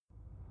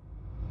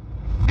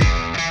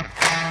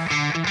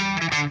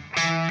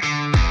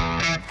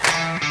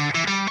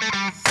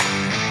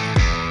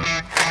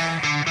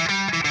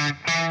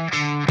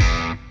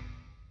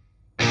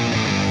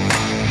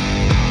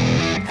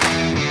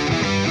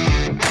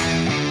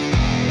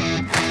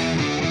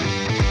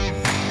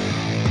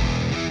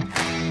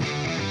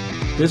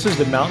This is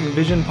the Mountain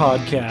Vision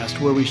Podcast,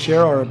 where we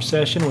share our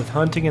obsession with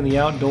hunting in the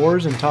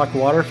outdoors and talk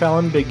waterfowl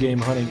and big game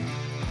hunting.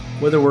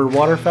 Whether we're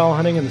waterfowl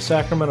hunting in the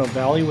Sacramento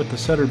Valley with the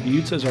Sutter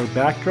Buttes as our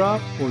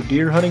backdrop, or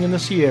deer hunting in the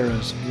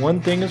Sierras,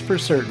 one thing is for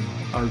certain,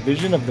 our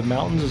vision of the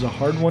mountains is a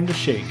hard one to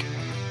shake.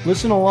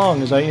 Listen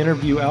along as I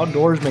interview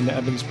outdoorsmen that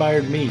have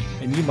inspired me,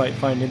 and you might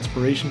find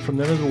inspiration from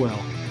them as well.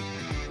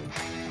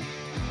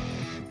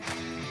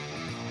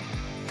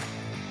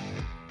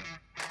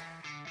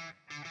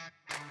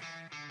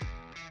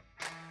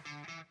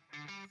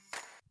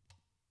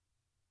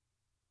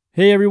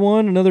 Hey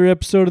everyone, another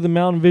episode of the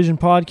Mountain Vision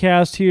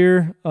Podcast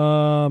here.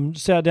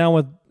 Sat down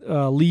with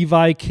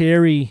Levi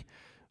Carey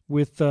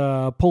with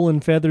Pulling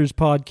Feathers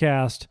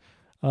Podcast.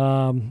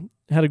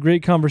 Had a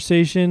great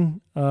conversation.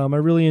 I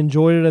really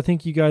enjoyed it. I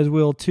think you guys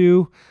will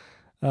too.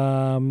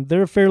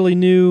 They're a fairly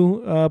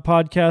new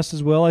podcast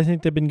as well. I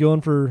think they've been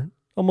going for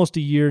almost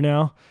a year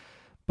now.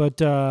 But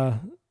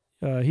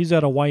he's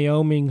out of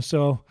Wyoming,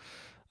 so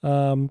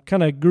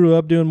kind of grew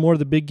up doing more of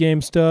the big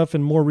game stuff,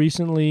 and more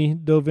recently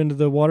dove into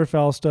the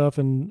waterfowl stuff,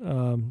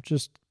 and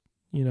just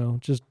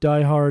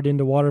die hard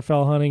into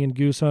waterfowl hunting and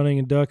goose hunting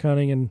and duck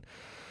hunting and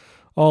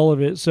all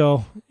of it.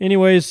 So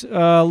anyways,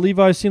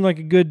 Levi seemed like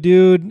a good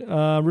dude.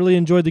 Really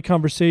enjoyed the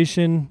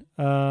conversation.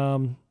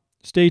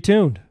 Stay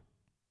tuned.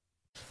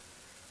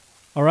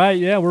 All right.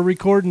 Yeah, we're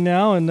recording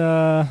now.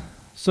 And,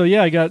 so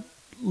yeah, I got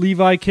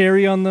Levi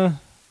Carey on the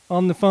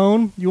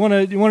phone. You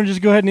want to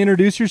just go ahead and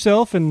introduce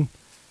yourself and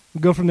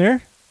go from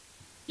there?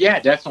 Yeah,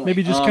 definitely.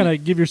 Maybe just kind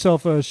of give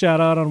yourself a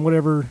shout out on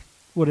whatever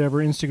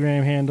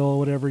Instagram handle,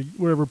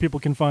 wherever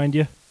people can find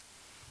you.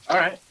 All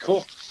right,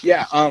 cool.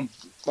 Yeah,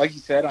 like you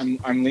said,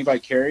 I'm Levi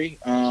Carey.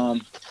 I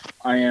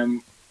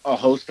am a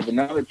host of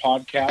another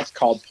podcast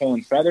called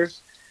Pulling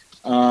Feathers.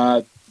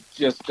 I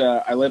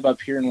live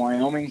up here in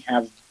Wyoming,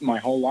 have my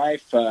whole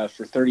life for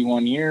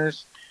 31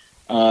 years.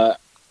 I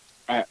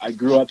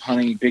grew up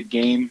hunting big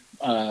game,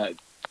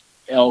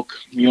 elk,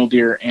 mule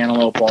deer,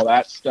 antelope, all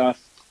that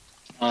stuff.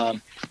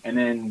 And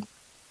then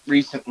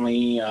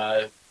recently,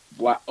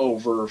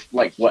 over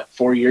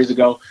 4 years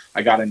ago,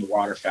 I got into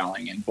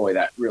waterfowling, and boy,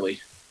 that really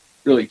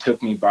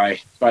took me by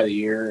the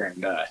ear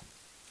and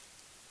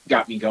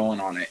got me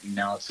going on it. And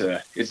now it's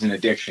an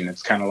addiction.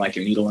 It's kind of like a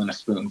needle in a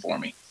spoon for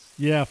me.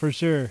 Yeah, for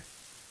sure.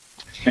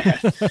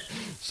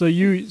 So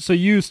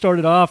you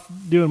started off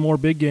doing more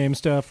big game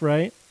stuff,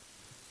 right?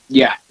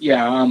 Yeah.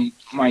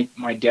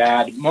 My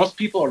dad. Most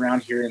people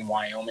around here in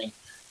Wyoming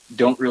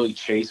don't really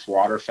chase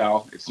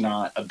waterfowl. It's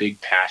not a big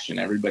passion.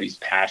 Everybody's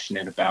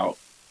passionate about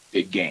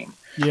big game.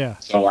 Yeah.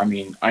 So,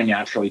 I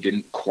naturally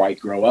didn't quite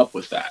grow up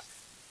with that.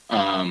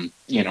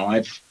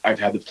 I've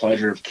had the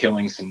pleasure of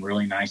killing some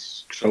really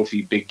nice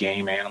trophy big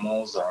game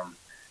animals.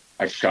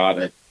 I've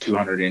shot a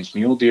 200-inch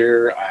mule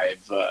deer.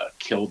 I've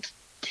killed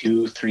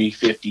 2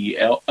 350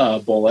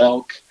 bull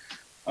elk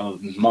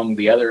among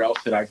the other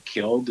elk that I've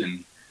killed.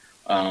 And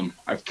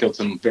I've killed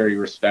some very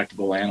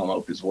respectable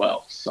antelope as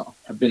well. So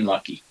I've been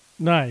lucky.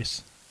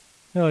 Nice.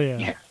 Hell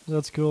yeah.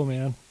 That's cool,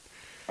 man.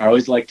 I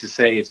always like to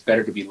say it's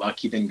better to be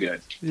lucky than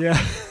good. Yeah.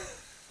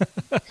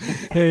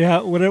 Hey,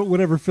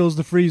 whatever fills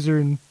the freezer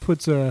and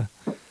puts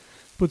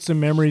some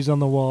memories on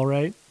the wall,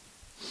 right?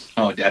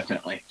 Oh,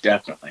 definitely.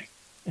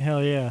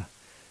 Hell yeah.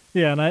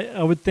 Yeah, and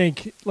I would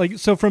think,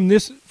 so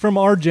from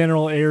our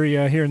general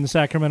area here in the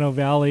Sacramento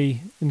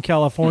Valley in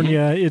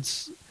California,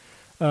 it's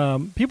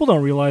people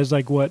don't realize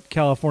what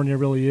California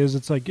really is.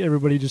 It's like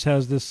everybody just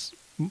has this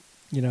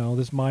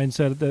this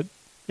mindset that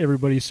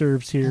everybody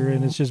serves here,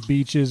 and it's just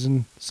beaches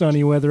and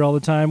sunny weather all the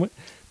time.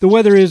 The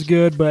weather is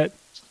good, but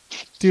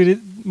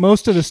dude,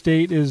 most of the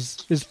state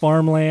is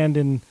farmland,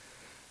 and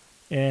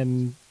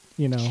a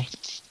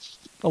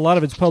lot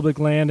of it's public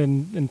land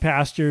and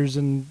pastures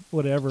and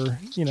whatever.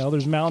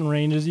 There's mountain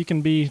ranges. You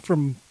can be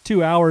from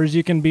 2 hours.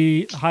 You can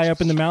be high up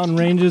in the mountain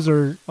ranges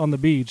or on the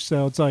beach.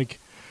 So it's like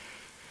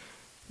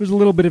there's a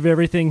little bit of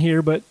everything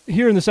here. But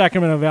here in the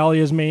Sacramento Valley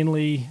is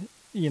mainly,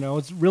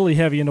 it's really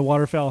heavy into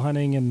waterfowl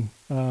hunting, and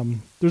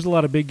there's a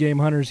lot of big game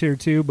hunters here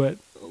too. But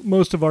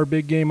most of our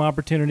big game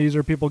opportunities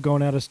are people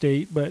going out of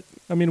state. But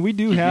we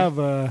do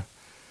have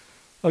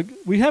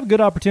we have good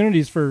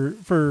opportunities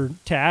for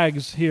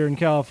tags here in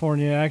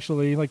California.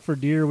 Actually, like for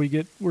deer,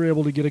 we're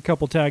able to get a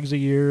couple tags a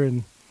year,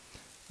 and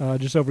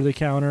just over the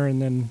counter,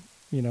 and then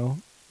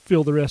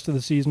fill the rest of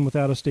the season with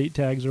out of state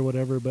tags or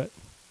whatever. But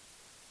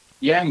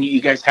yeah, and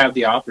you guys have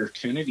the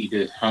opportunity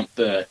to hunt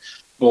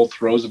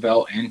both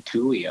Roosevelt and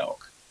Thule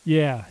elk.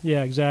 Yeah,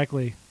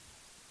 exactly.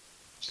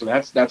 So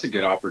that's a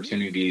good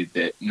opportunity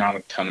that not a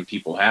ton of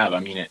people have.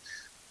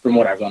 From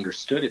what I've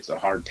understood, it's a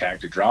hard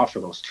tag to draw for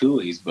those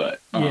Thules, but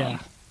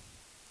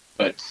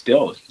but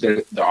still,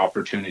 the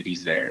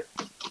opportunity's there.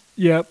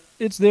 Yep,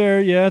 it's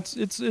there. Yeah,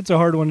 it's a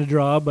hard one to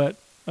draw, but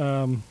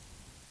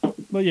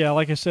yeah,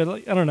 like I said,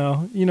 I don't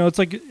know. It's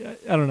like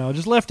I don't know,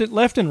 just left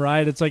and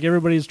right. It's like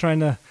everybody's trying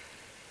to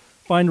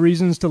find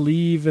reasons to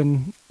leave,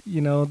 and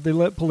they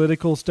let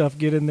political stuff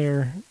get in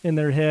their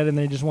head, and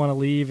they just want to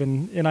leave,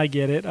 and I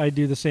get it. I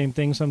do the same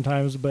thing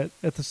sometimes, but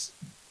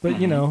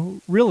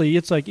really,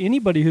 it's like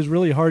anybody who's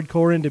really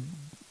hardcore into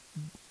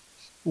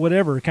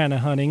whatever kind of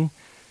hunting.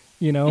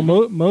 You know,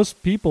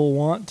 most people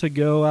want to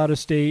go out of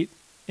state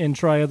and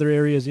try other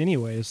areas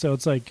anyway. So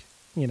it's like,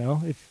 you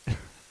know, if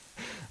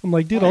I'm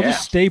like, dude, I'll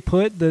just stay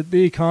put.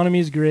 The economy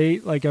is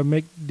great. Like I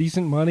make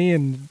decent money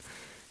and,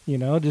 you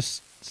know, I'm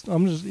just,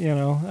 you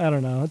know, I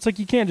don't know. It's like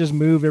you can't just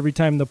move every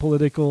time the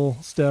political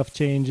stuff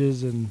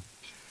changes and.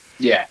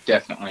 Yeah,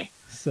 definitely.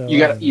 So you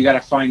got to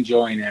find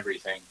joy in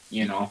everything,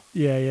 you know?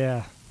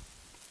 Yeah.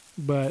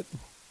 But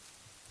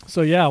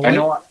so, yeah.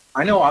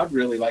 I know I'd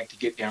really like to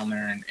get down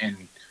there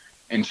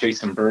and chase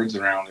some birds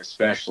around,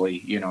 especially,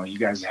 you know, you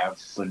guys have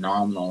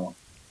phenomenal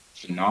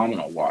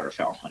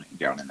waterfowl hunting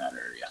down in that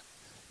area.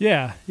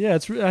 Yeah,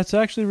 that's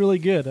actually really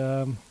good.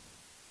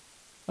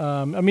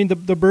 I mean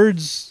the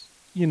birds,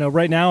 you know,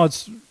 right now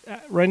is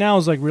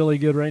like really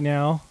good right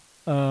now.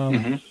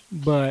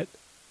 But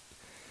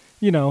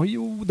you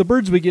know, the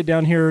birds we get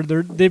down here,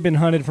 they've been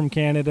hunted from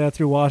Canada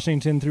through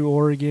Washington, through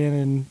Oregon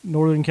and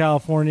Northern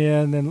California,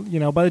 and then, you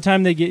know, by the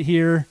time they get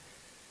here,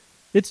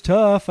 it's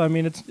tough. I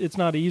mean, it's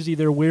not easy.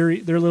 They're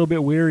weary. They're a little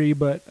bit weary,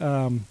 but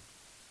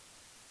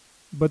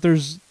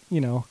there's,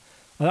 you know,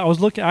 I was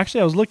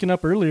looking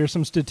up earlier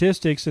some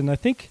statistics, and I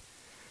think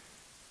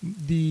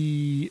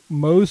the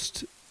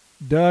most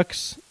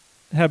ducks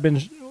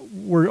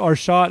are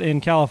shot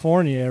in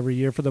California every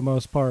year for the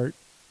most part.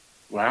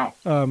 Wow.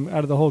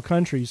 Out of the whole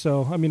country.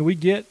 So, I mean, we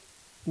get,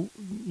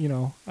 you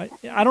know,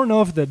 I don't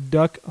know if the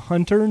duck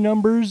hunter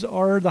numbers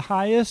are the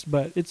highest,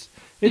 but it's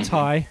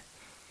high.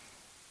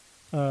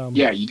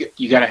 Yeah,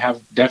 you got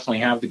to definitely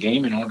have the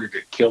game in order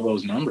to kill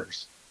those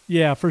numbers.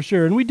 Yeah, for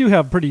sure. And we do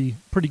have pretty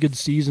good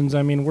seasons.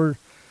 I mean,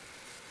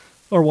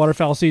 our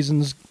waterfowl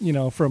seasons, you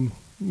know, from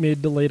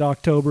mid to late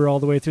October all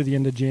the way through the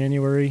end of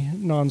January,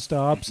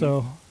 nonstop.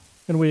 So,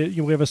 and we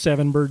have a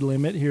 7 bird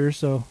limit here.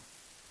 So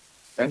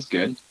that's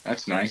good.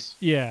 That's nice.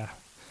 Yeah.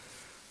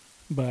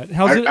 But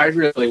I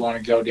really want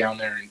to go down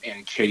there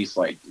and chase,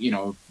 like, you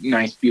know,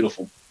 nice,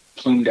 beautiful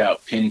plumed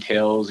out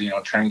pintails, you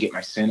know, try and get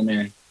my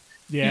cinnamon.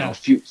 Yeah.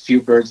 You know,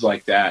 few birds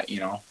like that, you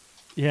know.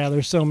 Yeah,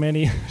 there's so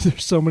many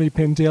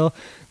pintail.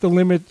 The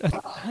limit,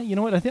 you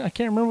know what? I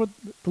can't remember what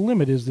the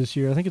limit is this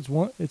year. I think it's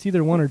one. It's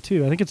either 1 or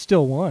 2. I think it's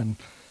still 1.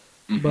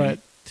 But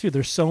dude,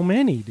 there's so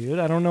many, dude.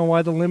 I don't know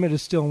why the limit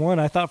is still 1.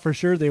 I thought for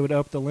sure they would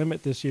up the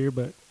limit this year,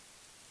 but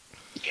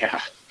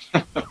yeah,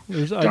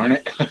 darn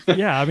it.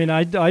 Yeah, I mean,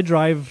 I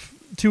drive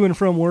to and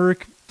from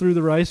work through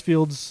the rice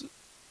fields.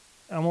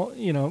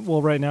 You know,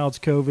 well, right now it's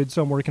COVID,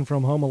 so I'm working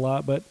from home a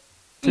lot. But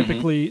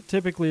typically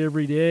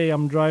every day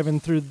I'm driving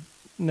through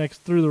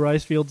the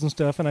rice fields and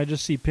stuff, and I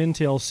just see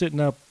pintails sitting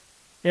up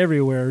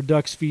everywhere,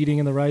 ducks feeding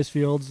in the rice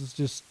fields. It's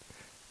just,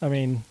 I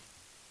mean,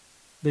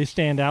 they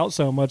stand out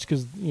so much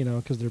because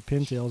they're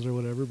pintails or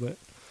whatever. But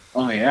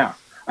oh yeah,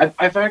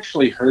 I've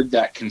actually heard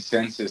that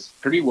consensus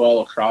pretty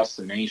well across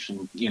the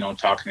nation. You know,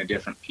 talking to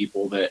different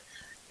people, that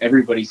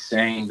everybody's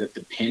saying that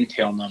the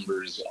pintail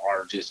numbers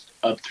are just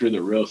up through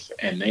the roof,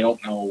 and they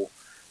don't know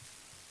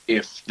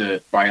if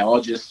the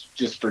biologists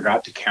just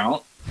forgot to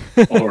count.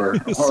 or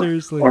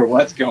seriously, or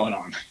what's going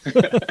on.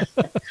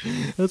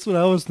 That's what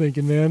I was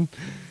thinking, man.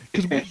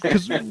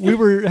 Because we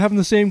were having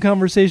the same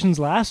conversations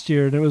last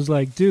year, and it was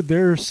like, dude,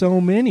 there are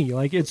so many.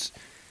 Like, it's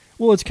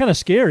kind of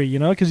scary, you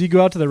know, because you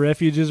go out to the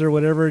refuges or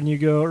whatever, and you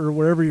go, or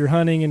wherever you're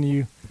hunting, and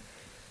you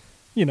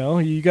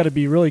got to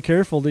be really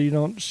careful that you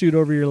don't shoot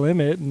over your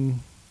limit. And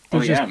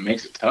it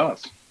makes it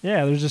tough.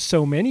 Yeah, there's just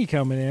so many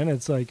coming in.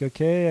 It's like,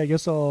 okay, I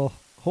guess I'll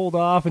hold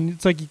off, and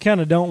it's like you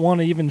kind of don't want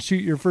to even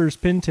shoot your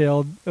first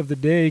pintail of the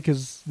day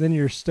because then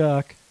you're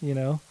stuck, you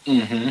know.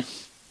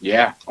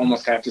 Yeah,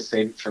 almost have to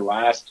save it for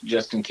last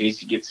just in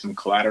case you get some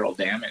collateral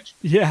damage.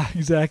 Yeah,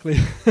 exactly.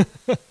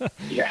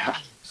 Yeah.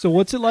 So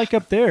what's it like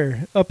up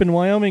there, up in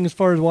Wyoming, as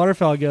far as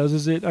waterfowl goes?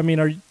 Is it? I mean,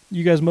 are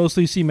you guys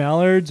mostly see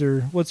mallards,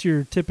 or what's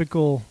your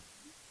typical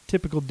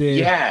day?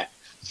 Yeah.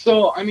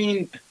 So I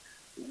mean,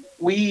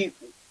 we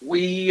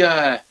see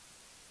a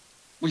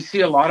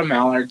lot of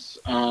mallards.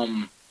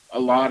 A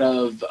lot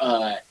of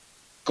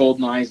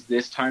golden eyes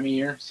this time of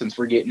year, since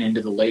we're getting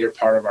into the later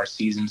part of our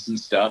seasons and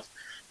stuff.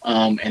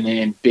 And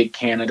then big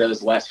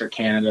Canadas, lesser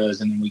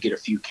Canadas, and then we get a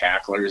few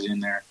cacklers in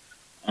there.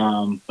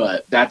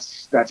 But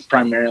that's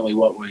primarily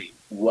what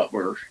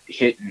we're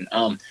hitting.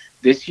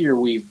 This year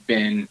we've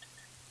been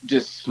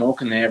just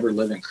smoking the ever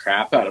living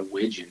crap out of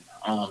widgeon.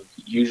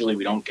 Usually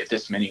we don't get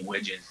this many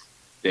widgeon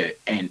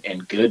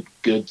and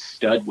good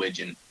stud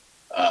widgeon.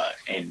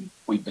 And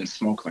we've been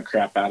smoking the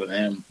crap out of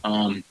them.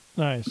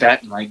 Nice.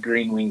 That and like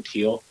green wing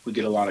teal. We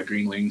get a lot of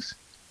green wings.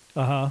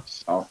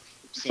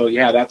 So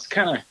yeah, that's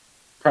kind of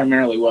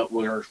primarily what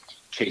we're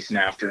chasing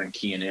after and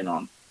keying in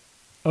on.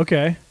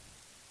 Okay.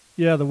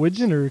 Yeah, the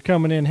widgeon are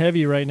coming in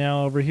heavy right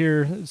now over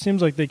here. It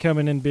seems like they come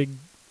in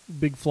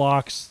big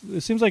flocks.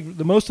 It seems like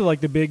most of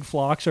like the big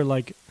flocks are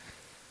like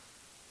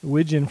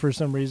widgeon for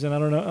some reason. I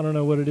don't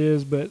know what it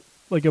is, but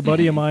like a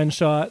buddy of mine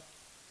shot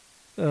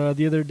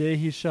the other day.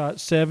 He shot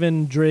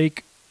 7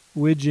 Drake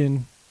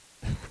widgeon.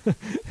 And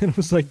it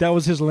was like, that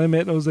was his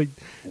limit. I was like,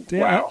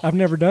 damn, wow. I've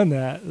never done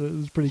that. It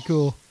was pretty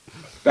cool.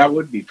 That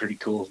would be pretty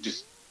cool.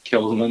 Just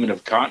kill the limit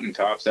of cotton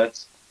tops.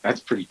 That's That's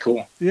pretty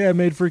cool. Yeah, it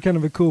made for kind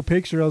of a cool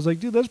picture. I was like,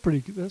 dude, that's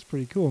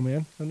pretty cool,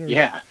 man.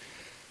 Yeah.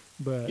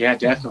 But Yeah,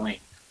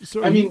 definitely.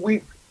 so I mean,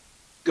 we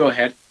go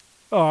ahead.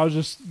 oh, I was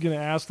just gonna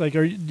ask, like,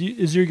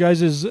 is your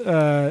guys'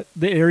 the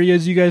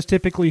areas you guys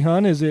typically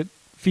hunt? Is it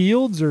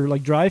fields or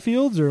like dry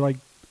fields or like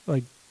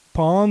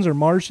ponds or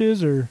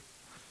marshes or?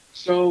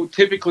 So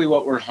typically,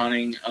 what we're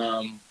hunting,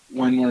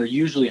 when we're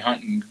usually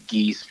hunting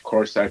geese, of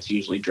course, that's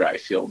usually dry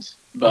fields.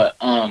 But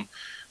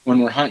when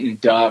we're hunting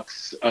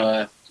ducks,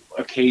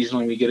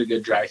 occasionally we get a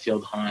good dry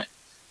field hunt.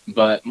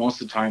 But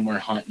most of the time, we're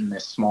hunting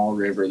this small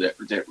river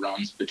that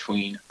runs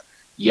between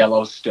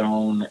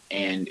Yellowstone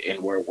and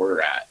where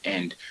we're at.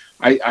 And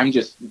I'm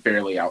just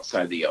barely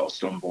outside the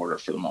Yellowstone border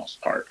for the most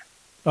part.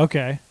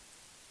 Okay.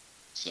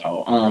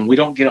 So we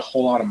don't get a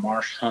whole lot of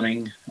marsh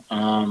hunting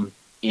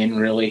in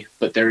really,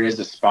 but there is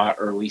a spot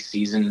early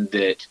season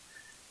that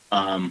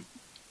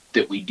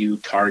we do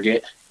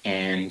target.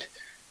 And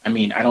I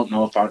mean, I don't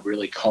know if I'd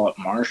really call it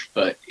marsh,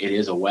 but it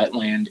is a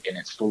wetland and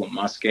it's full of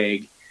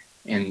muskeg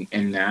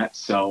and that.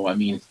 So I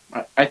mean,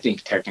 I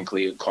think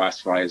technically it would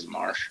classify as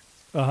marsh.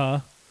 Uh-huh.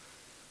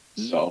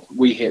 So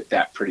we hit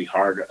that pretty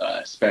hard,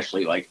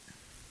 especially like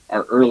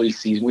our early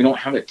season. We don't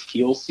have a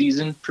teal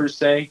season per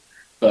se,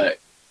 but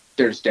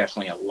there's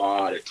definitely a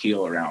lot of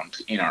teal around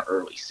in our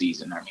early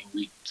season. I mean,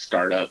 we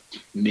start up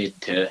mid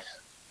to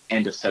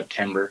end of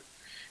September,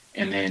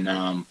 and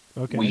then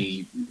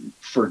we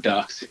for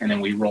ducks, and then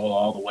we roll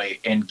all the way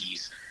and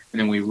geese, and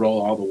then we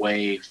roll all the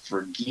way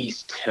for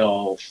geese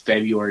till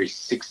February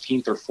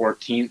 16th or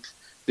 14th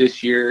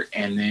this year,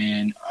 and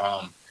then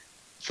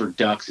for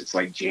ducks it's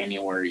like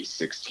January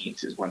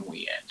 16th is when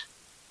we end.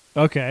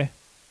 Okay.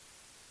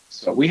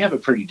 So we have a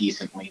pretty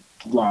decently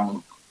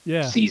long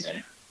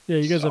season. Yeah,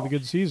 you guys have a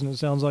good season, it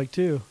sounds like,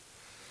 too.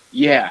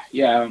 Yeah.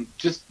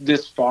 Just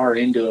this far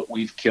into it,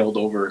 we've killed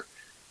over,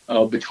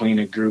 between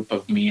a group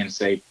of me and,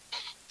 say,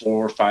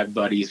 4 or 5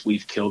 buddies,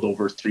 we've killed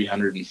over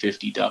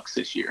 350 ducks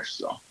this year.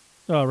 So.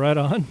 Oh, right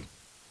on.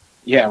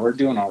 Yeah, we're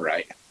doing all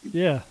right.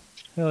 Yeah.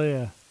 Hell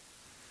yeah.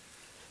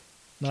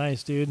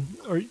 Nice, dude.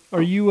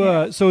 Are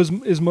you, so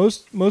is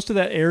most of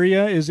that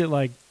area, is it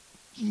like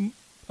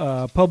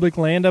public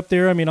land up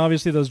there? I mean,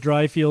 obviously those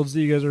dry fields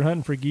that you guys are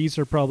hunting for geese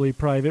are probably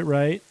private,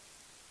 right?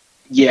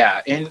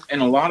 Yeah, and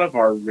a lot of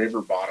our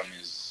river bottom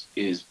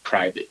is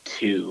private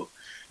too,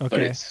 but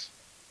it's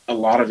a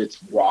lot of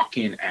it's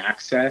walk-in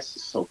access,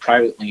 so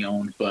privately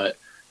owned. But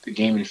the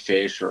Game and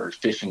Fish or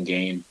Fish and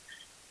Game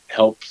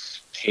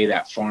helps pay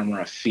that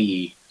farmer a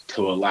fee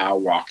to allow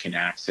walk-in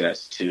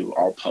access to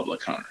all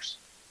public hunters.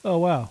 Oh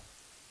wow!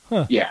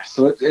 Huh. Yeah,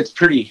 so it's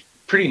pretty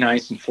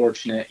nice and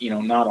fortunate. You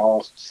know, not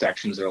all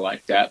sections are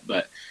like that,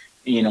 but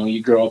you know,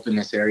 you grow up in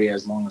this area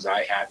as long as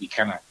I have, you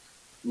kind of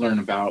learn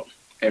about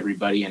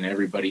everybody and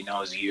everybody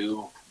knows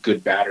you,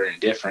 good, bad, or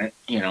indifferent,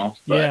 you know,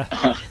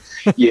 but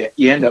you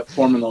end up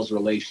forming those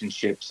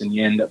relationships and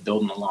you end up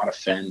building a lot of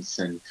fence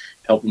and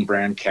helping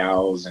brand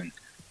cows and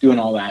doing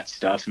all that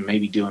stuff and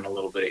maybe doing a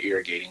little bit of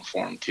irrigating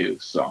for them too.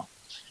 So.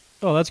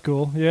 Oh, that's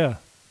cool. Yeah.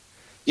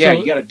 Yeah. So,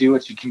 you got to do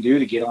what you can do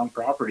to get on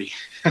property.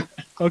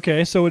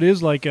 Okay. So it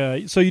is like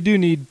so you do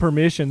need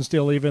permission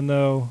still, even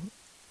though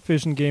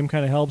Fish and Game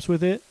kind of helps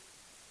with it?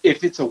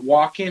 If it's a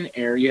walk-in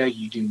area,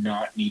 you do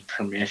not need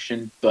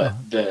permission, but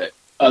the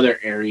other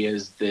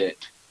areas that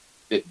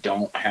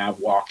don't have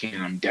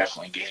walk-in, I'm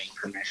definitely getting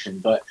permission.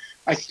 But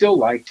I still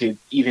like to,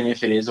 even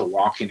if it is a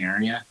walk-in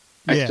area,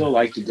 I still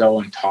like to go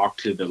and talk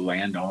to the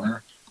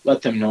landowner,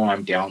 let them know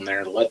I'm down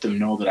there, let them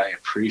know that I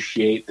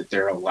appreciate that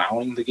they're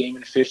allowing the Game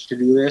and Fish to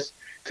do this,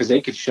 because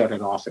they could shut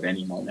it off at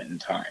any moment in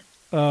time.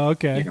 Oh,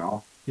 okay. You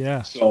know?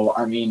 Yeah. So,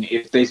 I mean,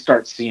 if they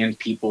start seeing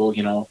people,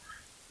 you know,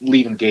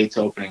 leaving gates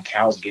open and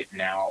cows getting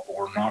out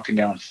or knocking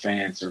down a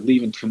fence or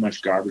leaving too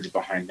much garbage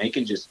behind, they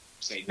can just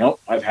say, nope,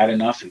 I've had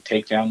enough, and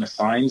take down the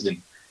signs, and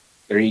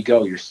there you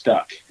go, you're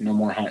stuck, no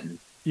more hunting.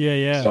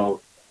 Yeah. So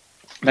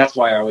that's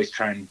why I always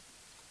try and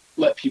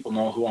let people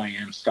know who I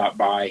am, stop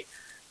by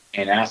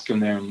and asking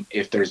them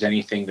if there's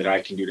anything that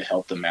I can do to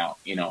help them out.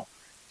 You know,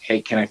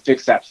 hey, can I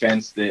fix that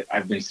fence that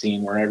I've been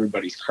seeing where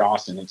everybody's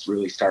crossing? It's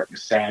really starting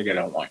to sag. I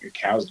don't want your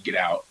cows to get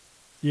out.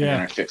 Yeah. And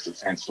then I fix the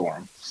fence for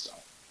them. So.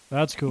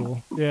 That's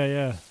cool.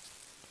 Yeah.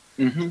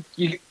 Mm-hmm.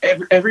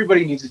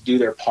 Everybody needs to do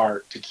their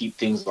part to keep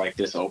things like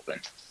this open.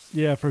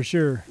 Yeah, for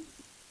sure.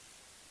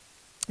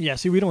 Yeah,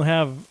 see, we don't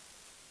have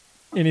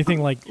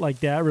anything like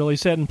that really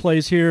set in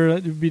place here.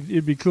 It'd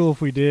be cool if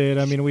we did.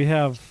 I mean,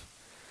 we're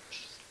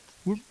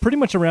pretty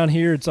much around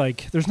here. It's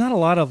like there's not a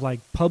lot of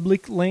like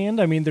public land.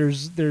 I mean,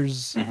 there's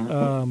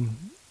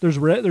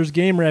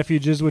game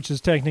refuges, which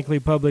is technically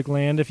public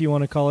land, if you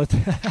want to call it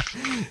that.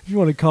 If you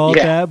want to call it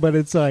that, but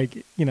it's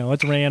like, you know,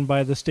 it's ran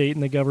by the state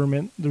and the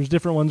government. There's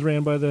different ones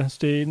ran by the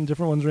state and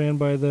different ones ran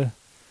by the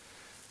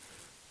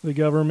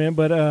government,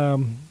 but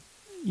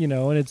you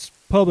know, and it's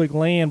public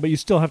land, but you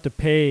still have to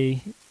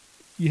pay.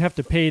 You have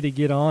to pay to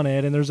get on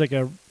it, and there's like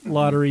a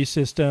lottery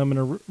system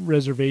and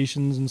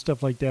reservations and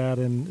stuff like that,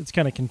 and it's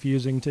kind of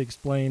confusing to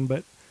explain,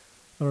 but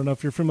I don't know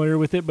if you're familiar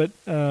with it, but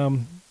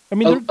I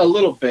mean, a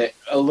little bit.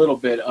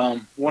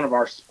 One of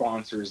our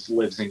sponsors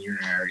lives in your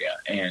area,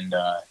 and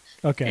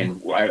okay.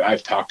 and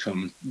I've talked to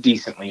him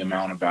decently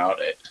amount about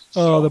it.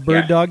 Oh, So, the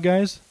Bird Dog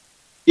guys.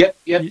 Yep.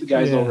 The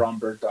guys yeah. over on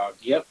Bird Dog.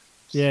 Yep.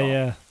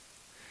 Yeah.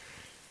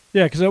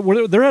 Because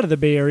they're out of the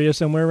Bay Area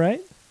somewhere,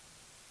 right?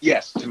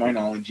 Yes, to my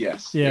knowledge,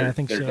 yes. Yeah, I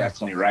think they're so.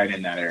 definitely right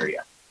in that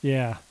area.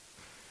 Yeah.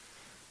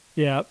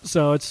 Yeah,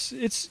 so it's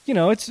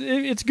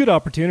it's good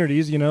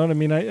opportunities, you know what I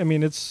mean? I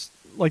mean it's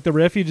like the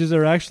refuges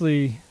are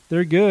actually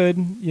they're good,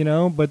 you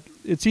know, but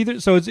it's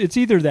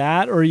either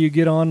that or you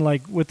get on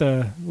like with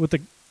a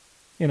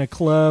in a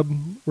club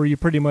where you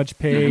pretty much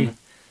pay,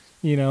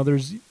 you know,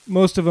 there's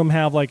most of them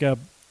have like a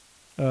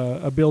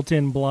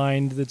built-in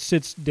blind that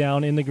sits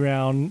down in the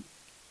ground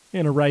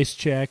in a rice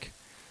check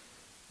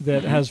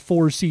that has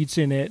 4 seats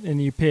in it,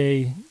 and you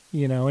pay,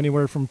 you know,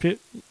 anywhere from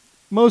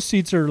most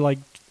seats are like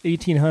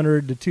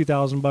 $1,800 to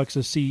 $2,000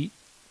 a seat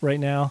right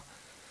now.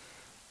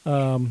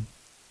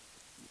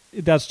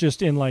 That's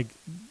just in like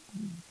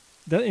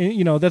that,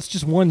 you know, that's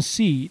just one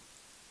seat,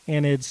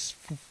 and it's,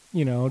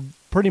 you know,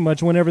 pretty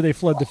much whenever they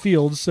flood the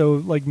fields, so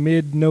like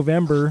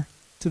mid-November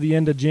to the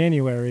end of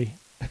January.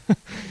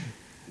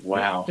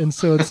 Wow. And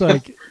so it's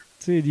like,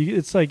 dude,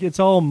 it's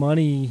all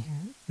money.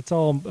 It's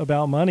all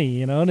about money,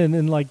 you know. And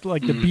then like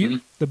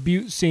the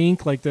Butte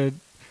Sink, like the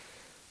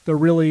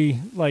really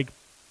like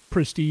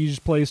prestige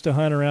place to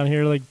hunt around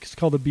here, like it's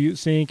called the Butte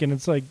Sink, and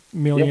it's like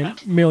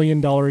 $1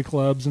 million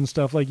clubs and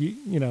stuff. Like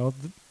you know,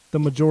 the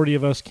majority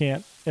of us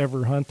can't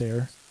ever hunt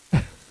there.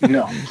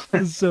 No.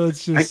 So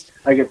it's just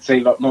I could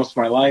save up most of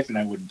my life and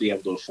I wouldn't be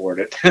able to afford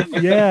it.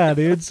 Yeah,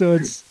 dude. So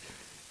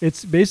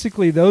it's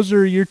basically those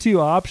are your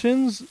two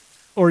options,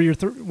 or your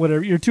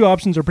whatever. Your two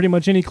options are pretty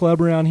much any club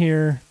around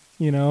here,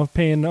 you know,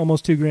 paying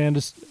almost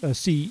 $2,000 a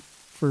seat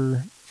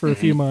for a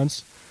few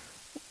months,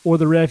 or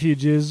the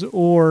refuges,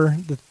 or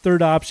the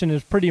third option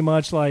is pretty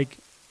much like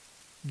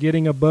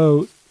getting a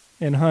boat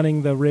and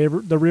hunting the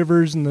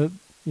rivers and the,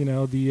 you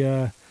know,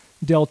 the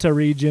delta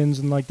regions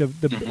and like the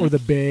or the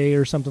bay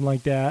or something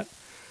like that.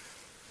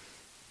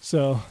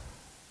 So,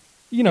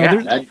 you know,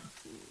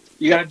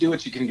 you got to do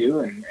what you can do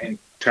and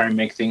try and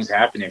make things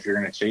happen if you're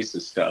going to chase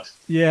this stuff.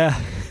 Yeah,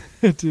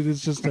 dude,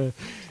 it's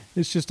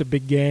just a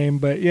big game,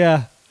 but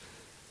yeah.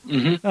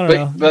 I don't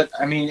know. But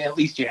I mean, at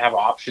least you have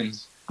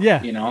options.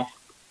 Yeah, you know,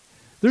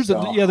 there's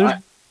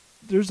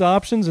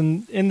options,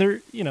 and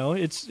they're, you know,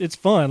 it's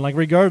fun. Like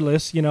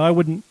regardless, you know,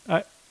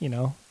 you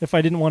know, if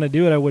I didn't want to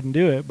do it, I wouldn't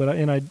do it. But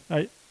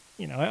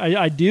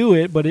I do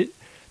it. But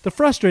the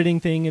frustrating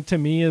thing to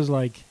me is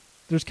like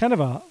there's kind of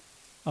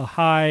a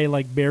high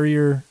like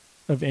barrier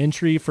of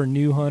entry for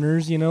new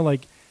hunters. You know,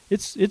 like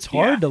it's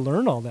hard to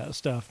learn all that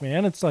stuff,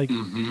 man. It's like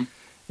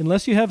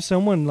unless you have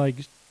someone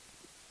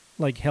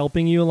like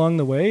helping you along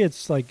the way,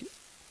 it's like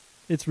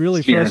it's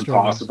really frustrating.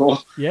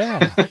 Impossible.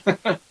 Yeah.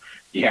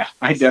 Yeah,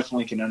 I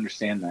definitely can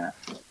understand that.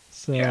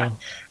 So yeah,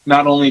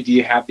 not only do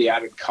you have the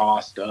added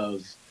cost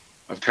of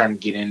trying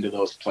to get into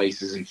those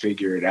places and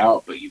figure it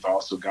out, but you've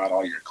also got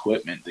all your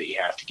equipment that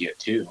you have to get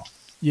too.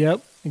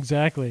 Yep,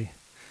 exactly.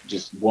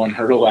 Just one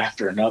hurdle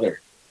after another.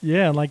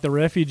 Yeah, and like the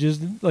refuges,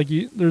 like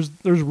there's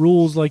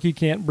rules like you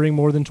can't bring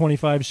more than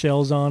 25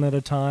 shells on at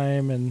a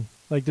time, and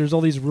like there's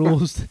all these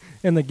rules,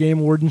 and the game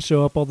wardens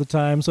show up all the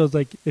time. So it's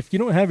like if you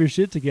don't have your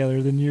shit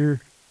together, then you're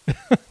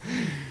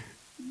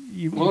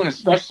well, and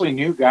especially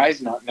new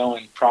guys not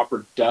knowing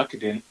proper duck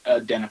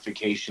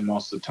identification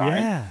most of the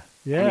time.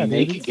 Yeah. I mean,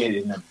 they could get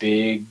in a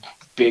big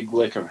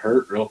lick of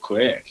hurt real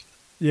quick.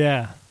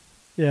 Yeah.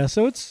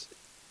 So it's,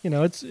 you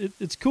know,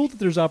 it's cool that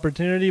there's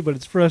opportunity, but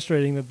it's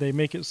frustrating that they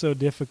make it so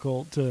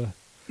difficult to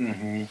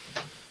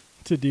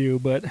do.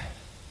 But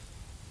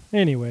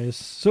anyways,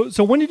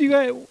 so when did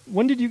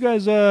you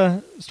guys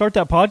start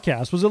that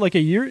podcast? Was it like a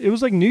year? It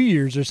was like New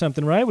Year's or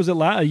something, right? Was it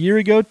a year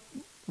ago?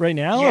 Right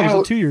now, or was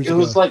it 2 years ago? It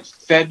was like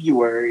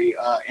February,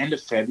 end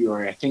of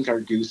February. I think our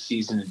goose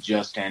season had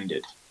just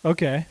ended.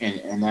 Okay.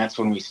 And that's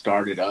when we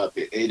started up.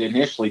 It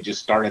initially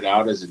just started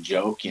out as a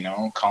joke, you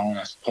know, calling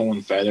us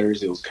Pulling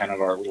Feathers. It was kind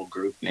of our little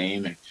group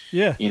name and,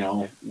 you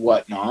know,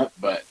 whatnot.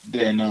 But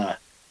then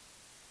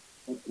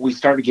we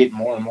started getting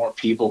more and more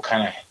people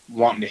kind of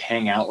wanting to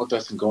hang out with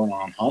us and going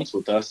on hunts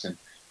with us. And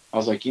I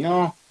was like, you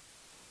know,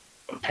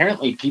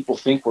 apparently people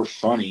think we're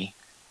funny.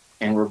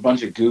 And we're a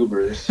bunch of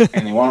goobers,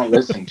 and they want to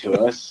listen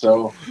to us.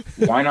 So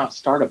why not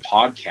start a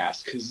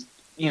podcast? Because,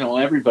 you know,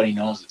 everybody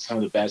knows that some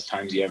of the best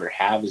times you ever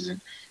have is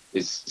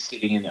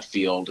sitting in the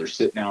field or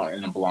sitting out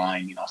in a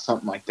blind, you know,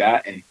 something like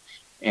that.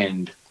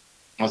 And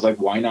I was like,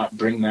 why not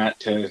bring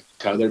that to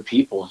other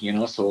people, you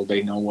know, so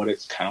they know what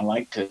it's kind of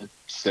like to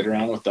sit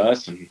around with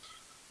us and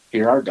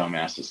hear our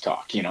dumbasses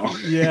talk, you know?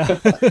 Yeah.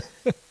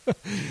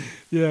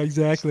 Yeah,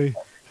 exactly.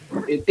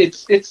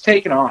 It's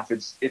taken off.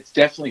 It's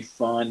definitely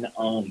fun.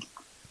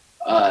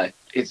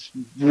 It's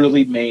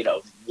really made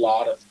a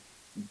lot of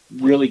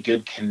really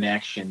good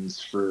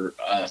connections for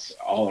us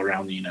all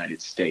around the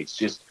United States.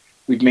 Just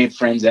we've made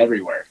friends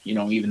everywhere, you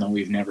know, even though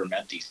we've never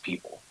met these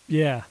people.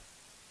 Yeah.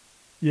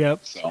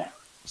 Yep. So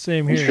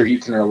same here. I'm sure you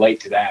can relate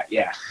to that.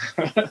 Yeah.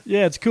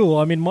 Yeah, it's cool.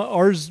 I mean,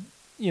 ours,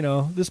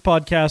 this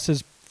podcast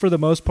has, for the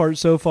most part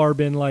so far,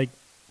 been like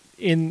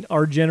in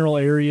our general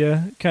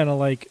area, kind of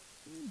like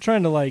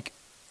trying to like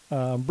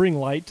bring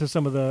light to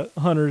some of the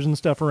hunters and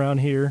stuff around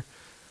here.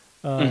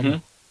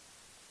 And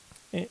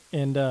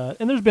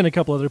there's been a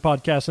couple other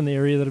podcasts in the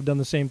area that have done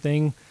the same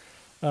thing.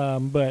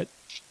 But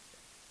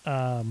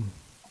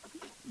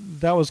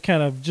that was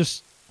kind of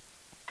just,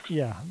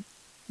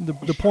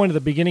 the point of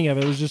the beginning of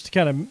it was just to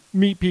kind of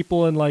meet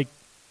people and like,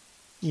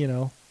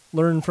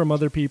 learn from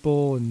other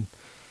people and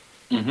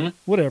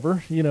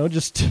whatever,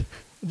 just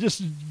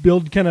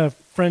build kind of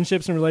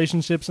friendships and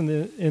relationships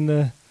in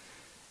the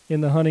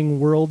hunting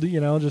world,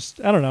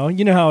 just, I don't know,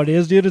 you know how it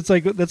is, dude. It's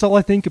like, that's all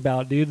I think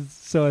about, dude.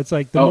 So it's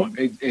like,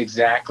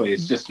 exactly.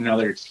 It's just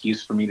another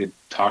excuse for me to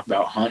talk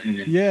about hunting.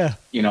 And, yeah.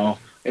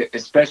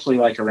 Especially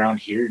like around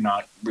here,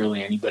 not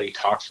really anybody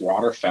talks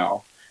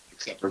waterfowl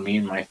except for me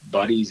and my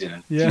buddies and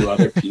a few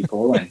other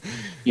people. And,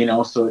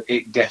 so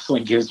it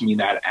definitely gives me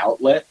that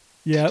outlet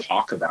to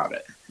talk about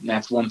it. And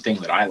that's one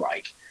thing that I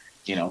like,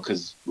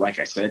 because like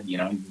I said,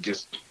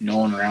 just no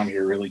one around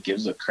here really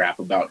gives a crap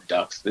about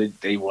ducks.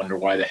 They wonder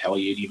why the hell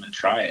you'd even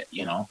try it,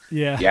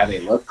 Yeah, they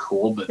look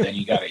cool, but then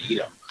you got to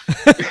eat them.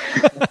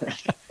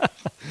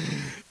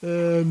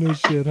 No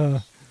shit, huh?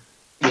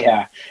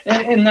 Yeah,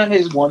 and that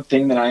is one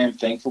thing that I am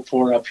thankful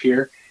for up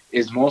here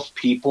is most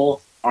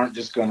people aren't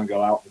just going to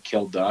go out and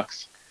kill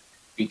ducks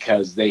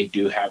because they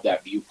do have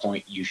that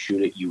viewpoint. You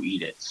shoot it, you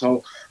eat it.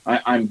 So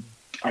I'm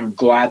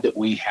glad that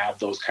we have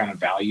those kind of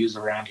values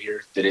around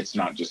here, that it's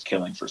not just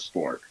killing for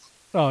sport.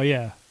 Oh,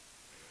 yeah.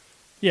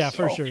 Yeah,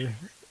 for sure.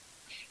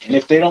 And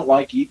if they don't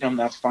like eating them,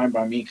 that's fine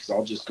by me because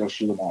I'll just go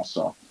shoot them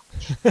also.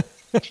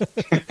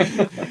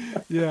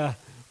 Yeah.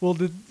 Well,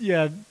 dude,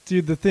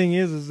 the thing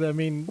is I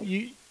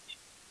mean,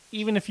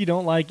 even if you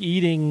don't like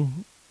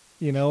eating,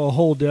 a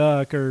whole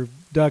duck or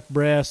duck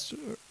breast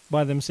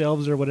by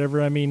themselves or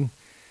whatever, I mean,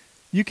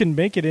 you can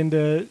make it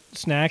into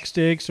snack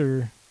sticks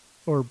or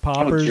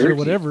poppers or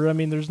whatever. I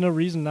mean, there's no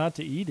reason not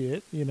to eat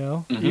it,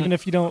 Even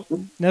if you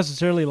don't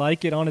necessarily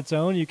like it on its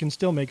own, you can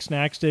still make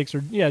snack sticks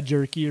or,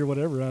 jerky or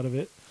whatever out of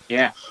it.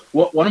 Yeah.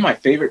 Well, one of my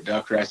favorite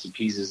duck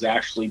recipes is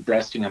actually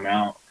breasting them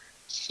out,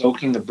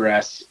 soaking the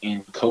breasts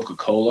in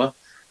Coca-Cola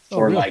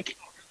for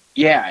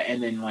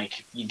and then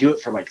like you do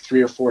it for like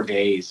 3 or 4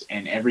 days,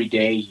 and every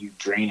day you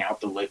drain out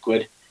the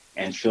liquid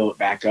and fill it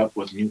back up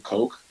with new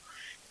Coke.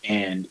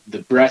 And the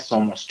breasts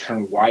almost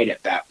turn white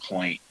at that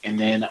point. And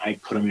then I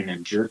put them in a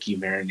jerky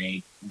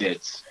marinade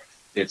that's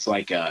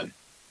like a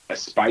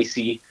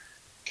spicy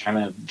kind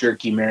of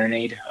jerky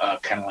marinade,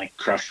 kind of like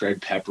crushed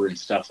red pepper and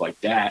stuff like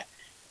that.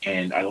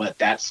 And I let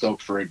that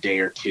soak for a day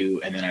or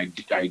two, and then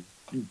I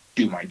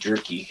do my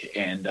jerky,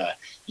 and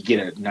you get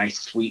a nice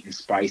sweet and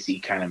spicy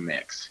kind of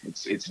mix.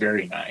 It's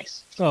very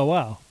nice. Oh,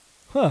 wow.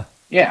 Huh.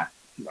 Yeah.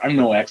 I'm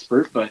no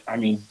expert, but I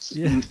mean,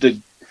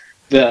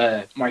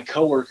 my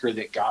coworker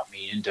that got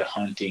me into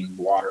hunting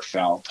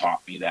waterfowl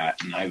taught me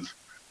that, and I've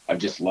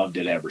just loved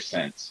it ever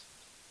since.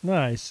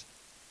 Nice.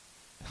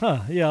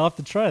 Huh. Yeah, I'll have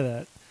to try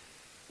that.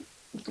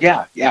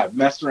 Yeah.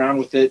 Mess around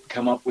with it,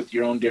 come up with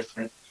your own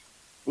different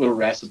little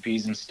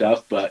recipes and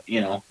stuff, but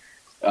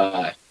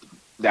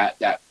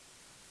that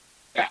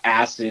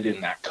acid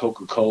and that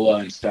Coca-Cola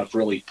and stuff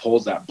really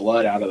pulls that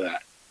blood out of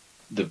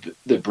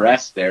the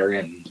breast there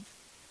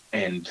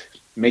and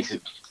makes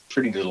it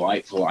pretty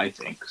delightful, I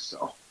think.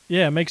 So.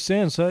 Yeah, it makes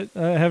sense. I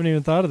haven't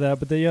even thought of that,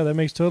 but that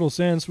makes total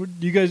sense.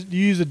 Do you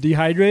use a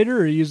dehydrator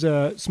or use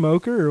a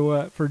smoker or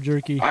what for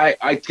jerky?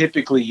 I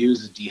typically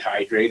use a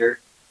dehydrator.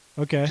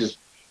 Okay. Just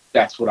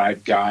that's what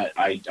I've got.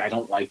 I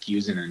don't like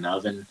using an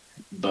oven,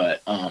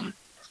 but I've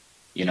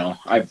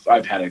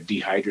had a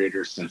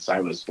dehydrator since I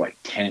was like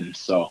 10,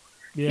 so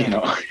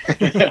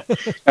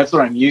that's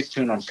what I'm used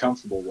to and I'm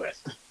comfortable with.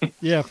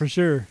 Yeah, for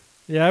sure.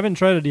 Yeah, I haven't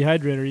tried a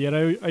dehydrator yet.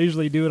 I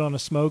usually do it on a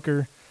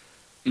smoker.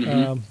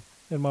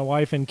 And my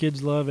wife and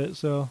kids love it,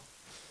 so.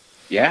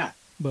 Yeah,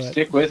 but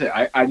stick with it.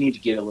 I need to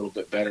get a little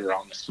bit better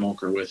on the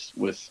smoker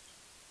with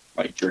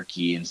like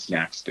jerky and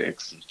snack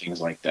sticks and things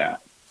like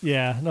that.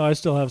 Yeah, no, I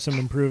still have some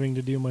improving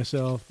to do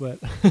myself, but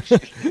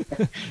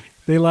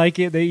they like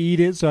it, they eat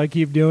it, so I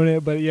keep doing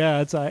it. But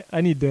yeah,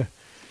 I need to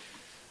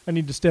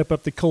step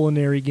up the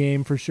culinary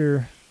game for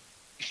sure.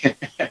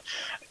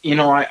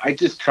 I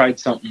just tried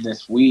something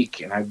this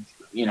week, and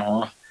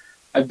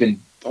I've been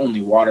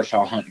only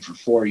waterfowl hunting for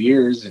 4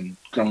 years and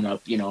grown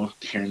up,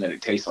 hearing that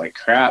it tastes like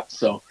crap.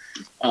 So,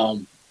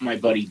 my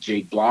buddy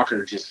Jake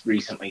Blocker just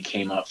recently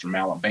came up from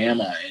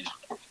Alabama,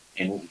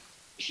 and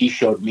he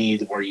showed me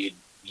where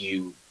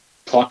you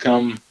pluck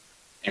them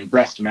and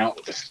breast them out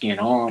with the skin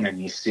on,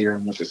 and you sear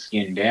them with the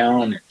skin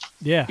down.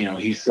 Yeah.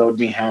 He showed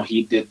me how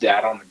he did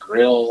that on the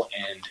grill,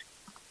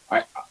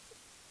 and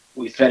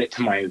we fed it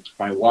to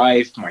my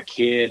wife, my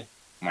kid,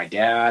 my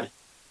dad,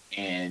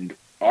 and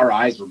our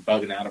eyes were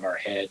bugging out of our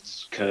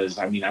heads because,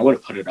 I would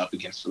have put it up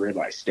against a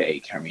ribeye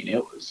steak.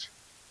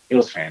 It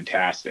was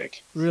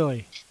fantastic.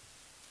 Really?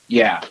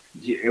 Yeah.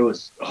 It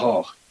was,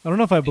 I don't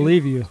know if I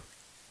believe you.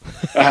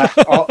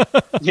 I'll,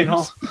 you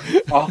know,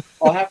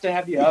 I'll have to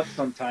have you up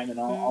sometime, and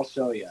I'll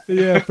show you.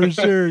 Yeah, for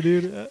sure,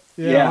 dude.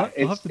 Yeah,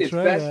 I'll have to it's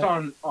try best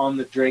that. on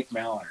the Drake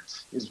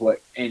Mallards is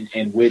what, and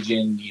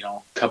widgeon, a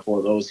couple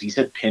of those. He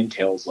said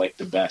pintails like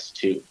the best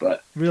too,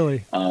 but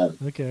Really? um,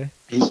 Okay.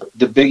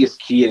 the biggest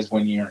key is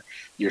when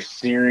you're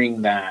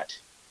searing that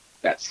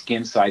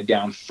skin side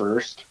down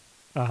first.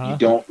 Uh You huh.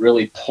 don't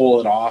really pull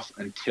it off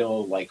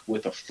until, like,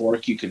 with a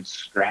fork you can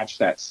scratch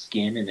that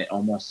skin, and it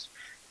almost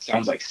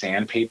sounds like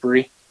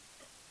sandpapery.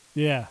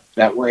 Yeah.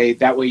 That way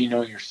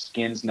your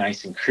skin's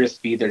nice and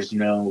crispy. There's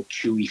no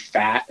chewy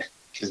fat,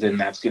 because then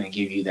that's going to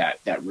give you that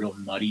real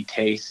nutty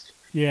taste.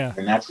 Yeah.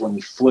 And that's when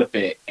you flip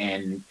it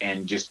and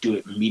just do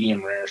it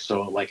medium rare,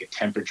 so like a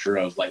temperature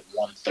of like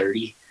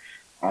 130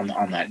 on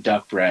that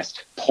duck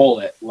breast. Pull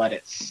it, let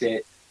it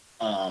sit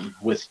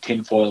with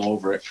tinfoil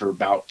over it for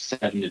about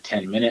 7 to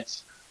 10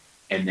 minutes,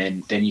 and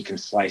then you can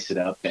slice it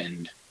up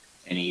and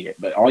eat it.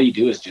 But all you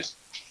do is just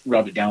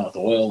rub it down with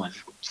oil and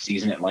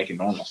season it like a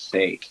normal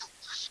steak.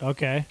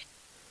 Okay.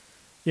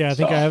 Yeah, I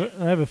think So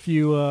I have a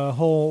few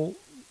whole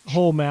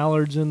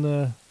mallards in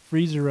the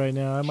freezer right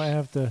now. I might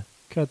have to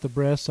cut the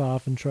breasts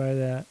off and try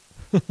that.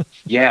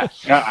 yeah,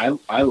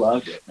 I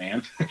loved it,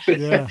 man.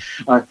 Yeah.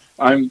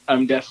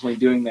 I'm definitely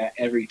doing that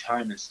every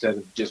time, instead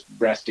of just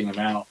breasting them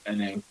out and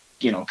then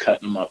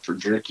cutting them up for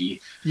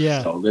jerky.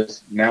 Yeah. So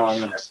now I'm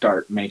gonna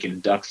start making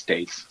duck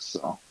steaks.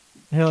 So.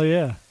 Hell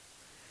yeah.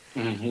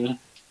 Hmm.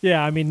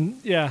 Yeah, I mean,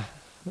 yeah.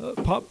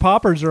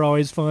 Poppers are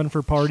always fun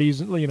for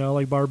parties,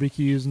 like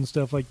barbecues and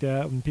stuff like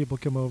that when people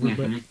come over.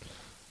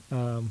 Hmm.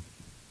 Um,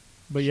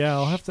 but yeah,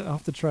 I'll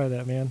have to try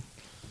that, man.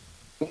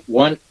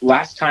 One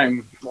last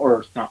time,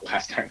 or not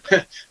last time,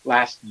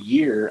 last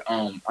year.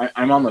 I'm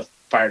on the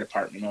fire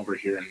department over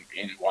here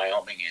in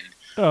Wyoming, and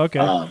Oh, okay.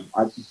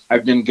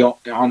 I've been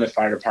on the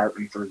fire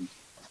department for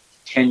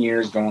 10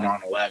 years, going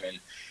on 11,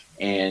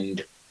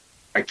 and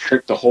I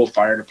tricked the whole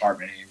fire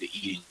department into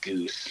eating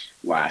goose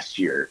last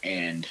year,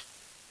 and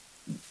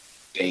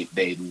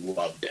they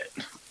loved it.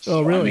 Oh,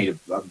 So I really?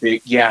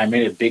 made I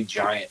made a big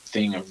giant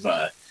thing of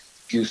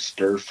goose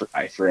stir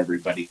fry for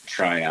everybody to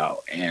try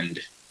out, and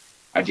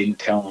I didn't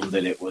tell them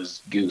that it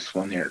was goose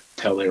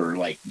till they were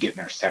like getting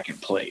their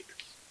second plate.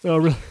 Oh,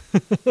 really?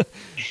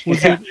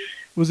 was Yeah. it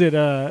was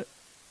it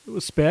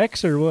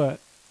specs or what?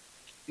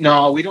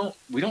 No, we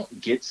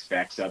don't get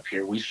specs up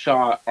here. We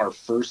shot our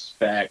first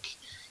spec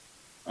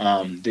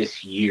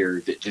this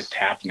year that just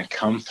happened to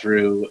come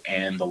through,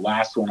 and the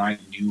last one I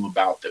knew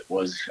about that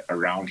was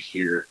around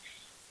here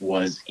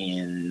was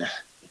in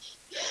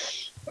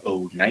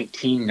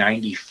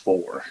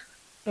 1994.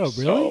 Oh, really?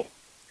 So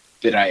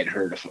that I had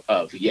heard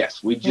of.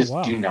 Yes, we Oh, just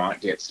do wow.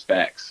 not get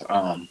specs.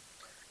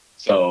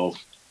 So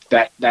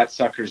that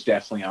sucker's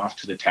definitely off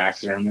to the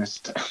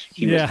taxidermist.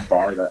 He was Yeah.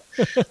 barred up.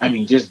 I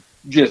mean, just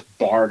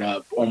barred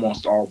up,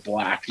 almost all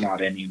black,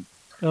 not Oh, any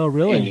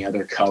really?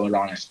 other color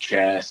on his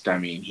chest. I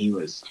mean, he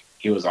was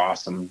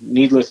awesome.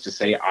 Needless to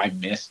say, I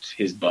missed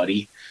his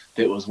buddy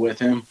that was with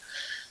him.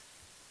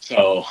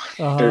 So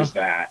Uh there's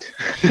that.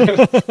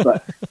 huh.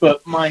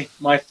 but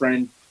my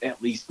friend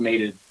at least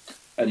made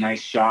a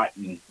nice shot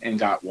and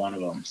got one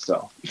of them.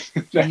 So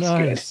that's good.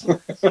 Nice.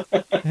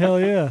 Hell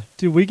yeah,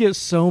 dude. We get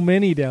so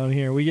many down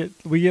here. We get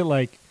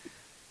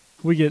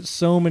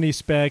so many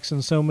specs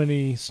and so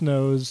many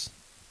snows.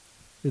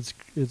 It's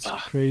Uh,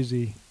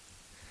 crazy.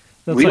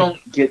 That's we like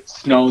don't get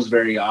snows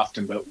very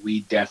often, but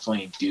we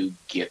definitely do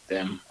get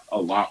them a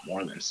lot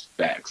more than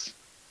specs.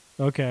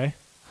 okay,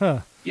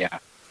 huh? Yeah,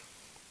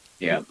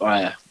 yeah.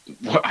 I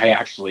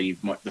actually,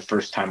 the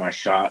first time I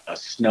shot a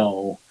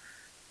snow,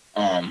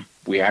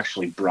 we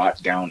actually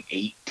brought down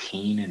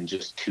 18 in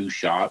just 2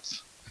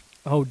 shots.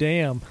 Oh,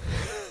 damn.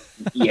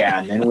 Yeah,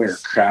 and then we were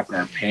crapping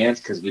our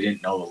pants because we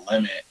didn't know the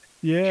limit,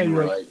 Yeah, and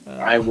you're we're like, like,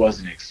 I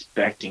wasn't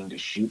expecting to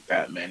shoot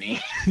that many.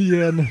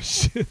 yeah, no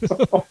shit.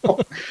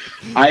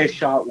 I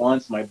shot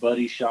once, my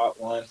buddy shot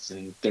once,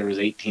 and there was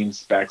 18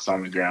 specs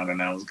on the ground,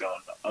 and I was going,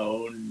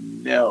 oh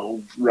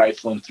no,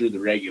 rifling through the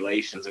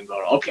regulations and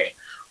going, okay,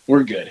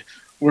 we're good.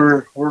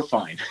 We're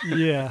fine.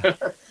 Yeah,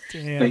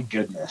 damn, Thank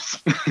goodness.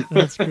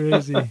 that's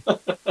crazy.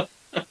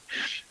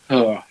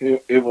 Oh,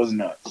 it was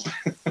nuts.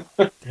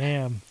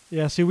 Damn.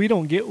 Yeah. See, we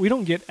don't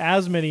get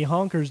as many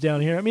honkers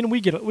down here. I mean, we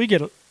get.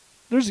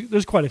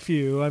 There's quite a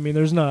few. I mean,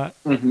 there's not.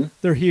 Hmm.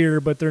 They're here,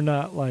 but they're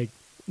not like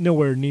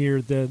nowhere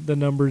near the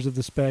numbers of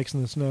the specs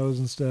and the snows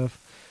and stuff.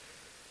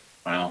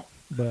 Wow.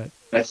 But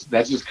That's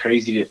just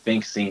crazy to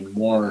think, seeing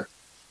more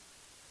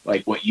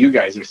like what you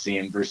guys are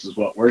seeing versus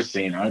what we're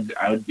seeing.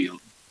 I would be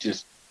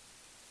just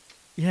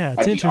yeah, it's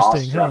I'd be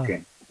interesting, huh?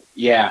 awestruck.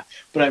 Yeah,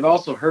 but I've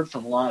also heard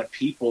from a lot of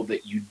people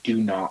that you do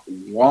not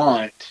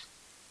want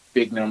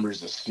big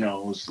numbers of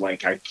snows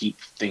like I keep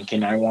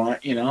thinking I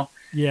want,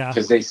 Yeah.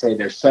 because they say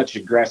they're such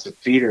aggressive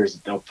feeders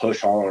that they'll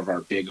push all of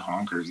our big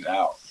honkers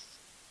out.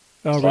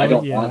 Oh, So I really?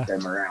 don't Yeah. want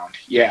them around.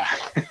 Yeah.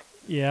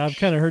 Yeah, I've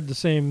kind of heard the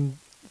same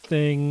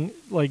thing,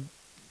 like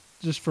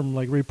just from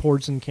like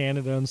reports in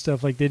Canada and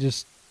stuff. Like they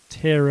just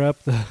tear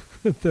up the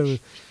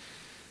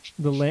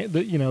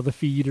the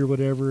feed or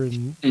whatever,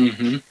 and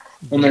Mm-hmm.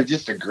 When they're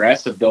just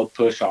aggressive, they'll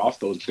push off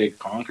those big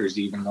conkers,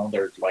 even though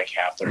they're like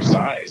half their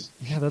size.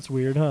 yeah, that's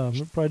weird, huh?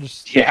 Probably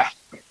just Yeah.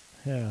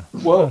 yeah.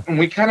 Well, and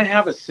we kind of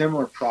have a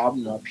similar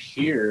problem up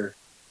here,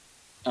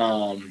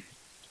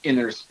 in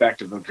the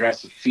respect of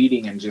aggressive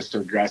feeding and just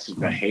aggressive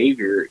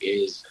behavior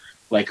is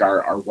like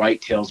our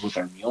whitetails with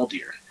our mule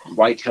deer.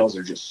 Whitetails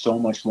are just so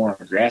much more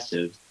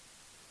aggressive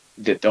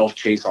that they'll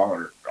chase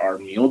all our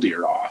mule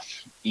deer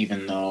off,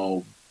 even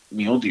though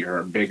mule deer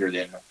are bigger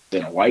than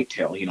a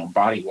whitetail,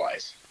 body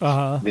wise.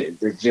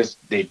 They've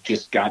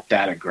just got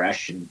that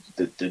aggression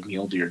that the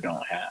mule deer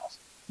don't have.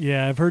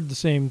 Yeah, I've heard the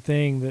same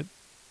thing that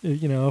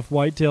if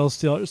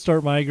whitetails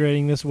start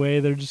migrating this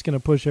way, they're just going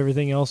to push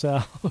everything else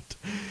out.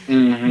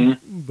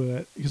 Mm-hmm.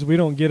 But because we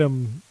don't get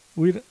them,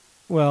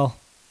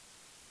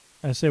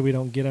 I say we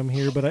don't get them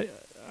here, but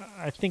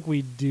I think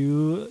we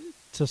do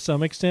to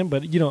some extent.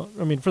 But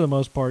for the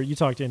most part, you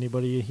talk to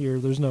anybody here,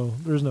 there's no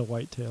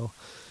whitetail.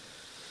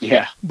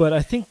 Yeah. But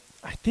I think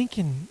I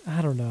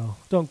don't know,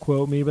 don't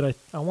quote me, but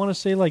I want to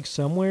say like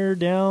somewhere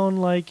down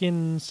like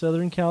in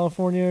Southern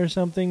California or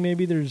something,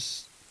 maybe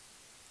there's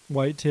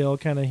whitetail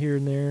kind of here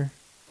and there.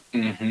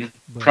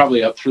 Mm-hmm.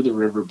 Probably up through the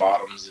river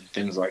bottoms and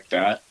things like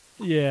that.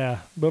 Yeah,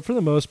 but for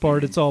the most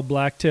part, it's all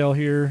blacktail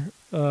here.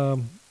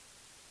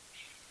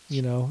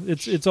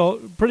 It's all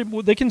pretty.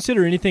 They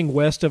consider anything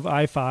west of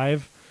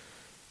I-5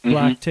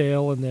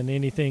 blacktail, and then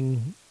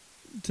anything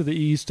to the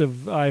east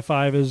of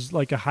I-5 is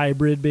like a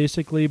hybrid,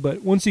 basically.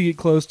 But once you get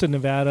close to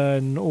Nevada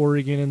and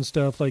Oregon and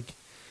stuff, the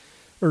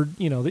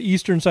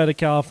eastern side of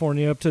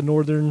California up to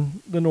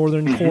the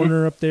northern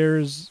corner up there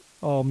is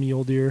all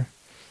mule deer.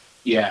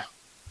 Yeah.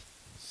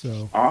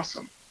 So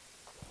awesome.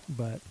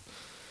 But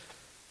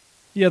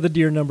yeah, the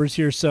deer numbers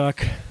here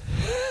suck.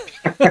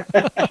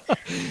 At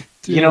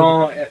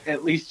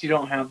least you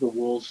don't have the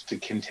wolves to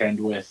contend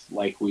with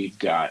like we've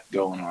got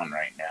going on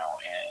right now,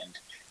 and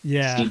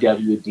yeah,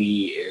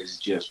 CWD is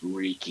just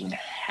wreaking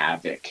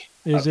havoc.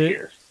 Is it?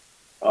 Here.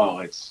 Oh,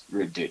 it's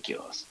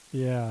ridiculous.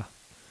 Yeah.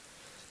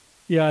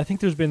 Yeah, I think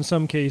there's been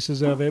some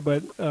cases of it,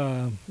 but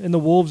and the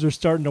wolves are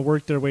starting to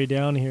work their way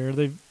down here.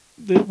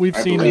 We've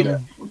seen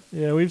them.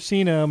 Yeah, we've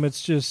seen them.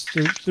 It's just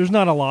there's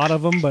not a lot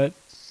of them, but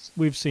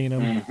we've seen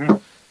them. Mm-hmm.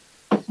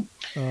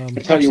 I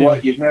tell you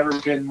what, you've never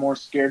been more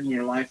scared in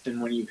your life than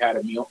when you've had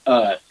a mule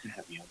deer,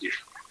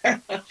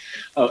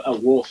 a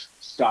wolf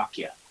stalk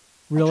you.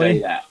 Really? I'll tell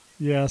you that.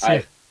 Yeah,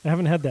 I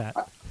haven't had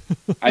that.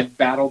 I've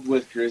battled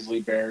with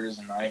grizzly bears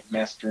and I've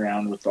messed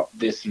around with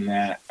this and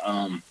that.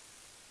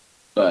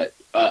 But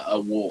a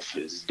wolf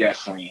is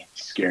definitely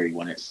scary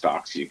when it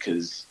stalks you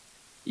because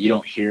you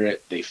don't hear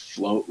it. They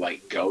float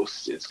like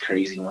ghosts. It's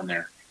crazy when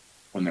they're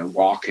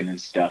walking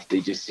and stuff.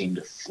 They just seem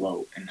to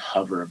float and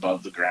hover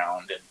above the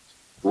ground, and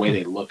the way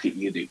they look at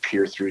you, they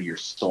peer through your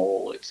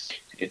soul.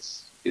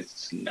 It's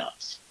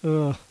nuts.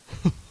 Yeah.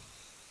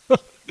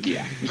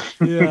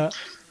 Yeah.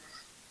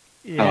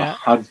 Yeah.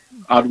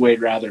 I'd way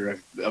rather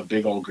a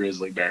big old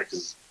grizzly bear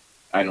because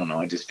I don't know.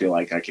 I just feel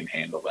like I can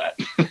handle that.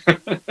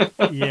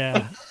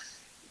 Yeah.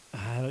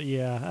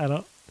 I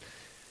don't.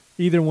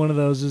 Either one of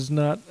those is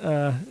not.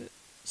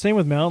 Same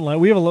with mountain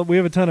lion. We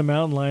have a ton of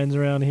mountain lions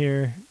around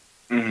here.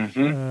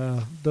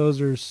 Mm-hmm.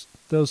 Those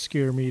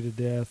scare me to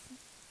death.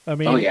 I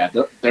mean, oh yeah,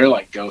 they're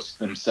like ghosts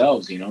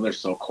themselves. They're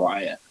so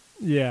quiet.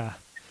 Yeah.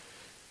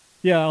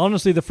 Yeah.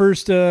 Honestly, the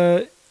first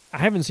I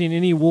haven't seen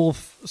any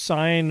wolf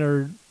sign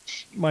or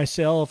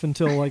myself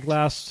until like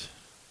the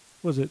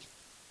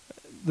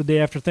day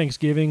after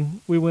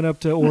Thanksgiving. We went up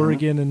to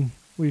Oregon and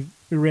we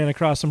ran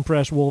across some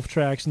fresh wolf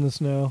tracks in the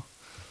snow.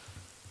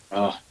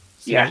 Oh,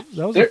 so yeah.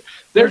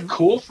 They're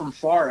cool from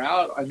far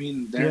out. I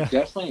mean, they're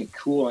definitely a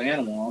cool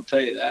animal, I'll tell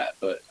you that.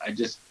 But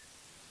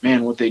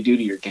man, what they do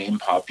to your game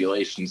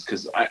populations,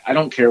 because I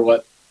don't care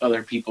what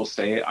other people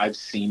say. I've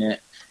seen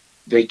it.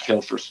 They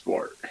kill for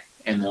sport,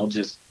 and they'll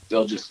just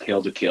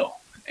kill to kill,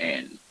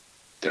 and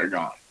they're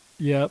gone.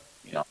 Yep.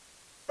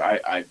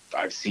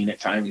 I've seen it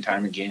time and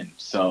time again.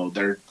 So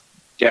they're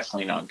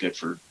definitely not good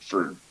for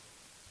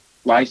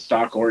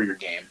livestock or your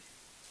game.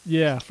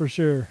 Yeah, for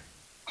sure.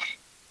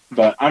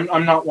 But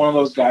I'm not one of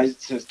those guys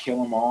that says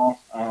kill them all.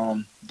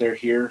 They're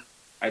here.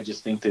 I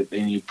just think that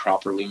they need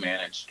properly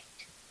managed.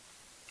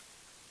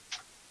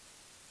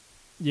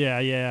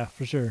 Yeah,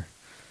 for sure.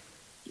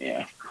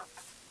 Yeah.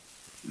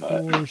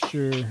 For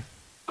sure.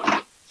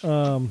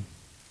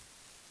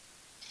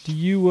 Do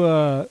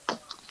you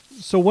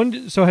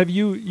so have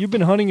you've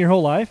been hunting your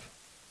whole life?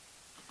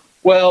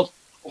 Well,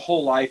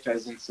 whole life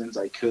as in since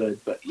I could,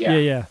 but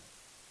yeah.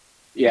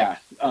 Yeah.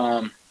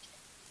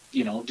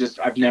 Just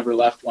I've never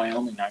left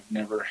Wyoming. I've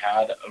never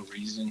had a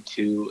reason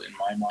to, in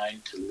my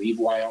mind, to leave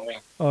Wyoming.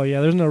 Oh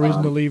yeah, there's no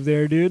reason to leave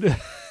there, dude.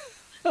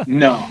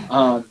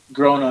 No.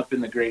 Growing up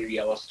in the greater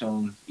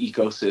Yellowstone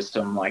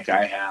ecosystem like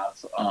I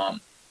have,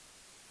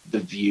 the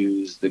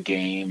views, the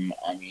game,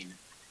 I mean,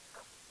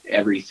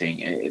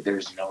 everything.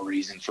 There's no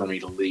reason for me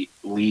to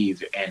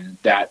leave. And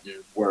that,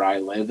 where I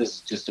live,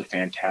 is just a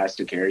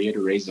fantastic area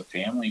to raise a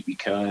family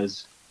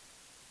because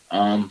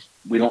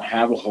we don't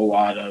have a whole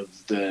lot of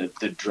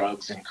the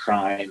drugs and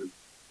crime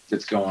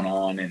that's going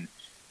on. And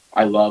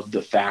I love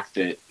the fact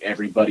that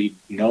everybody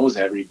knows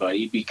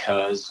everybody,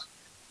 because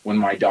when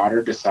my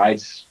daughter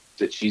decides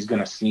that she's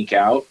going to sneak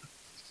out,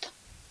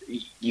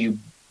 you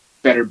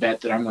better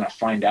bet that I'm going to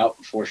find out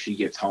before she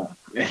gets home.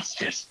 It's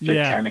just the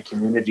kind of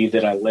community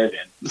that I live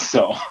in.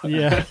 So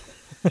yeah,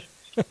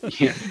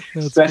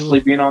 especially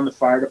cool. Being on the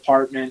fire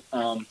department,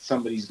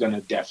 somebody's going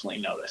to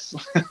definitely notice.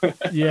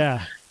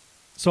 Yeah.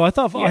 So I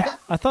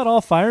thought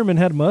all firemen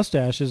had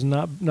mustaches,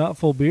 not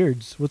full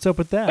beards. What's up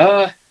with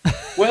that?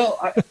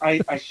 Well,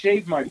 I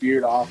shave my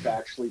beard off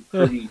actually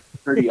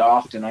pretty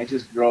often. I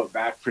just grow it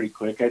back pretty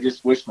quick. I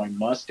just wish my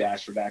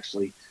mustache would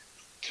actually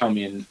come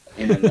in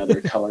another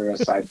color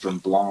aside from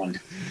blonde.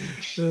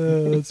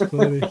 That's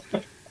funny.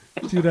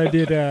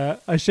 Dude,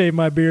 I shaved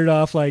my beard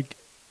off like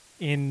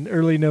in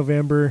early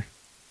November.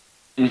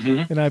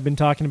 Mm-hmm. And I've been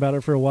talking about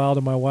it for a while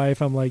to my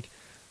wife. I'm like,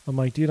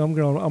 dude, I'm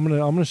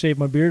gonna shave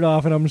my beard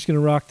off and I'm just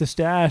gonna rock the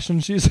stash.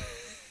 And she's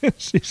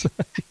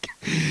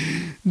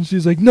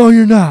like, no,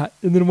 you're not.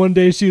 And then one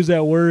day she was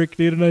at work,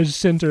 dude, and I just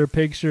sent her a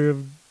picture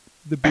of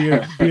the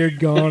beard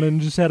gone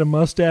and just had a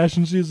mustache,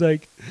 and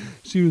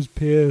she was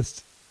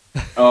pissed.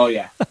 Oh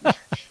yeah.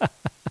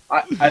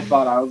 I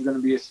thought I was gonna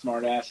be a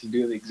smart ass and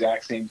do the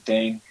exact same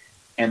thing.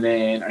 And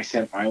then I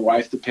sent my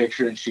wife the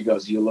picture and she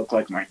goes, you look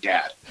like my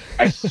dad.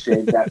 I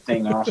shaved that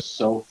thing off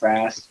so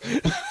fast.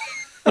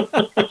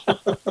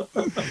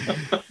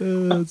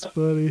 That's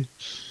funny.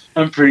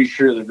 I'm pretty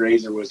sure the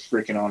razor was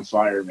freaking on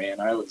fire, man.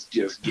 I was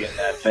just getting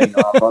that thing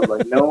off. I was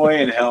like, no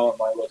way in hell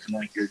am I looking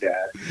like your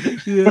dad.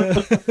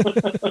 Yeah.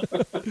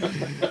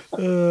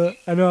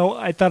 I know.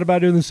 I thought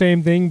about doing the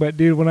same thing, but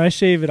dude, when I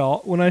shave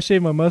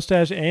my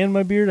mustache and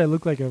my beard, I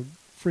look like a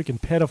freaking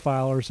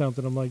pedophile or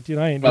something. I'm like, dude,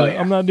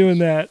 I'm not doing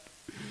that.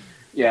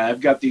 Yeah,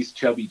 I've got these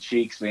chubby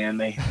cheeks, man.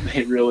 They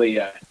really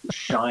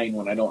shine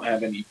when I don't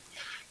have any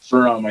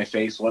fur on my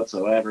face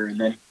whatsoever. And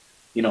then,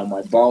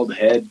 my bald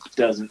head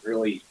doesn't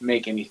really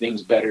make any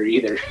things better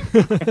either.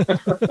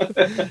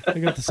 I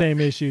got the same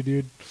issue,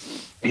 dude.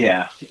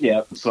 Yeah.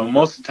 So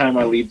most of the time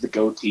I leave the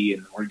goatee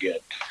and we're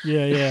good.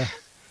 Yeah.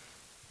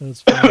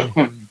 That's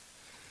funny.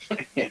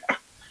 Yeah.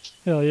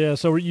 Hell yeah.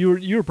 So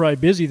you were probably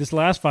busy this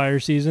last fire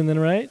season then,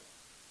 right?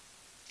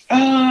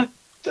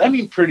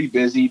 Pretty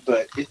busy,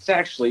 but it's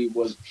actually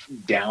was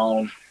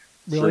down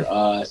for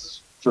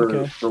us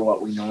for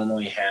what we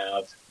normally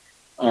have.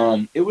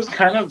 It was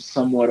kind of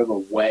somewhat of a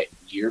wet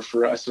year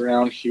for us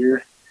around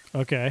here.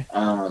 Okay.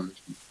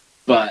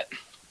 But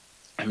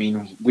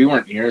we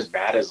weren't near as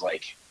bad as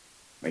like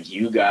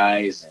you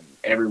guys and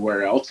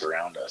everywhere else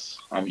around us.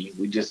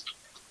 We just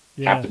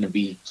happened to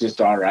be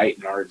just all right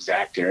in our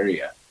exact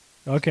area.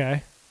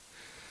 Okay.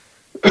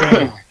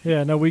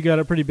 Yeah, no, we got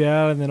it pretty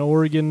bad, and then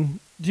Oregon.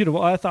 Dude,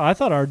 I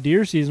thought our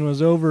deer season was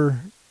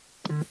over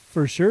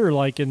for sure.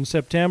 Like in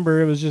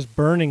September, it was just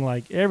burning.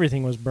 Like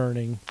everything was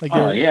burning. Like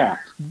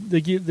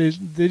they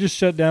just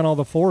shut down all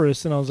the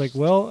forests, and I was like,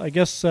 well, I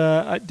guess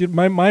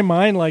my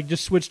mind like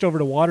just switched over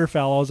to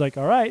waterfowl. I was like,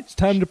 all right, it's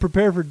time to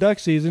prepare for duck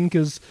season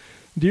because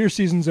deer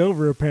season's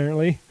over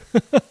apparently.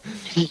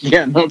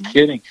 Yeah, no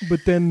kidding.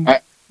 But then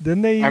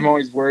I'm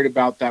always worried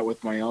about that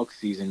with my elk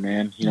season,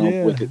 man.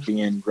 With it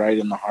being right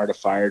in the heart of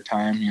fire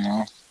time.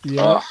 Yeah.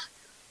 Ugh.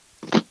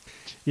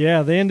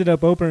 Yeah, they ended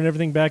up opening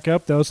everything back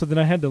up though, so then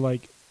I had to I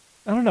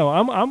don't know.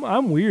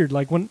 I'm weird.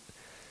 Like when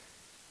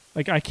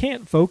I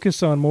can't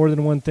focus on more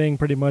than one thing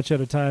pretty much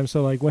at a time.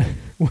 So like when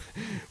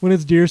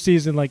it's deer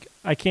season, like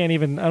I don't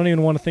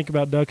even want to think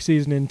about duck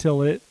season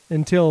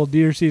until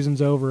deer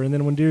season's over. And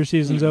then when deer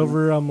season's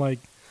over, I'm like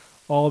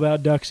all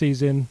about duck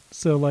season.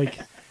 So like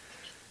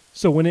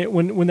so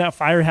when that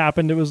fire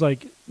happened, it was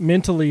like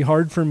mentally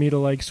hard for me to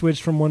like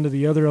switch from one to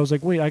the other. I was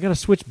like, wait, I got to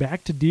switch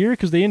back to deer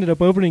because they ended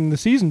up opening the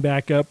season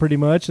back up pretty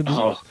much. And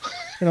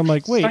I'm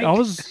like, wait, I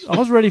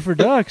was ready for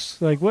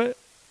ducks. Like what's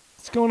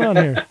going on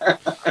here?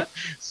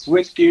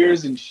 Switch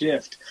gears and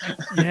shift.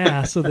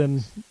 Yeah. So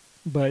then,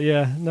 but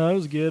yeah, no, it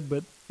was good.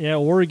 But yeah,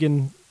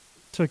 Oregon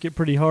took it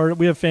pretty hard.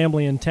 We have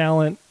family in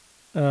Talent,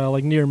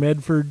 like near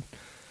Medford,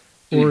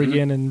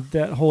 Oregon, and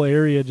that whole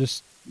area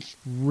just.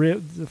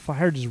 The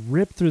fire just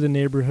ripped through the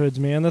neighborhoods,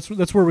 man.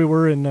 That's where we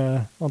were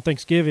on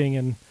Thanksgiving,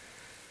 and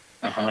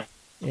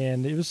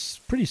and it was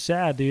pretty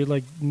sad, dude.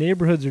 Like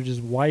neighborhoods are just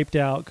wiped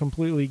out,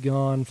 completely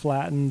gone,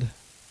 flattened.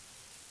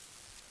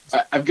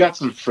 I've got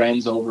some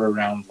friends over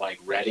around like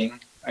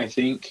Redding, I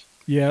think.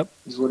 Yep,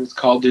 is what it's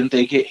called. Didn't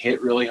they get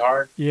hit really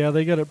hard? Yeah,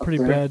 they got it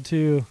pretty bad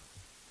too.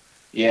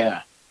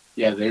 Yeah,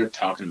 they were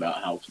talking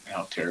about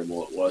how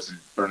terrible it was and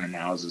burning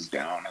houses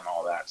down and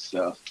all that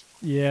stuff.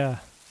 Yeah.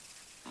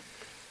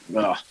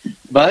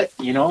 But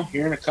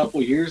here in a couple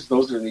of years,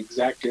 those are the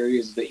exact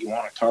areas that you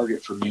want to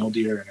target for mule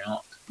deer and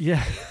elk.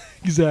 Yeah,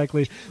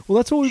 exactly. Well,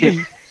 that's what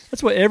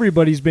that's what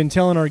everybody's been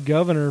telling our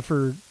governor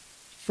for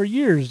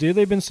years, dude.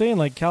 They've been saying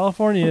like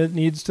California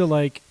needs to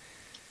like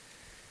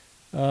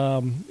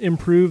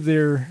improve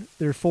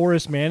their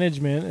forest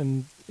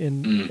management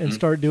and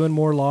start doing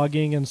more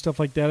logging and stuff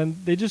like that. And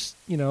they just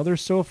they're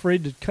so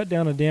afraid to cut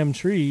down a damn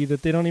tree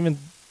that they don't even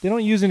They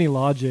don't use any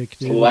logic,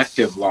 dude.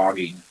 Selective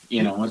logging.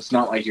 You know, it's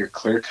not like you're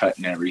clear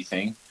cutting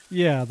everything.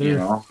 Yeah, they're. You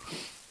know.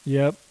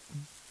 Yep.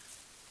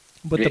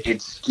 But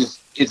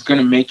it's going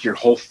to make your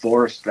whole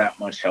forest that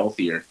much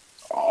healthier.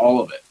 All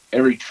of it.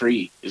 Every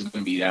tree is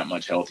going to be that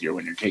much healthier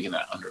when you're taking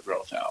that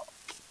undergrowth out.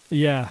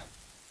 Yeah.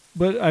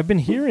 But I've been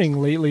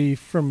hearing lately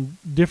from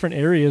different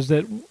areas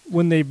that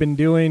when they've been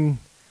doing,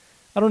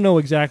 I don't know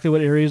exactly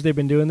what areas they've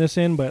been doing this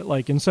in, but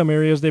like in some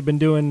areas they've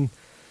been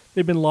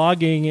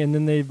logging and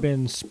then they've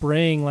been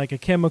spraying like a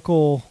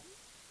chemical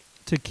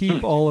to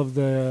keep all of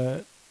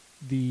the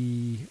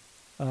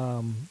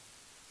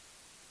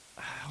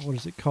what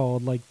is it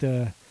called? Like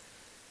the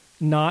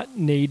not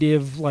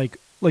native, like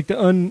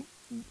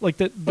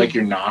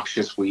your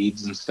noxious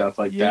weeds and stuff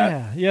like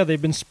that. Yeah,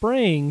 they've been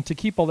spraying to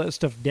keep all that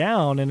stuff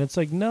down, and it's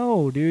like,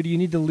 no, dude, you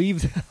need to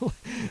leave that.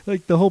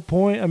 Like the whole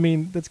point. I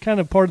mean, that's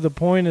kind of part of the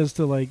point is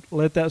to like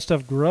let that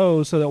stuff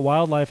grow so that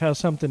wildlife has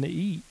something to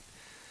eat.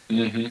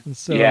 Mm-hmm. And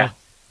so,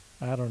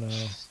 I don't know.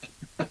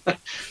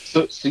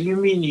 So you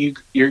mean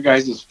your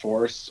guys'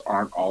 forests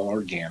aren't all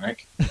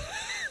organic?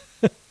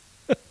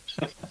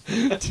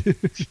 Dude,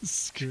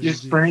 you're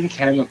spraying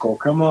chemical.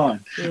 Come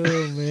on.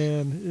 Oh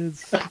man,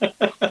 it's out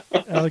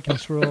of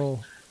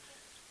control.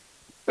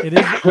 It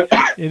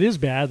is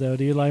bad though,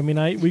 dude. I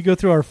mean, we go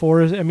through our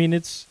forest. I mean,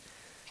 it's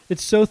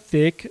so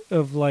thick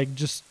of like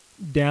just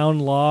down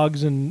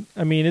logs, and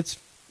I mean, it's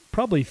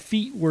probably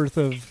feet worth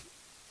of,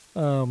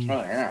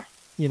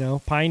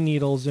 pine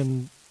needles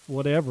and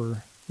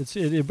whatever.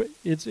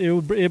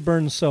 It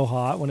burns so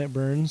hot when it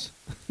burns.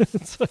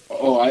 It's like,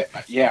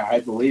 I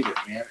believe it,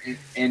 man.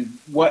 And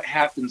what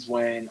happens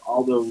when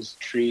all those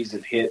trees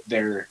have hit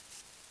their?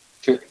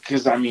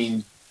 Because I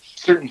mean,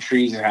 certain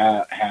trees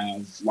have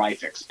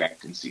life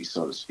expectancy,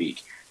 so to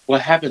speak.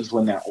 What happens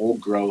when that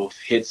old growth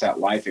hits that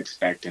life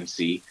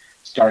expectancy,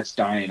 starts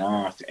dying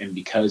off, and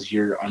because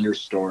your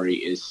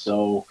understory is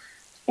so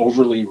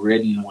overly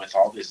ridden with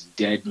all this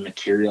dead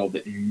material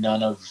that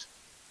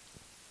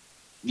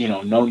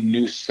no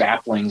new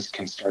saplings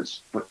can start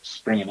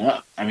springing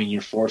up. I mean,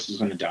 your forest is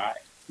going to die.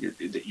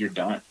 You're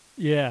done.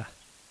 Yeah.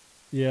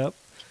 Yep.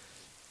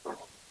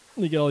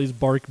 You get all these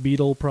bark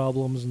beetle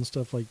problems and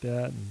stuff like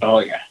that. Oh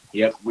yeah.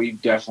 Yep.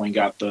 We've definitely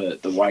got the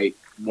white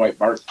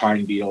bark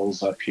pine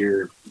beetles up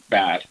here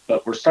bad,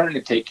 but we're starting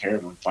to take care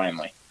of them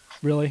finally.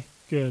 Really?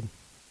 Good.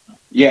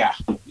 Yeah.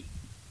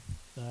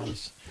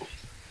 Nice.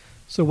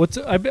 So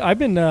I've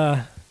been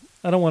I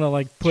don't want to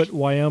like put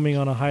Wyoming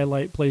on a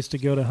highlight place to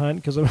go to hunt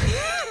because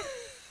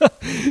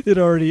it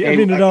already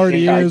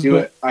is.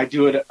 I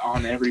do it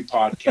on every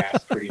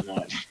podcast pretty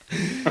much.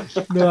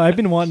 No, I've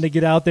been wanting to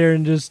get out there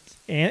and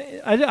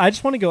I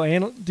just want to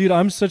go dude,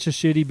 I'm such a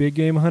shitty big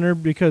game hunter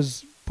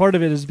because part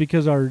of it is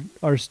because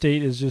our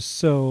state is just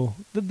so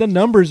the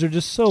numbers are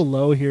just so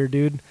low here,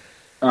 dude.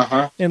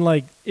 Uh-huh. And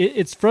like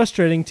it's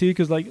frustrating too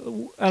because like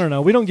I don't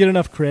know, we don't get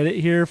enough credit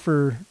here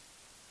for.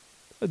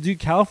 Dude,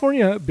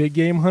 California big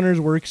game hunters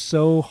work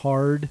so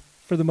hard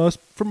for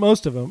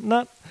most of them.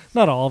 Not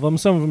all of them.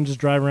 Some of them just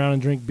drive around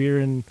and drink beer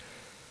and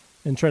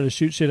try to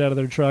shoot shit out of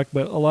their truck.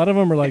 But a lot of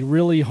them are like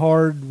really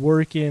hard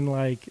working.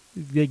 Like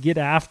they get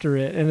after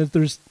it. And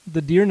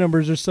the deer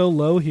numbers are so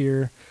low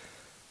here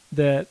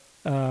that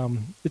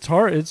it's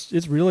hard.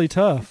 It's really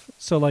tough.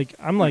 So like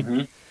I'm like,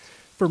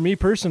 for me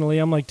personally,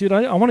 I'm like, dude,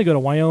 I want to go to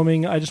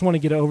Wyoming. I just want to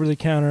get an over the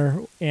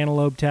counter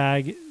antelope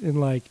tag and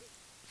like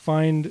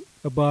find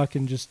a buck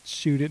and just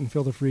shoot it and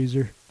fill the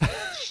freezer.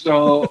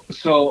 So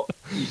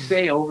you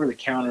say over the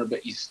counter,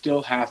 but you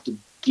still have to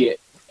get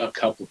a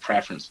couple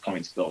preference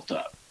points built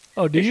up.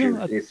 Oh, do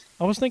you?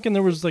 I was thinking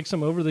there was like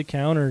some over the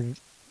counter.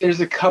 There's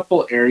a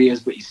couple areas,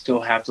 but you still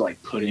have to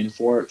like put in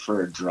for it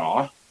for a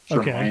draw,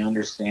 from my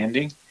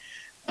understanding.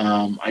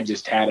 I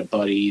just had a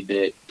buddy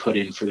that put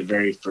in for the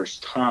very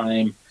first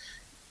time.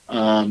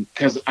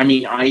 Because I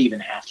mean, I even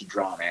have to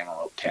draw an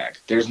antelope tag.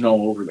 There's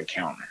no over the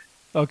counter.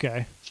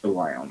 Okay. For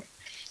Wyoming.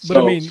 But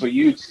I mean, so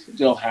you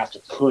still have to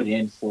put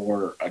in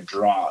for a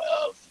draw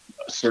of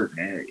certain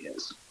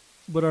areas.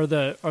 But are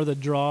the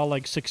draw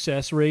like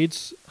success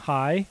rates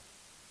high?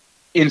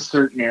 In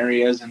certain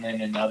areas, and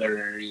then in other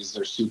areas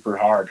they're super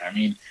hard. I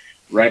mean,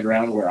 right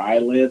around where I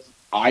live,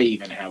 I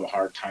even have a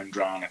hard time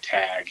drawing a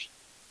tag.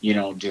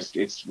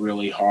 It's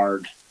really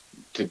hard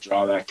to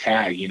draw that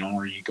tag.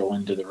 Or you go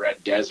into the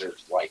Red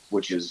Desert,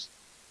 which is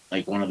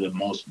like one of the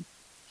most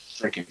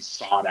freaking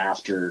sought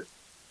after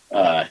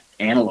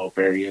antelope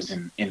areas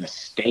in the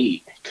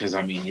state, because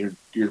I mean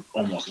you're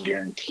almost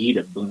guaranteed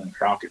a Boone and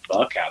Crockett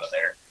buck out of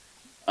there.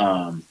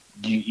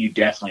 You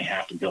definitely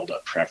have to build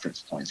up preference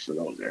points for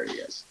those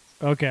areas.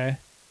 Okay.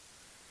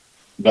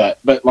 But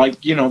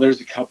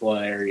there's a couple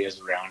of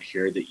areas around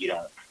here that you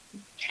don't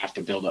have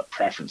to build up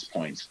preference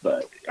points,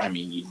 but I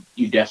mean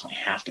you definitely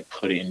have to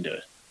put in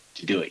to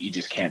do it. You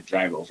just can't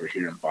drive over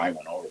here and buy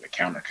one over the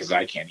counter, because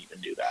I can't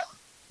even do that.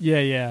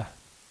 Yeah.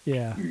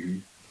 Mm-hmm.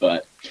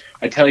 But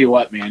I tell you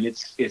what, man,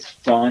 it's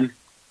fun.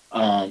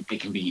 It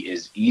can be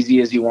as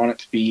easy as you want it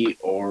to be,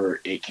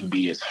 or it can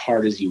be as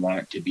hard as you want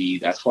it to be.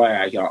 That's why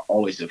I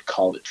always have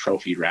called it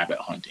trophy rabbit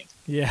hunting.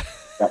 Yeah.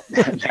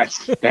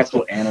 That's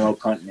what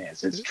antelope hunting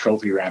is. It's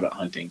trophy rabbit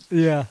hunting.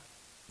 Yeah.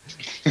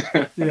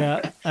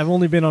 Yeah. I've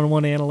only been on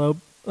one antelope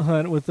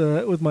hunt with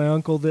my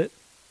uncle. That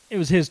it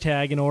was his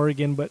tag in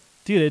Oregon, but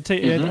dude,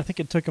 I think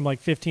it took him like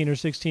 15 or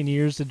 16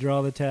 years to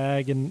draw the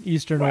tag in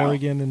Eastern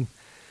Oregon,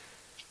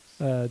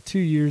 and 2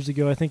 years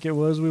ago I think it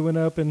was, we went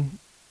up and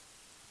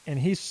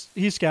he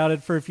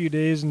scouted for a few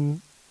days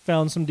and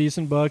found some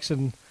decent bucks,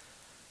 and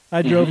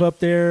I drove up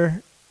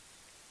there,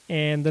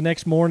 and the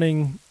next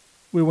morning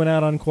we went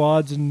out on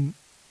quads and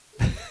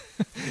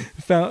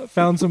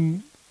found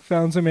some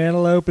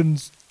antelope,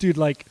 and dude,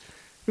 like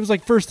it was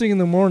like first thing in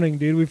the morning,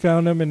 dude. We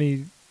found him, and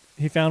he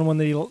found one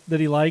that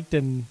he liked,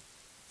 and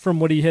from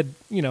what he had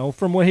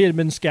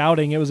been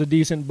scouting, it was a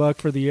decent buck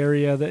for the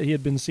area that he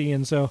had been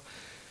seeing. So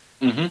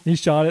he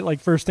shot it like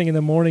first thing in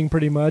the morning,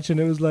 pretty much, and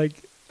it was like,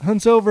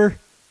 hunt's over.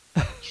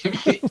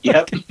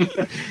 Yep.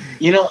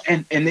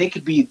 And they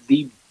could be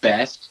the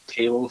best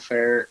table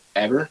fare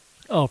ever.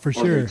 Oh, for or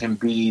sure. They can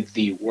be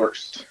the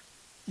worst.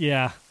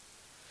 Yeah.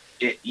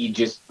 You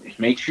just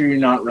make sure you're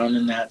not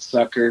running that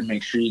sucker.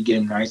 Make sure you get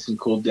him nice and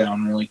cooled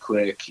down really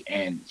quick,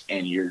 and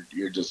you're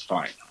just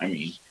fine. I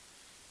mean,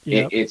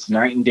 it's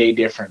night and day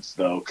difference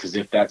though, because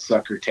if that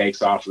sucker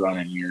takes off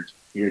running,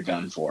 you're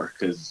done for,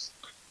 because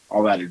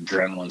all that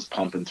adrenaline's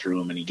pumping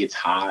through him, and he gets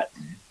hot.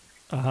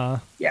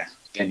 Yeah.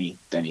 Then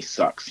he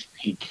sucks.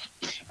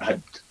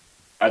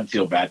 I'd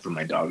feel bad for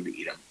my dog to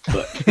eat him,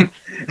 but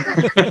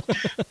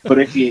but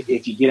if you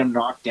get him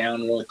knocked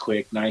down really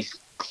quick, nice,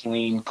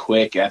 clean,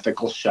 quick,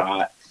 ethical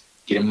shot,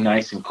 get him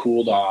nice and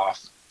cooled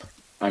off.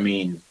 I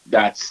mean,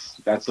 that's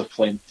a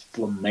flame.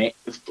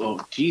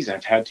 Oh, geez,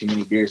 I've had too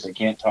many beers. I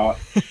can't talk.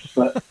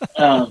 But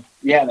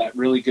yeah, that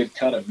really good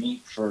cut of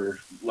meat for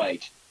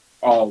like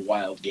all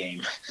wild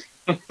game.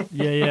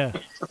 Yeah.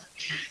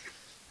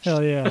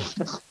 Hell yeah.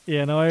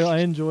 Yeah, no, I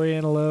enjoy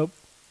antelope,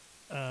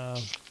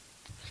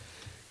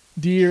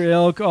 deer,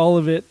 elk, all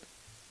of it.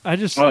 I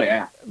just,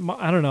 I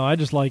don't know. I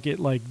just like it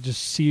like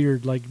just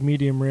seared, like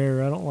medium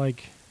rare. I don't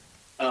like.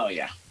 Oh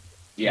yeah.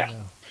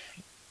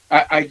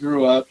 I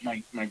grew up.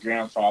 My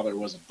grandfather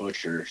was a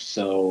butcher,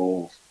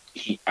 so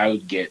I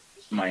would get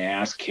my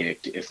ass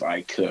kicked if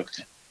I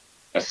cooked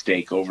a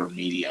steak over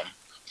medium.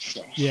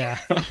 So. Yeah.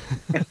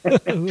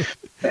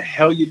 The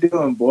hell you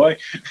doing, boy?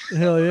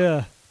 Hell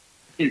yeah.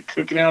 You're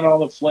cooking out all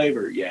the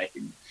flavor. Yeah,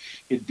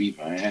 he'd beat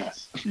my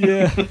ass.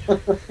 Yeah.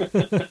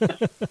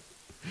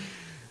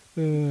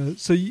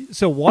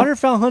 So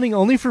waterfowl hunting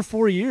only for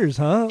 4 years,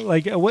 huh?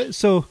 Like what?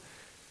 So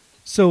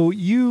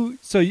you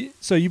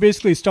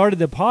basically started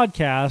the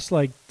podcast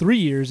like 3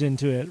 years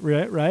into it,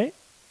 right?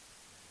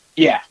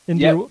 Yeah.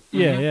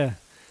 Yeah.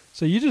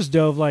 So you just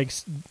dove like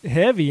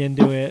heavy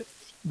into it.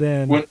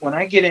 Then when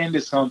I get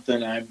into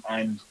something,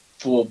 I'm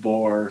full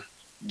bore,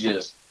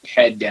 just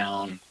head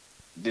down.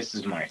 This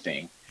is my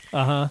thing.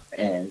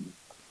 And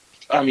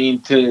I mean,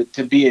 to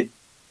be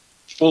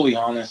fully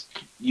honest,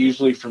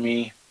 usually for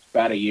me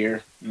about a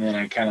year, and then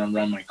I kind of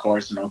run my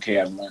course, and okay,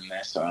 I've learned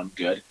this, so I'm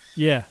good.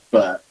 Yeah.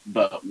 But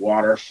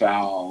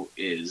waterfowl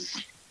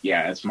is,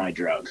 it's my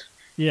drug.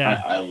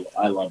 Yeah.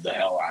 I love the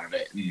hell out of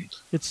it, and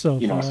it's so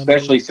fun.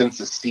 especially since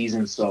the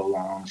season's so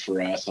long for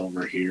us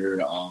over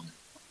here.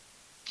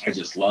 I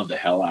just love the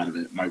hell out of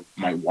it.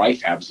 My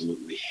wife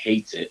absolutely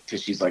hates it,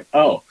 because she's like,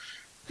 oh,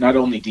 not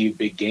only do you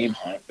big game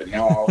hunt, but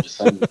now all of a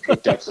sudden you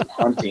picked up some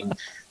hunting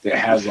that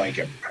has like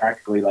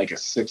practically like a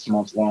 6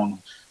 month long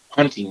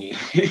hunting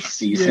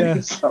season.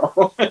 Yeah.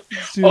 So,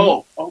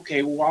 oh,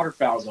 okay,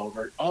 waterfowl's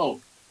over. Oh,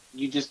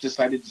 you just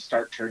decided to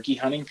start turkey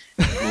hunting?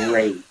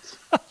 Great.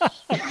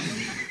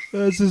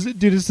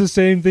 Dude, it's the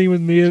same thing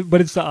with me,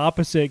 but it's the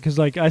opposite, because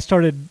like I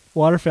started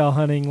waterfowl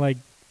hunting like,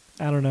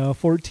 I don't know,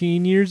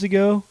 14 years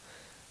ago.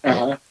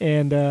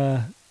 And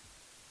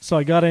so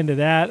I got into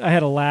that. I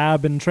had a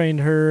lab and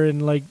trained her,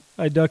 and like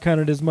I duck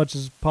hunted as much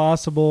as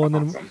possible,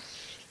 and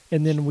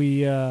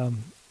then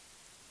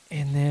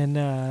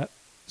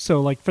so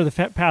like for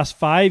the past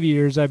 5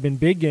 years I've been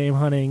big game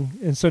hunting,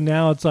 and so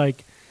now it's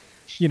like,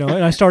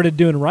 and I started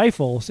doing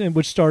rifles, and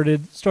which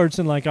starts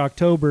in like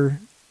October.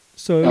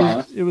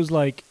 So it was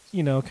like,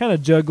 kind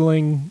of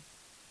juggling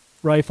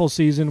rifle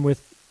season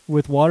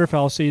with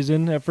waterfowl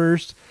season at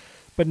first,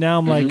 but now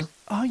I'm like,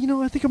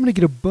 oh, I think I'm gonna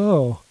get a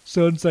bow.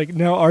 So it's like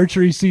now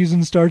archery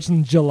season starts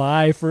in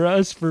July for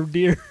us for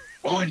deer.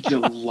 Oh, in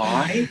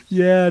July?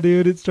 Yeah,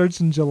 dude, it starts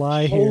in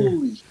July here.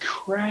 Holy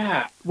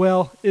crap!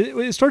 Well,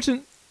 it starts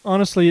in,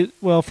 honestly.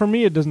 Well, for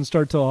me, it doesn't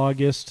start till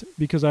August,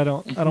 because I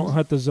don't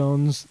hunt the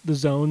zones. The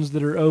zones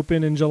that are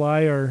open in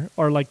July are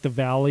like the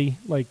valley,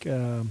 like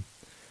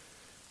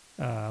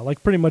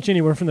pretty much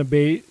anywhere from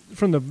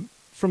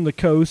the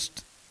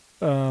coast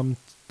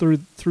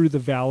through the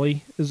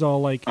valley is all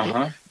like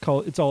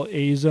it's all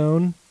A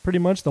zone, pretty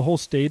much. The whole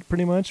state,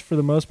 pretty much, for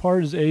the most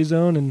part, is A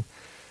zone, and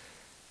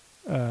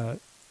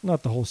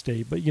not the whole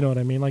state, but you know what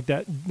I mean. Like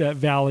that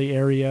valley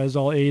area is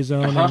all A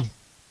zone,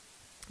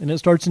 and it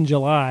starts in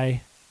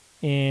July,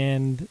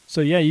 and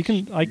so yeah, I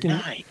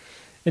can,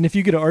 and if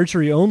you get an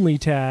archery only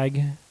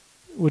tag,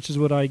 which is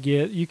what I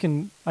get,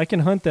 I can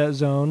hunt that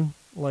zone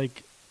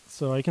like.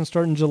 So I can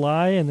start in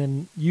July and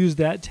then use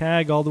that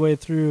tag all the way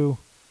through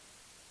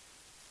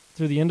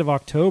the end of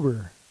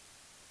October.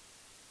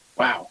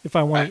 Wow. If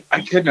I want, I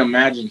couldn't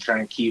imagine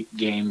trying to keep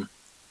game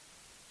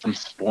from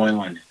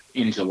spoiling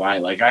in July.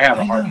 Like, I have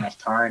a hard enough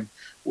time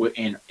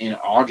in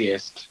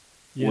August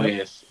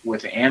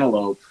with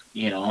antelope.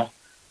 You know.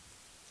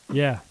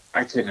 Yeah.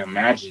 I couldn't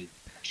imagine.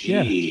 Jeez.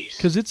 Yeah,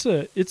 because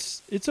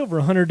it's over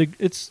 100.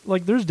 It's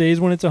like there's days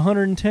when it's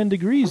 110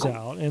 degrees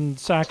out in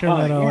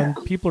Sacramento,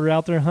 and people are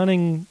out there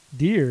hunting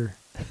deer.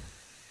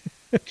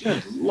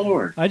 Good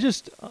Lord. I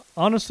just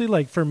honestly,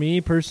 like, for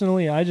me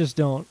personally, I just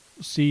don't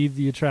see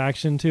the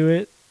attraction to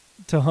it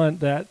to hunt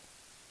that.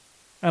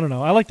 I don't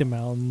know. I like the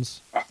mountains.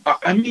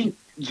 I mean,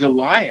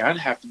 July, I'd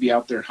have to be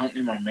out there hunting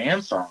in my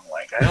man song.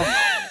 Like, I don't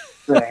know.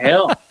 What the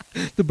hell?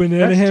 The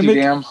banana That's hammock.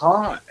 Too damn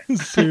hot.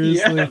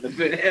 Seriously. Yeah, the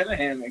banana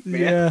hammock, man.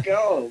 Yeah.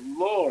 Go,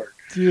 Lord.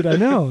 Dude, I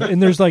know. And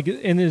there's like,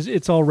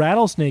 it's all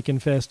rattlesnake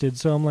infested.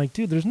 So I'm like,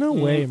 dude, there's no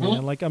way,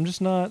 man. Like, I'm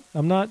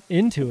not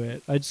into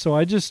it. I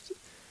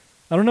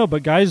don't know,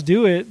 but guys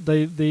do it.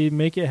 They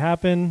make it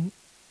happen,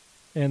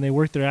 and they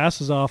work their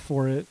asses off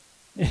for it.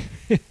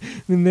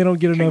 And they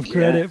don't get enough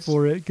credit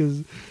for it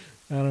because,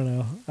 I don't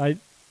know.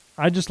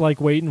 I just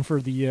like waiting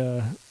for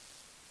the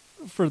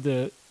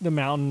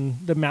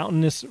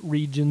mountainous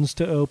regions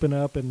to open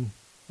up, and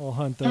I'll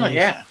hunt those. Oh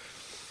yeah,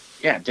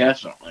 yeah,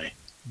 definitely.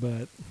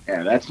 But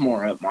yeah, that's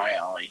more up my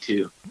alley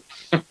too.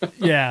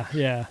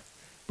 yeah.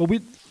 But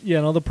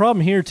the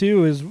problem here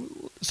too is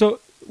the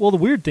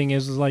weird thing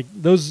is like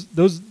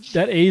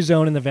that A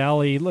zone in the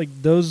valley, like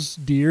those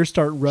deer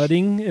start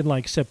rutting in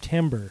like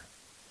September.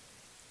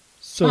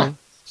 So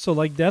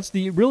like that's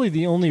really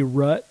the only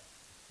rut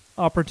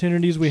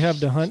opportunities we have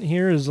to hunt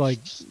here is like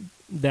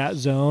that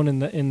zone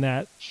in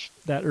that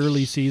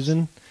early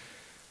season.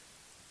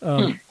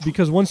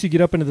 Because once you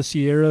get up into the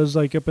Sierras,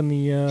 like up in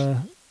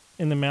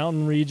the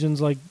mountain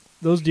regions, like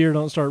those deer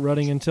don't start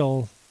rutting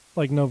until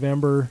like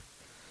November,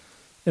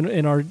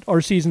 and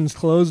our season's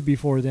closed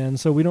before then,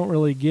 so we don't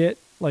really get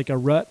like a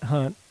rut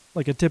hunt,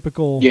 like a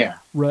typical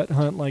rut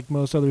hunt like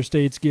most other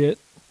states get.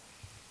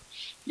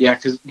 Yeah,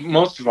 because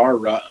most of our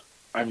rut,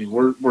 I mean,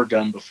 we're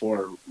done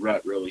before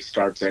rut really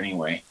starts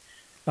anyway.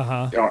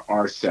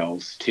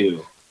 Ourselves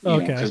too.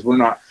 Okay. Because we're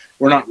not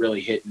really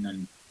hitting a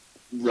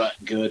rut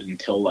good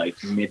until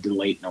like mid to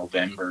late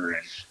November,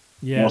 and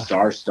most of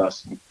our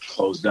stuff's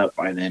closed up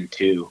by then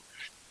too.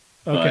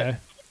 Okay.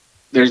 But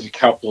there's a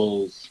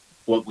couple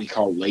what we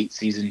call late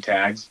season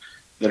tags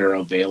that are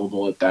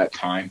available at that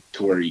time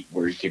to where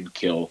you can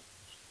kill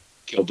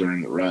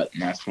during the rut,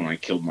 and that's when I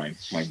killed my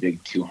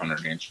big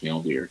 200-inch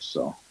mule deer.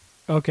 So.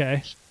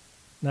 Okay.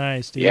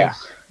 Nice, dude. Yeah.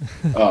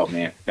 Oh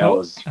man, how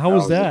was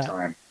that? The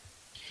time.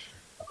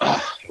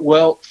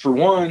 Well, for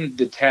one,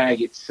 the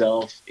tag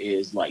itself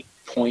is like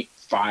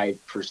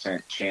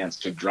 0.5% chance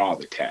to draw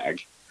the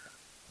tag.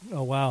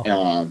 Oh,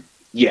 wow.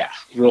 Yeah,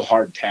 real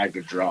hard tag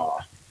to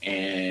draw.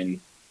 And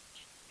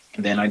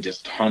then I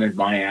just hunted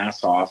my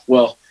ass off.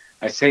 Well,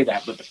 I say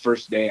that, but the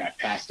first day I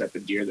passed up a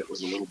deer that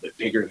was a little bit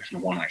bigger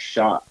than the one I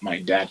shot. My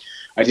dad,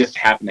 I just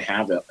happened to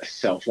have a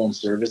cell phone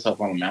service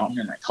up on a mountain,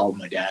 and I called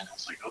my dad, and I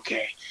was like,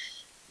 okay,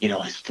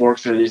 his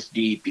forks are this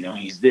deep,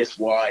 he's this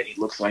wide, he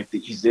looks like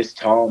he's this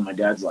tall. And my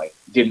dad's like,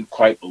 didn't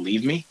quite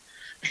believe me.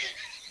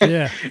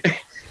 Yeah.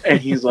 And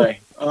he's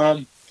like,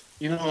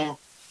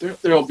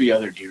 there'll be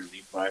other deer,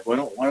 Levi. Why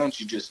don't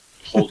you just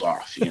hold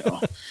off,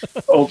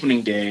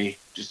 opening day,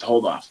 just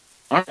hold off.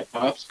 All right,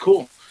 Pops,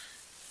 cool.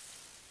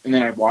 And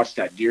then I watched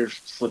that deer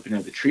slip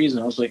into the trees,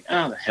 and I was like,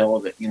 the hell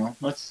of it,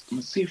 let's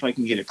see if I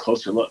can get a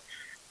closer look.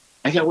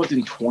 I got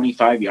within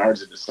 25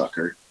 yards of the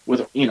sucker with,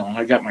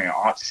 I got my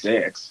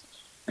 .6.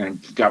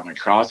 And got my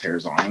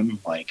crosshairs on him,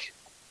 like,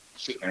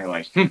 sitting there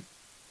like,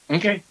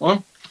 okay,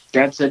 well,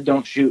 Dad said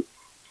don't shoot.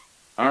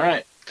 All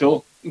right,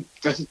 cool.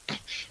 Just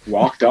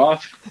walked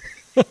off.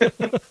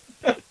 And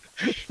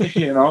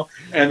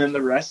then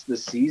the rest of the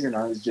season,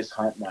 I was just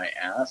hunting my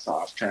ass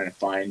off, trying to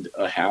find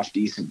a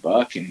half-decent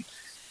buck, and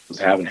was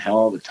having a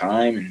hell of a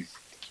time.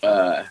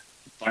 And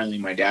finally,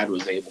 my dad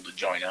was able to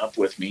join up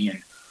with me,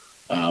 and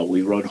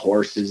we rode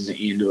horses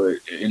into a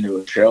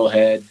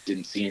trailhead.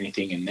 Didn't see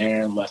anything in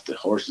there. Left the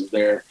horses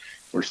there.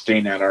 We're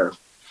staying at our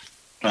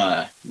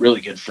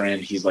really good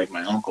friend. He's like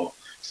my uncle.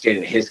 Stayed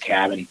at his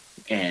cabin,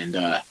 and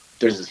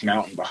there's this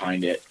mountain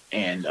behind it.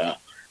 And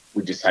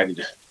we decided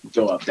to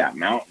go up that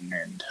mountain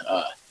and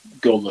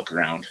go look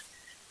around.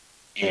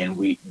 And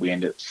we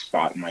ended up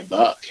spotting my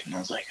buck. And I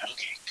was like,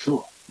 okay,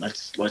 cool.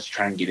 Let's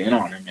try and get in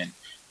on him. And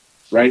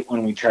right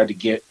when we tried to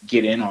get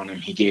in on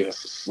him, he gave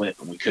us a slip,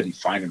 and we couldn't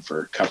find him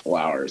for a couple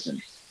hours.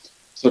 And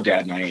so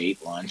Dad and I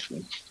ate lunch.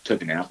 We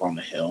took a nap on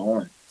the hill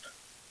and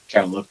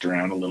kind of looked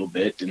around a little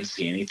bit, didn't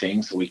see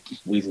anything. So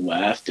we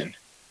left and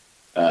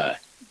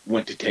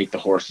went to take the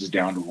horses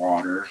down to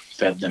water,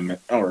 fed them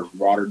or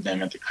watered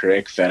them at the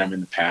creek, fed them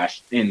in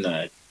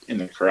the in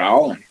the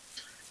corral. And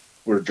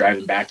we're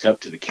driving back up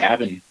to the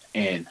cabin,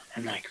 and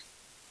I'm like,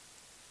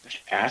 the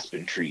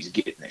aspen tree's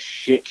getting the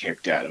shit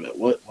kicked out of it.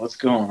 What's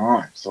going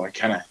on? So I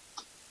kind of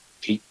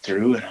peeked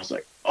through, and I was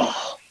like,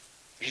 oh,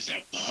 There's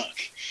a buck.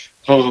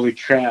 Holy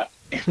crap.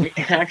 And we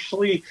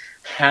actually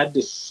had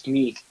to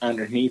sneak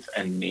underneath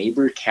a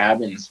neighbor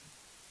cabin's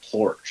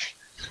porch.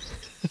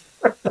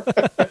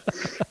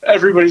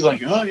 Everybody's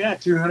like, oh yeah,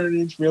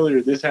 200-inch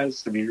miller. This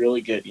has to be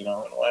really good, in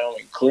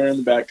Wyoming, clear in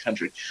the back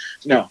country.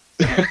 No.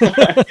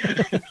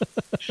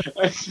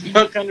 I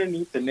snuck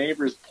underneath the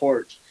neighbor's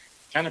porch,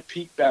 kind of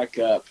peeked back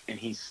up, and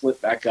he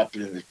slipped back up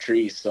into the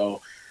tree.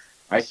 So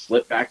I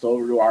slipped back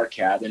over to our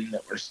cabin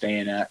that we're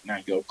staying at, and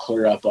I go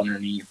clear up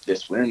underneath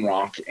this rim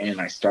rock,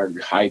 and I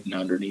started hiding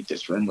underneath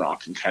this rim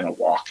rock and kind of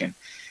walking.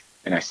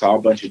 And I saw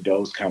a bunch of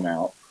does come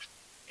out,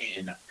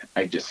 and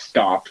I just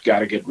stopped,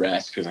 got a good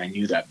rest, because I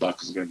knew that buck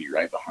was going to be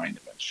right behind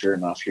him. And sure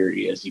enough, here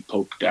he is. He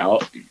poked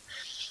out. And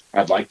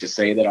I'd like to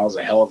say that I was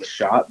a hell of a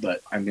shot,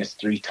 but I missed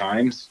 3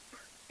 times,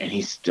 and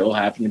he still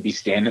happened to be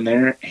standing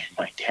there. And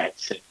my dad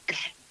said, God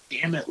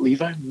damn it,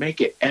 Levi, make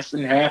it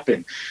effing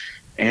happen.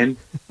 And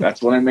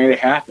that's when I made it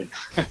happen.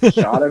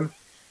 Shot him.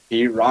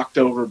 He rocked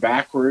over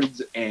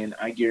backwards, and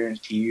I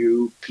guarantee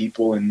you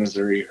people in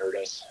Missouri heard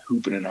us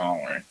hooping and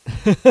hollering.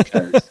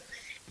 Because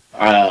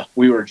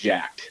we were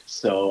jacked.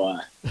 So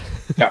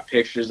got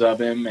pictures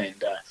of him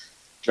and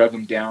drug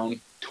him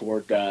down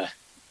toward the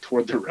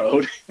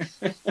road.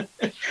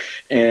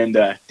 And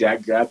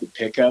Dad grabbed the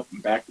pickup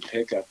and backed the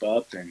pickup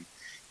up, and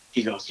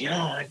he goes,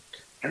 I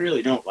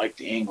really don't like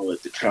the angle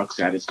that the truck's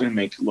at. It's going to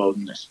make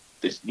loading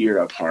this deer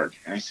up hard.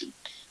 And I said,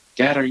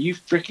 Dad, are you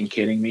freaking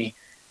kidding me?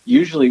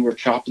 Usually we're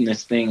chopping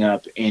this thing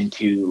up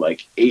into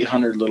like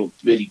 800 little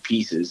bitty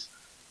pieces,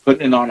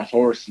 putting it on a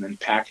horse, and then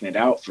packing it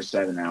out for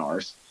 7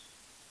 hours.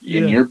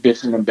 Yeah. And you're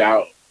bitching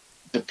about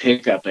the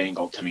pickup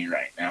angle to me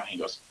right now. He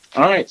goes,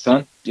 all right,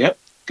 son. Yep.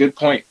 Good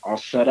point. I'll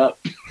shut up.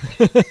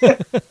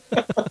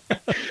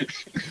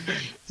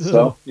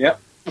 So,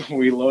 yep.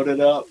 We loaded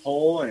up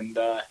whole and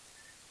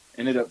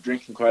ended up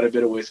drinking quite a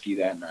bit of whiskey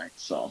that night.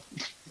 So.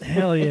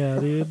 Hell yeah,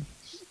 dude.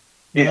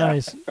 Yeah.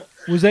 Nice.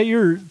 Was that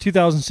your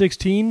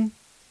 2016?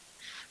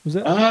 Was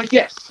that?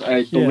 Yes.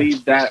 I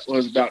believe that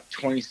was about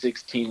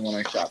 2016 when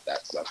I shot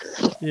that sucker.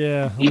 So.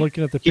 Yeah, I'm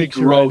looking at the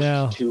picture right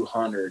now.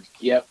 200.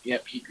 Yep,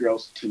 he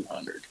grossed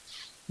 200.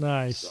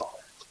 Nice. So,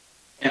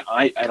 and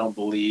I don't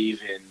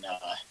believe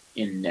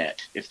in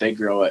net. If they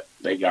grow it,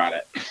 they got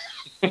it.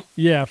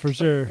 Yeah, for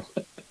sure.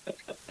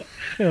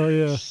 Hell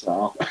yeah.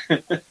 So,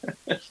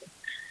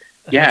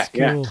 yeah,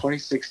 cool.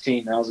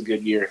 2016. That was a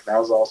good year. That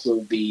was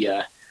also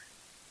the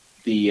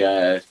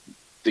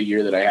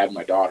year that I had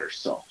my daughter.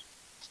 So.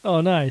 Oh,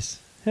 nice.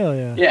 Hell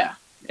yeah.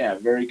 Yeah,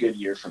 very good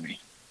year for me.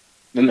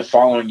 Then the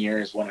following year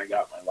is when I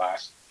got my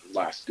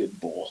last good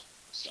bull.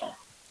 So.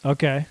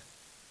 Okay.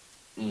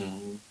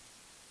 Mm-hmm.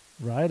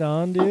 Right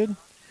on, dude.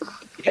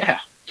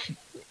 Yeah.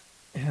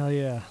 Hell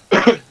yeah.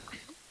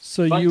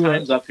 So Fun you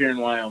times up here in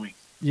Wyoming.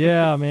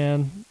 Yeah,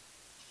 man.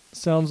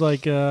 Sounds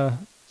like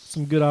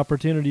some good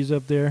opportunities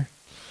up there.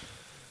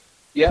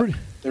 Yeah,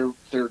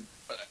 they're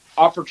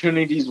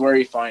opportunities where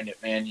you find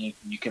it, man. You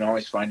can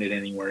always find it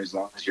anywhere as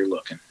long as you're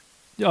looking.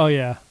 Oh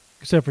yeah,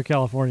 except for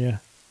California.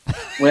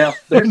 Well,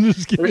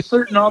 there's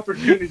certain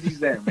opportunities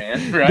there,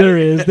 man. Right?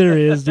 There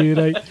is,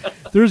 dude.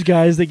 There's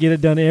guys that get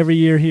it done every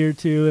year here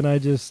too, and I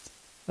just,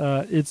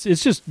 it's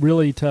just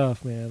really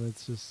tough, man.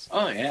 It's just.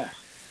 Oh yeah.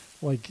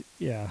 Like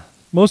yeah,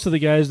 most of the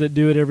guys that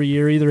do it every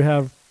year either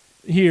have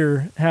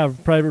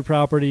private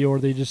property or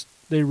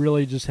they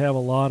really just have a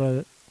lot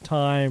of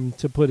time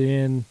to put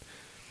in.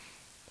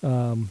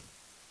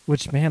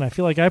 Which man, I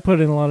feel like I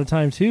put in a lot of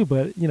time too,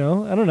 but I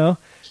don't know.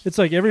 It's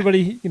like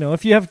everybody,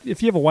 if you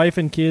have a wife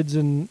and kids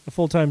and a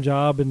full-time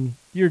job, and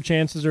your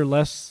chances are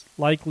less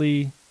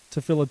likely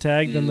to fill a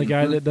tag than the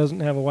guy that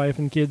doesn't have a wife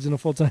and kids and a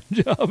full-time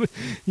job.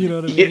 You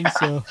know what I mean? Yeah.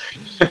 So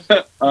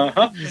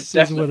this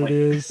Definitely. is what it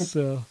is.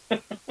 So,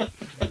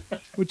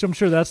 which I'm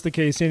sure that's the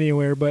case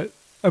anywhere. But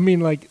I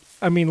mean,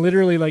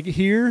 literally, like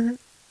here,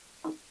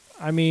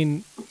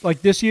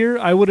 like this year,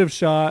 I would have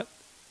shot.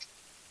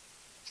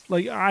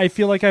 Like, I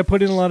feel like I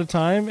put in a lot of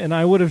time, and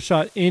I would have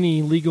shot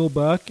any legal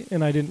buck,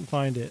 and I didn't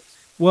find it.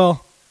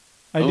 Well,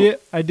 I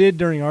did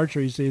during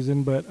archery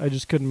season, but I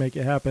just couldn't make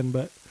it happen.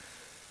 But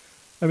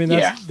I mean,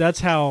 that's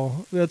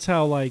how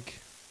like,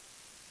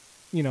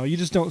 you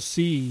just don't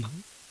see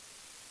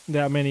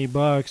that many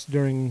bucks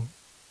during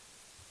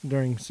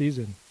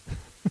season.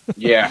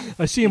 Yeah,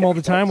 I see them all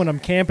the time when I'm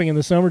camping in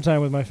the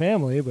summertime with my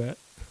family. But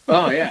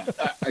oh yeah,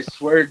 I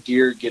swear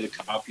deer get a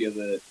copy of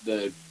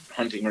the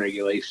hunting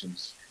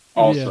regulations.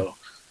 Also,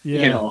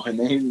 and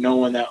they know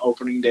when that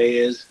opening day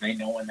is, and they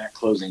know when that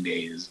closing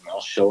day is, and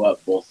they'll show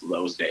up both of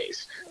those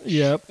days.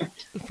 Yep,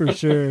 for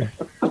sure.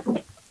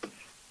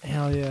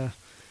 Hell yeah.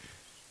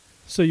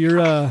 So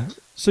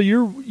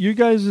you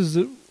guys'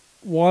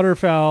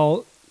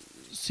 waterfowl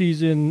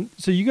season.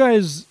 So you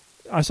guys,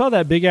 I saw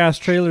that big ass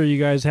trailer you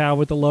guys have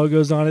with the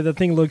logos on it. That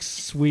thing looks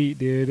sweet,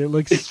 dude.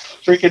 It's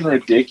freaking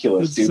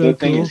ridiculous, dude. So that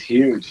thing cool. is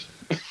huge.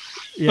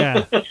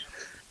 Yeah.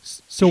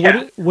 So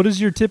what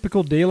is your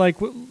typical day like?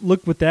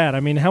 Look with that. I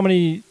mean, how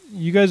many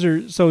you guys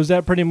are? So is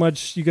that pretty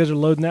much you guys are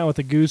loading that with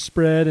a goose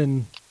spread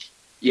and?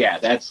 Yeah,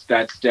 that's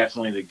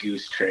definitely the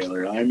goose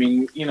trailer. I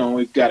mean,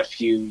 we've got a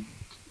few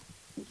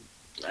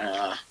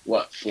 4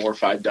 or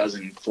 5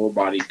 dozen full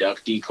body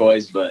duck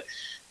decoys, but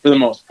for the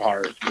most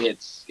part,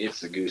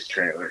 it's a goose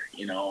trailer.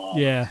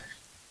 Yeah.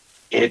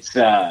 It's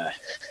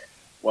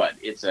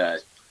it's a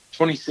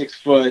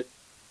 26-foot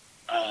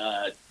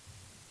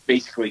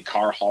basically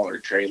car hauler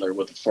trailer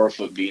with a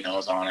 4-foot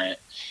V-nose on it,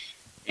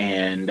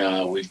 and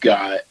we've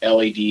got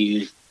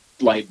LED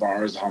light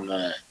bars on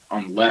the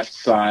left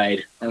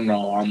side, or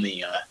no, on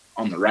the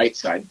right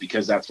side,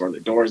 because that's where the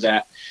door's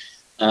at.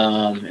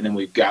 And then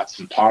we've got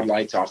some pod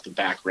lights off the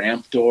back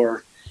ramp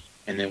door.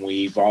 And then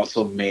we've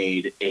also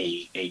made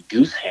a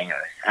goose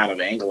hanger out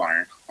of angle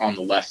iron on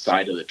the left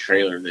side of the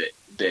trailer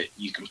that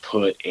you can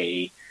put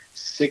a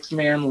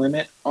 6-man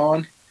limit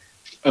on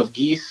of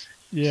geese.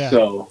 Yeah.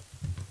 So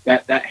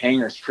that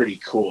hanger is pretty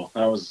cool.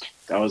 That was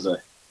a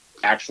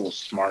actual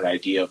smart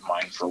idea of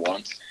mine for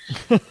once.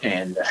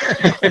 And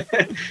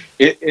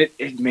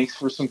it makes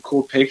for some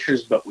cool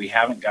pictures, but we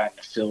haven't gotten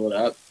to fill it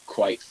up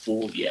quite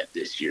full yet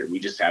this year. We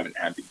just haven't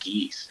had the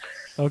geese.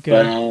 Okay.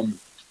 But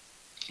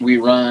we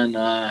run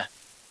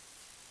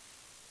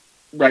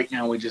right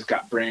now. We just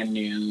got brand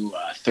new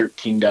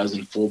 13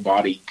 dozen full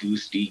body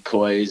goose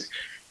decoys,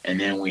 and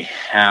then we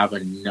have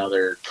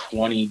another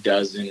 20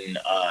 dozen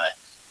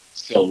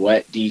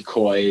silhouette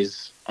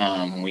decoys.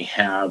 We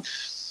have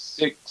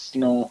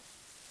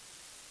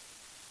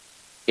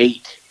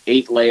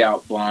 8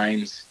 layout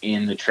blinds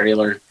in the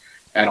trailer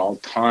at all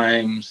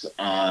times.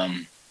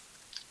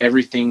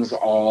 Everything's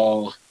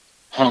all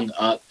hung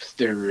up.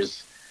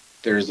 There's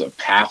a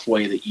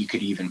pathway that you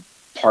could even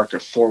park a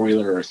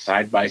 4-wheeler or a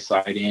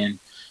side-by-side in,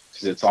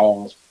 because it's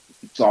all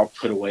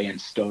put away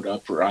and stowed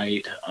up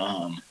right.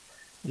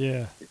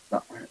 Yeah.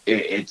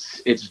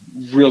 It's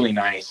really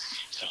nice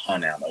to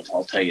hunt out of,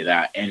 I'll tell you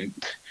that. And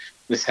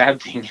the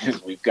sad thing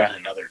is we've got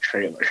another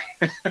trailer.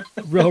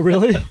 Oh,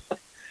 really?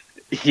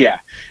 Yeah,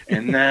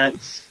 and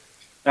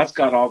that's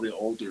got all the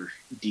older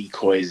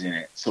decoys in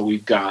it. So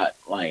we've got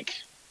like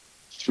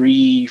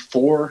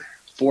 4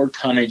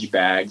 tonnage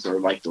bags, or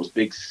like those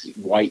big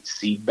white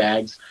seed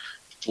bags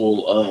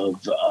full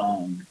of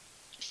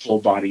full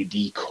body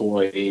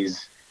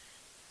decoys.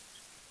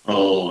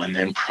 Oh, and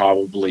then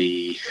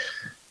probably,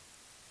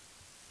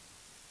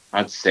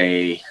 I'd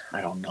say,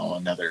 I don't know,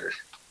 another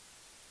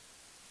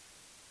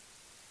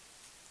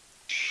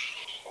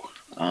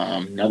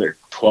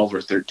 12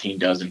 or 13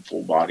 dozen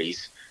full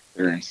bodies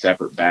that are in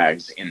separate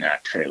bags in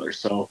that trailer.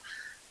 So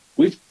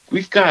we've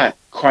got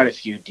quite a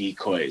few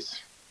decoys,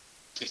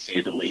 to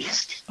say the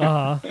least.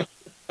 Uh-huh.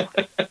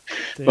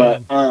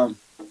 But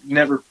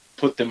never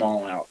put them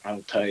all out,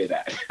 I'll tell you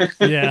that.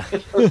 Yeah.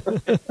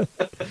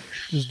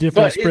 There's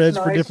different spreads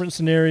for different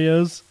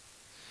scenarios.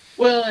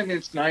 Well, and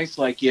it's nice,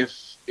 like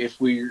if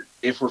we're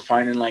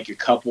finding like a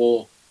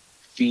couple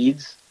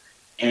feeds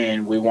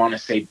and we want to,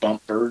 say,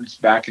 bump birds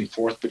back and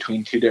forth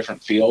between 2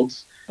 different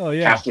fields. Oh,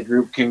 yeah. Half the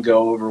group can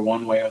go over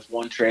one way with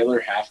one trailer,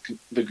 half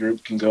the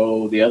group can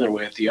go the other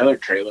way with the other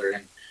trailer,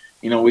 and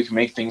we can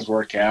make things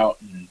work out,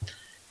 and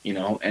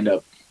end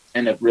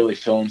up really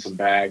filling some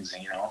bags.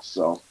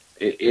 So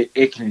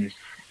it can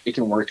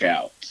work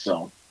out.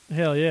 So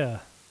hell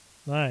yeah,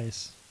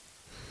 nice.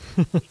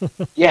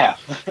 Yeah,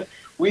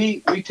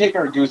 we take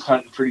our goose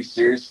hunting pretty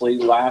seriously.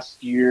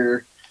 Last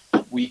year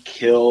we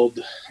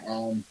killed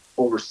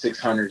over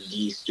 600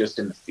 geese just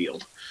in the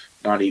field,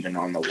 not even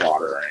on the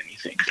water or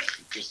anything,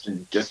 just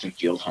in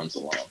field hunts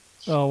alone.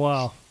 Oh,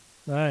 wow.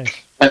 Nice.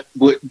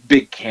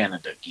 Big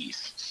Canada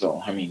geese.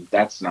 So, I mean,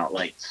 that's not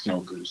like snow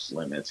goose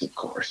limits, of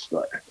course,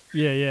 but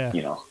yeah.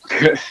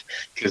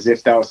 Because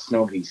if that was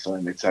snow geese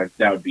limits,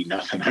 that would be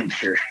nothing, I'm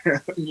sure,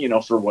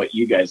 for what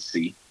you guys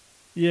see.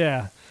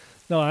 Yeah.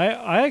 No,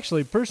 I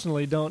actually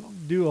personally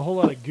don't do a whole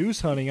lot of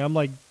goose hunting. I'm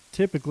like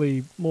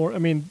typically more, I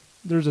mean,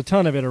 there's a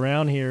ton of it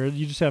around here.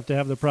 You just have to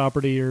have the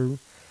property, or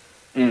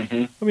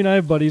Mm-hmm. I mean, I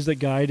have buddies that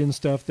guide and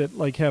stuff that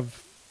like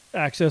have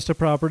access to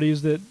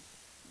properties that,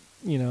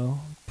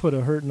 put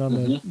a hurting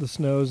on the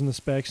snows and the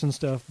specs and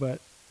stuff.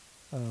 But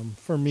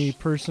for me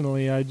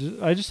personally, I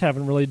just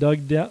haven't really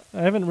dug down.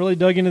 I haven't really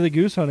dug into the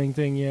goose hunting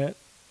thing yet.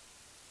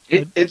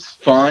 It's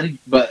fun,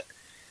 but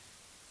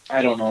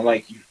I don't know,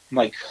 like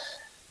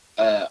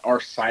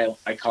our silent,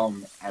 I call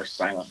him our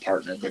silent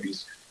partner, but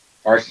he's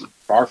far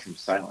from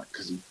silent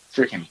because he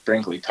freaking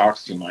frankly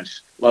talks too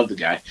much. Love the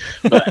guy,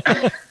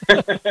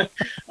 but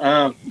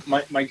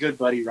my good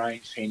buddy Ryan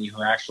Cheney,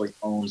 who actually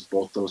owns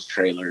both those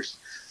trailers,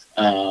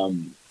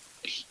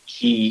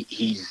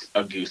 he's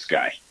a goose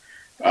guy.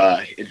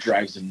 It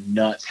drives him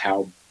nuts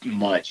how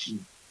much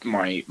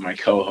my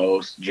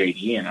co-host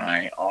JD and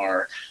I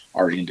are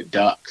into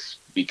ducks,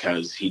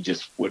 because he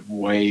just would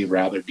way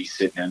rather be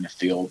sitting in the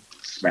field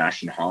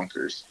smashing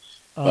honkers.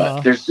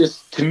 But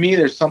to me,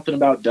 there's something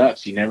about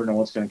ducks. You never know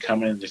what's going to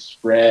come in the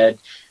spread,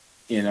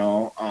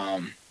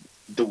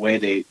 the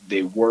way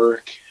they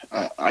work.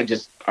 I'd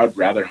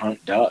rather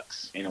hunt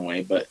ducks in a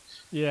way, but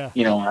yeah,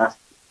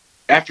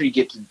 after you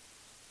get to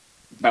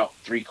about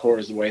 3/4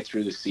 of the way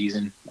through the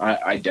season,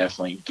 I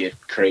definitely get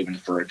craving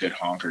for a good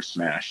honker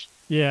smash.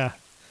 Yeah.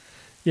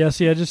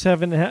 See, I just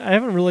haven't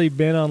really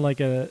been on like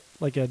a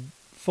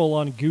full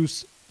on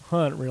goose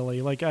hunt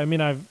really. Like, I mean,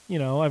 I've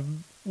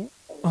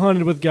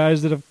hunted with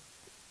guys that have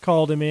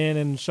called him in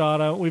and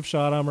we've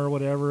shot him or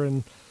whatever.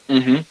 And,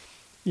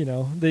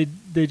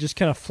 they just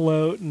kind of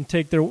float and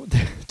take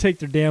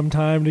their damn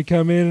time to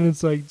come in. And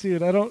it's like,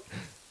 dude, I don't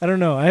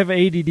know. I have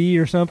ADD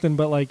or something,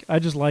 but like, I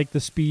just like the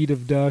speed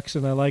of ducks,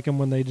 and I like them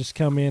when they just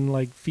come in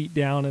like feet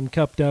down and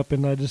cupped up.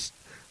 And I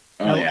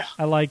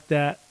like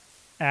that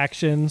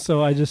action.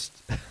 So I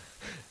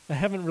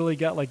haven't really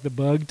got like the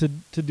bug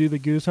to do the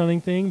goose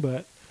hunting thing,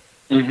 but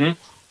I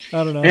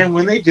don't know. And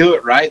when they do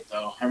it right,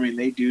 though, I mean,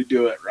 they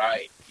do it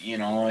right,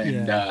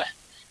 and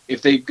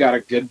if they've got a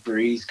good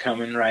breeze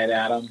coming right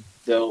at them,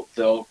 they'll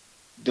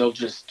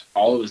just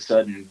all of a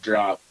sudden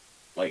drop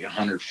like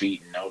 100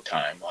 feet in no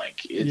time.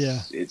 Like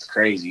it's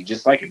crazy,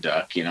 just like a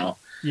duck,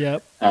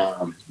 Yep.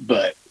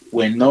 But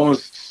when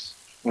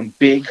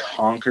big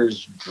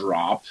honkers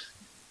drop,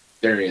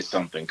 there is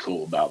something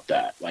cool about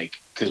that.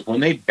 Like, because when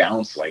they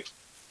bounce like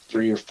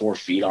 3 or 4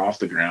 feet off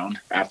the ground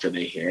after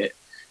they hit,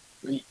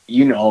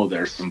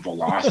 there's some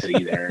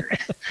velocity there,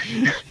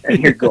 and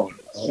you're going,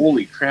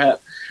 holy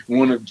crap.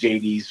 One of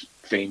JD's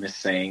famous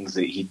sayings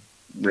that he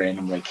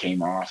randomly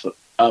came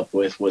up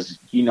with was,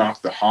 "You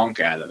knocked the honk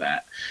out of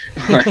that."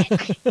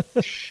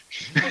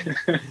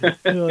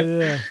 Hell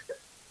yeah.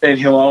 And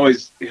he'll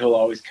always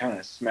kind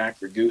of smack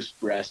the goose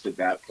breast at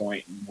that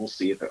point, and we'll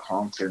see if it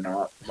honks or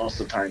not. Most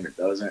of the time it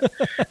doesn't.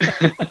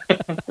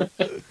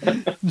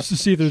 Just to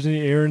see if there's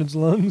any air in its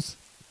lungs.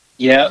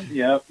 Yeah.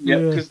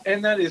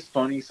 And that is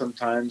funny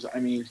sometimes. I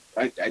mean,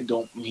 I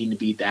don't mean to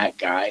be that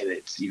guy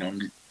that's,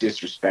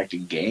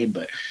 disrespecting game,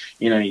 but,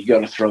 you go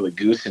to throw the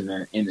goose in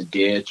the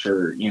ditch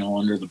or,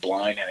 under the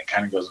blind, and it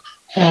kind of goes,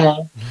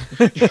 oh.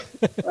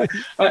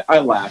 I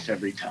laugh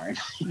every time.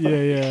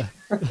 Yeah.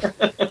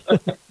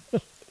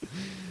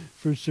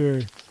 For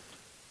sure.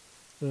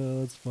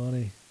 That's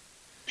funny.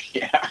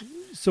 Yeah.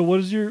 So what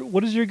is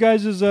your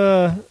guys'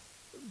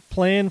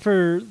 plan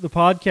for the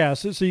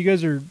podcast? So you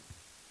guys are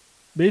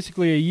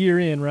basically a year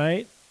in,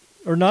 right?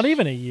 Or not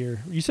even a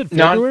year. You said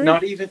February?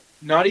 Not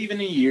even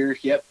a year.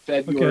 Yep,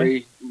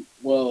 February. Okay.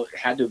 Well, it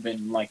had to have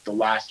been like the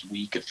last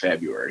week of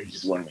February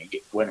is when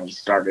we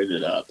started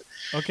it up.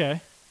 Okay.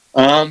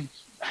 I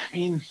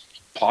mean,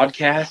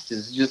 podcast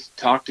is just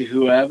talk to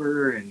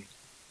whoever and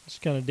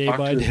just kind of day talk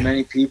by to day as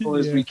many people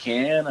as we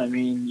can. I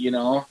mean,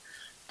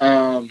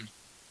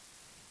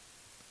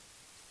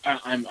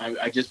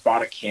 I just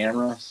bought a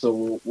camera,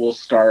 so we'll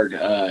start.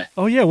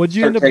 Oh yeah, what'd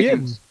you end up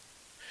getting?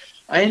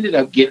 I ended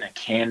up getting a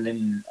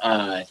Canon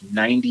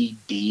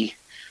 90D.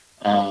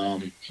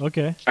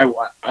 Okay.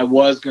 I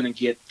was gonna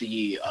get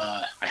the.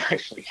 I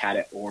actually had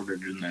it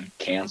ordered and then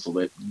canceled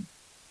it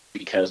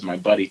because my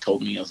buddy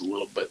told me it was a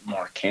little bit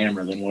more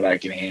camera than what I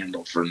can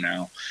handle for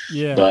now.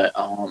 Yeah. But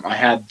I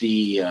had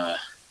the.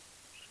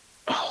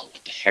 What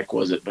the heck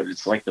was it? But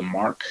it's like the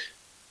Mark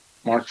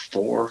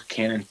IV,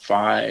 Canon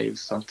 5,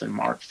 something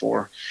Mark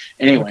IV.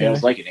 Anyway, okay. It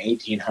was like an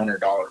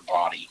 $1,800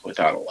 body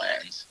without a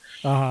lens.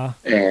 Uh-huh.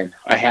 And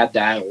I had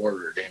that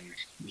ordered, and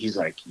he's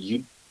like,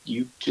 you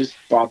just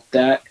bought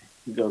that?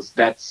 He goes,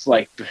 that's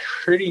like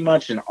pretty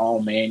much an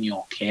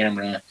all-manual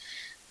camera.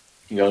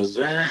 He goes,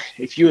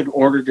 if you had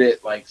ordered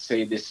it, like,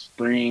 say, this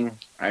spring,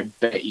 I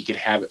bet you could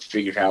have it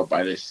figured out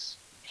by this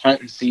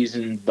hunting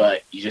season,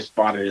 but you just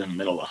bought it in the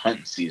middle of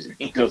hunting season.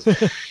 He goes,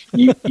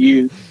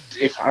 you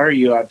if I were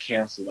you, I'd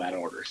cancel that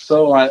order.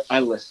 So I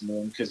listened to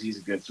him because he's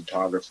a good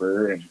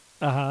photographer, and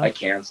I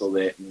canceled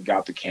it and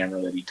got the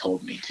camera that he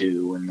told me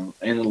to,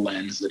 and the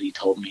lens that he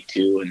told me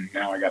to, and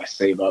now I got to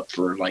save up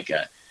for like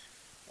a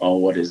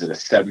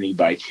 70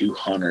 by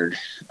 200,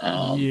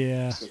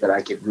 so that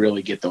I could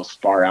really get those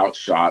far out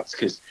shots.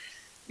 Because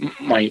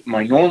my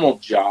normal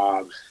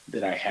job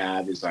that I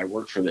have is I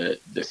work for the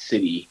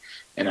city,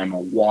 and I'm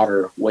a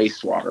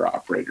wastewater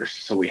operator.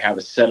 So we have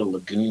a set of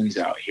lagoons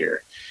out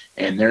here,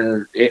 and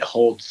it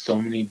holds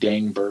so many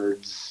dang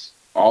birds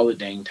all the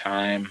dang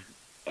time.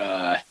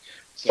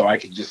 So I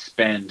could just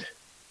spend,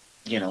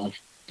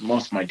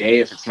 most of my day,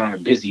 if it's not a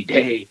busy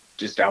day,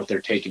 just out there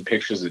taking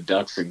pictures of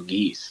ducks and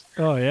geese.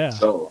 Oh yeah.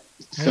 So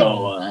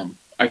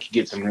I could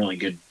get some really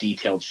good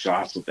detailed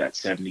shots with that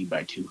 70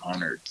 by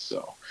 200.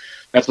 So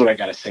that's what I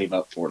got to save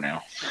up for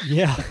now.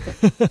 Yeah.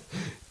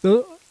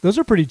 Those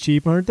are pretty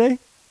cheap, aren't they?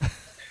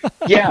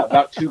 Yeah,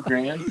 about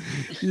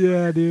 $2,000.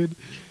 Yeah, dude.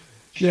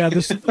 Yeah,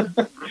 this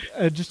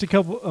just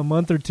a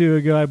month or two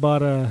ago, I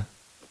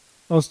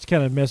was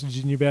kind of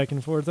messaging you back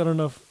and forth. I don't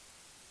know if,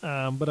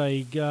 but I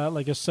got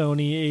like a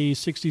Sony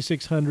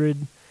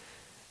A6600.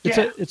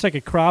 It's like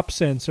a crop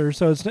sensor,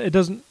 so it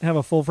doesn't have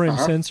a full frame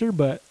sensor,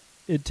 but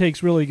it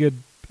takes really good.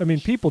 I mean,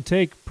 people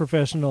take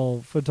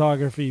professional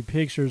photography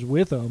pictures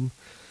with them.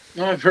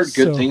 No, I've heard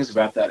good things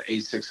about that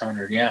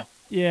A600. Yeah.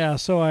 Yeah.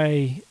 So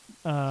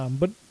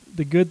but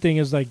the good thing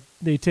is like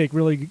they take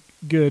really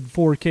good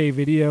 4K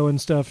video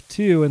and stuff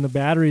too, and the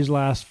batteries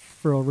last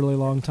for a really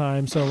long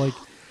time. So like,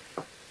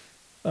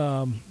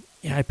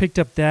 I picked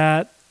up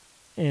that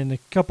and a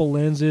couple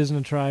lenses and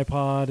a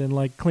tripod and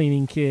like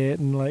cleaning kit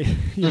and like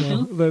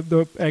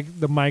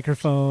the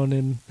microphone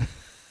and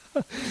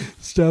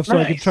stuff, so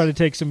I could Nice. try to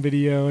take some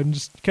video and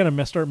just kind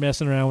of start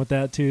messing around with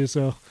that too.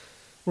 So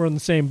we're in the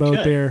same boat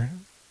Good. there.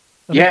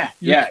 Yeah,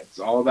 it's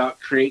all about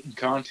creating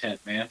content,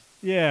 man.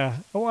 Yeah.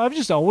 Well, I've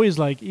just always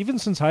like, even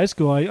since high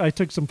school, I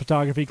took some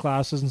photography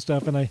classes and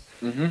stuff, and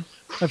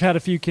I've had a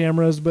few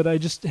cameras, but I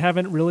just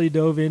haven't really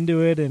dove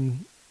into it.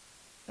 And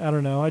I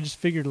don't know. I just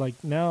figured like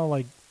now,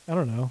 like, I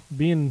don't know,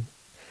 being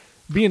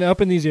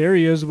up in these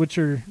areas, which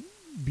are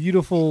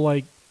beautiful,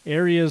 like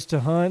areas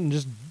to hunt and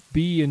just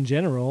be in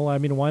general. I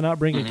mean, why not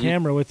bring a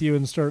camera with you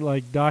and start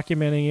like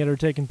documenting it or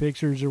taking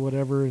pictures or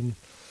whatever? And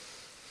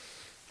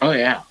Oh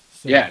yeah.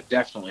 so, Yeah,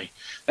 definitely.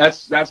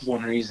 That's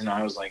one reason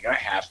I was like, I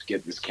have to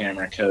get this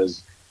camera,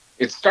 because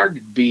it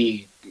started to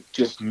be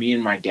just me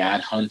and my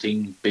dad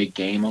hunting big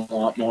game a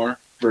lot more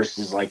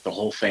versus like the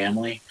whole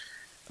family.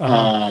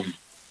 And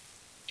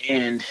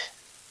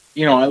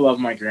I love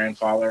my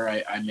grandfather.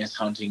 I miss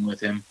hunting with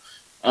him.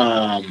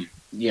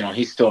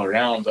 He's still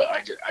around, but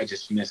I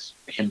just miss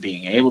him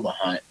being able to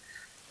hunt.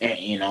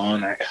 And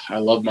I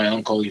love my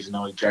uncle, even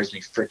though he drives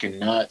me freaking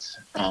nuts.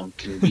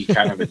 Can be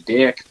kind of a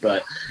dick,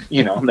 but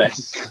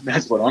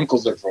that's what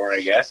uncles are for,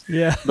 I guess.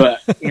 Yeah.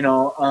 But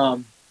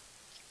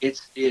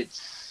it's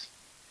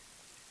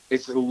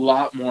a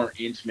lot more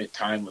intimate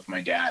time with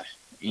my dad.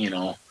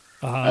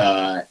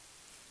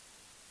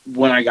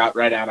 When I got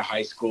right out of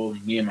high school,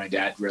 me and my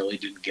dad really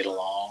didn't get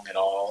along at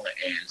all,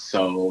 and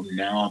so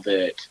now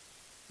that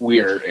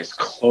we're as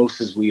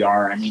close as we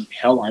are. I mean,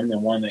 hell, I'm the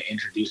one that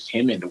introduced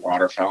him into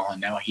waterfowl,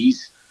 and now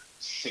he's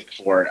sick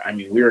for it. I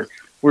mean,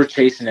 we're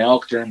chasing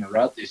elk during the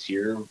rut this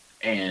year,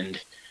 and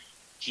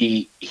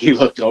he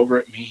looked over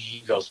at me.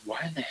 He goes, "Why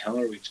in the hell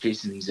are we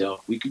chasing these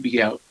elk? We could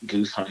be out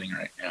goose hunting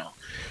right now."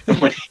 And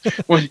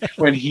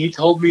when he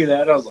told me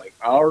that, I was like,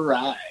 "All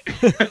right,"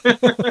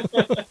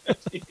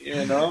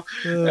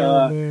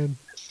 Oh, man.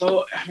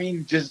 So, I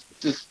mean,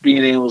 just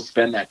being able to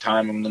spend that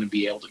time, I'm going to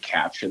be able to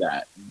capture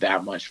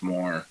that much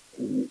more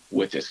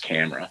with this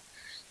camera.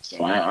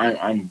 So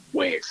I'm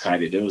way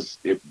excited.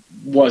 It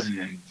was an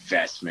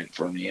investment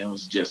for me. It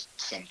was just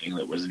something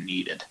that was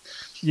needed.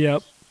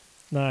 Yep.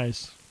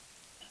 Nice.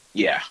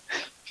 Yeah.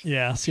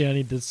 Yeah. See, I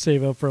need to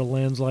save up for a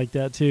lens like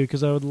that too,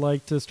 because I would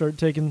like to start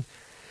taking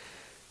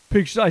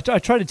pictures. I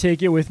try to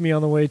take it with me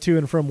on the way to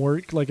and from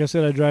work. Like I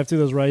said, I drive through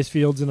those rice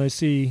fields and I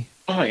see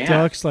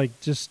ducks, like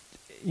just,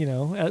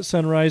 at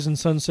sunrise and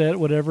sunset,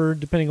 whatever,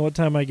 depending on what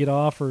time I get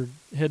off or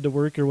head to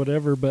work or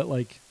whatever. But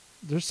like,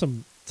 there's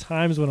some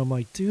times when I'm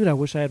like, dude, I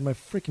wish I had my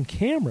freaking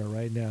camera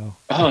right now.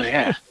 Oh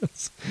yeah.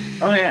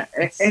 Oh yeah.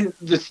 And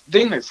the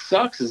thing that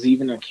sucks is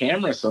even a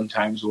camera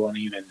sometimes won't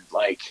even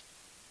like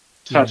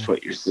touch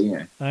what you're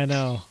seeing. I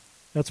know.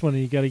 That's when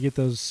you got to get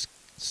those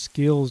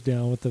skills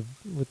down with the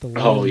lens.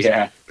 Oh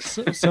yeah.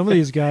 Some of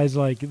these guys,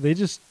 like, they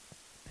just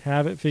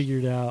have it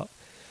figured out.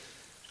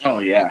 Oh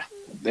yeah.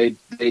 They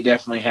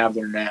definitely have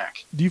their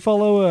knack. Do you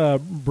follow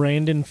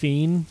Brandon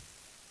Fiend?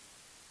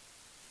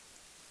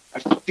 I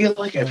feel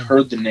like I've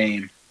heard the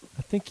name.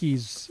 I think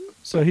he's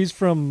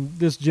from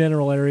this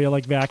general area,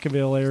 like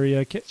Vacaville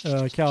area,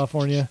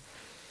 California.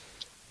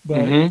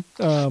 But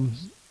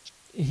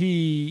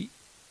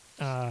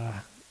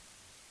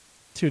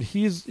dude,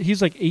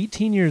 he's like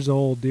 18 years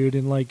old, dude,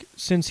 and like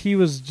since he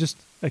was just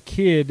a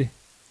kid,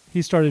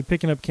 he started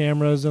picking up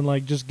cameras and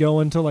like just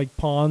going to like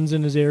ponds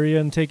in his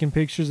area and taking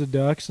pictures of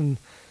ducks. And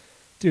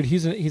dude,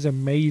 he's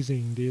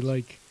amazing, dude.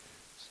 Like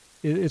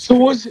it's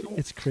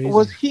crazy.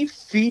 Was he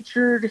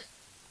featured?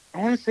 I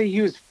want to say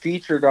he was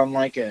featured on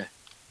like a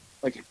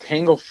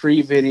Tangle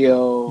Free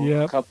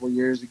video a couple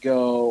years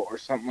ago or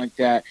something like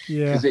that.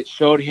 Yeah, because it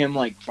showed him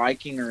like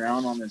biking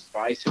around on his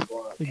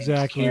bicycle,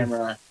 exactly, and his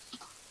camera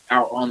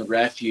out on the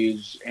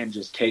refuge and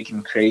just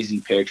taking crazy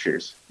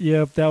pictures.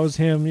 Yep, that was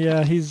him.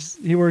 Yeah,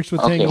 he works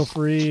with Tangle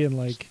Free, and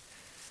like,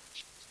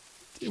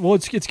 well,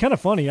 it's kind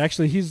of funny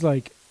actually. He's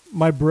like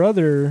my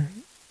brother's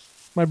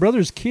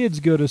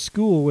kids go to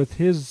school with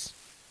his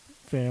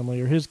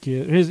family or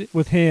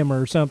with him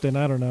or something.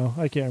 I don't know.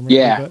 I can't remember.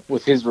 Yeah,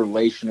 with his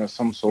relation of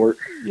some sort.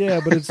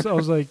 Yeah, but I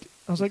was like,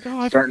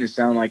 oh, starting to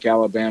sound like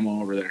Alabama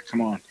over there.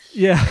 Come on.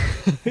 Yeah,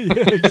 yeah,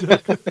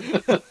 exactly.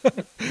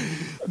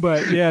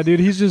 But yeah,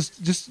 dude, he's just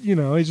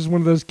he's just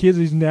one of those kids.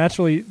 He's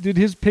naturally, dude.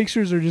 His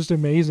pictures are just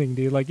amazing,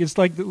 dude. Like it's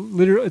like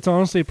literally, it's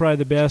honestly probably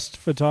the best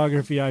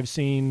photography I've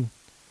seen.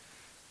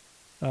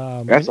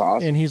 That's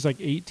awesome. And he's like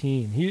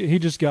 18. He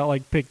just got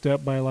like picked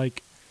up by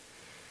like,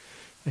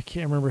 I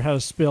can't remember how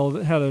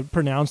to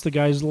pronounce the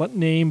guy's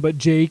name, but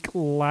Jake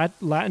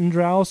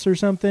Latendrouse or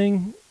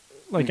something,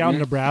 like out in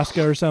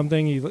Nebraska or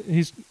something.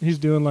 He's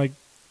doing like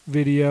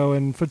video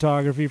and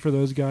photography for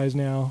those guys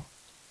now.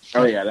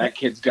 Oh yeah, that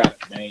kid's got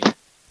it made.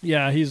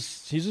 Yeah,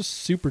 he's just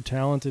super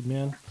talented,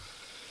 man.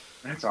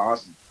 That's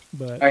awesome.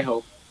 But I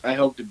hope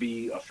to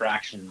be a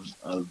fraction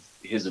of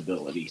his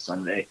ability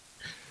someday.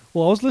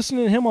 Well, I was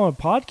listening to him on a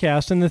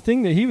podcast, and the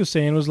thing that he was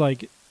saying was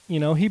like,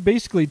 he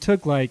basically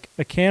took like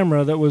a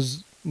camera that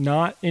was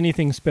not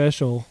anything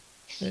special,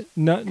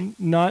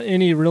 not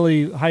any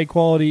really high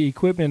quality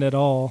equipment at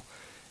all,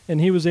 and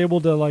he was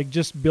able to like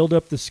just build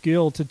up the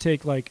skill to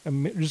take like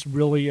just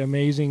really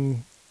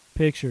amazing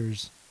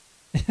pictures.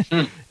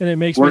 And it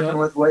makes working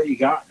with what you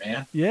got,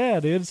 man. Yeah,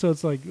 dude. So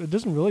it's like, it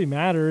doesn't really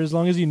matter as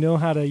long as you know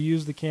how to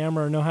use the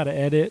camera or know how to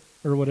edit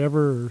or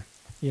whatever, or,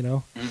 you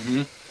know.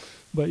 Mm-hmm.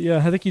 But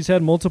yeah, I think he's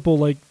had multiple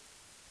like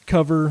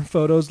cover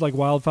photos, like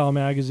Wildfile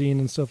magazine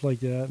and stuff like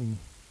that. And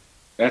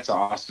that's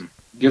awesome.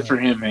 Good for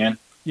him, man.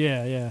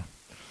 Yeah, yeah.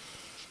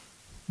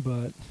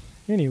 But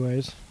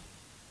anyways,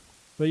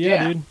 but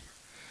yeah, dude,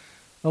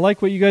 I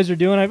like what you guys are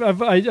doing.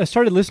 I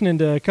started listening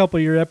to a couple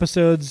of your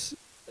episodes.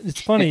 It's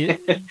funny,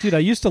 dude. I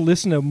used to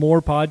listen to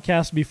more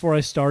podcasts before I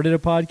started a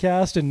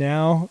podcast, and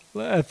now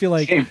I feel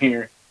like same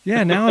here.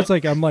 Yeah, now it's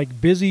like I'm like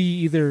busy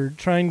either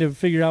trying to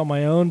figure out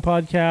my own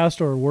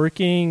podcast or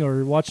working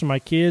or watching my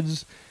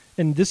kids.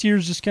 And this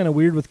year's just kind of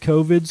weird with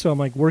COVID, so I'm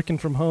like working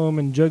from home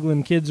and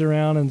juggling kids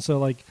around, and so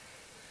like.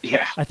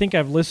 Yeah, I think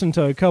I've listened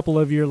to a couple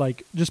of your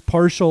like just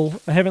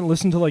partial. I haven't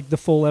listened to like the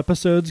full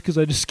episodes because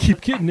I just keep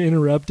getting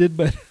interrupted.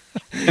 But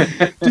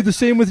do the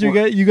same with your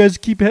guys. You guys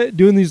keep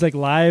doing these like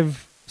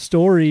live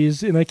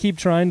stories, and I keep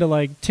trying to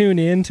like tune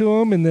into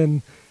them, and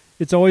then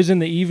it's always in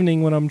the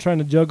evening when I'm trying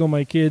to juggle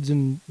my kids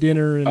and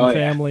dinner and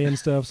family and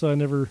stuff. So I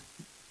never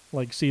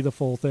like see the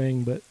full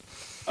thing. But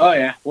oh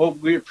yeah, well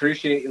we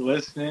appreciate you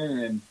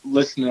listening and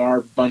listening to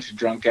our bunch of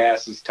drunk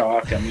asses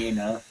talk. I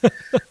mean.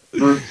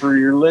 For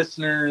your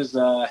listeners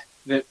that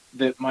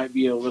might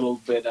be a little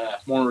bit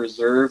more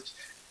reserved,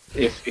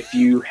 if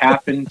you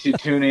happen to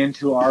tune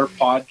into our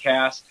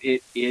podcast,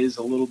 it is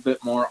a little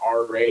bit more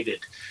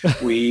R-rated.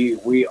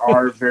 We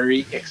are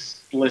very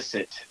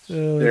explicit.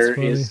 There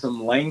is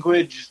some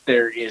language,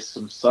 there is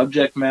some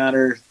subject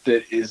matter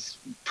that is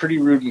pretty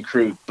rude and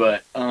crude,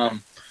 but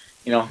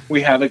you know,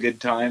 we have a good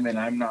time, and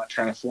I'm not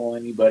trying to fool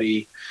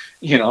anybody.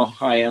 You know,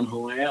 I am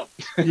who I am.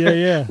 Yeah,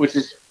 yeah. which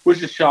is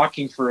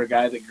shocking for a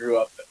guy that grew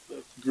up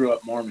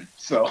Mormon.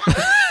 So.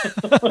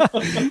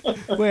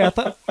 Wait, I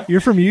thought you're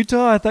from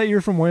Utah. I thought you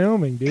were from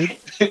Wyoming, dude.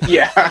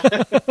 Yeah.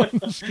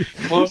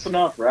 Close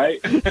enough,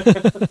 right?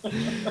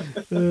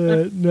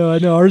 No, I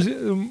know ours,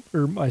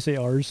 or I say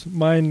ours.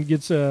 Mine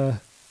gets it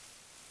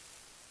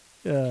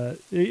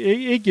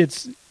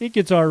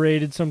gets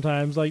R-rated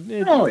sometimes. Like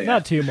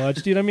not too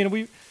much, dude. I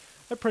mean,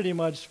 I pretty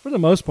much, for the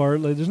most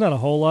part, like, there's not a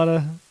whole lot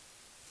of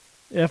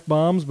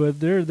F-bombs, but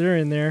they're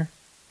in there.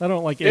 I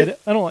don't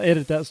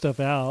edit that stuff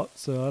out,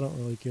 so I don't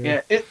really care.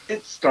 Yeah,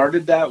 it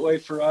started that way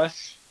for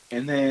us,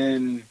 and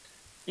then,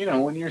 you know,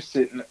 when you're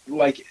sitting,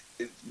 like,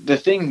 the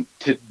thing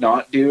to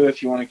not do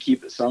if you want to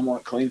keep it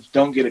somewhat clean is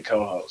don't get a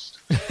co-host,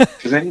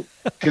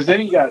 because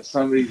then you got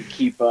somebody to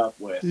keep up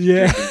with.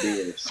 Yeah.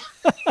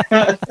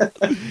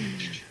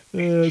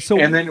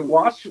 And then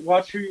watch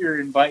who you're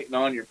inviting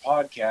on your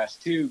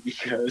podcast too,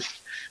 because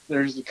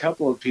there's a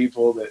couple of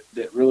people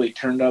that really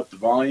turned up the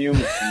volume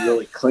and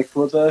really clicked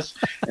with us,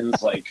 and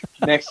it's like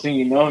next thing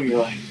you know,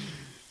 you're like,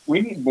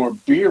 we need more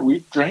beer.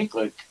 We drank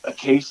like a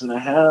case and a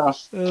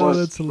half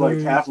plus like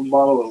half a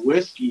bottle of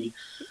whiskey.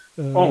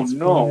 Oh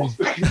no!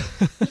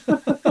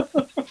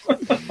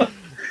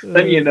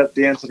 Then you end up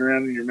dancing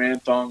around in your man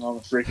thong on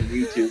the freaking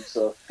YouTube.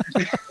 So.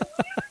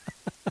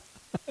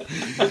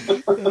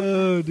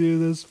 Oh,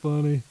 dude, that's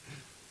funny.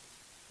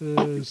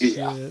 Oh, shit.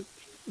 Yeah.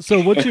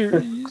 So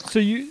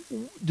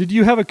did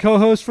you have a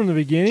co-host from the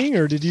beginning,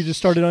 or did you just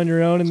start it on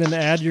your own and then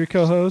add your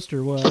co-host,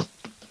 or what?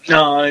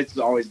 No, it's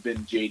always been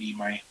JD,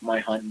 my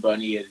hunting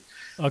buddy,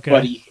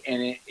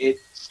 and it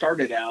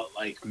started out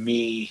like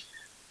me,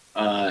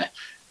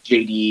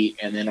 JD,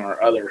 and then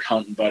our other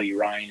hunting buddy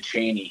Ryan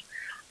Cheney.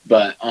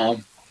 But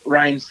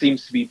Ryan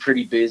seems to be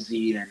pretty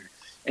busy,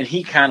 and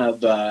he kind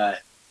of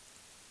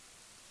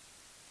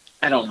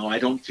I don't know. I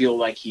don't feel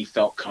like he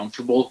felt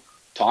comfortable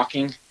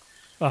talking.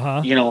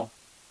 You know,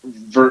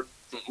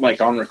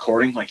 like on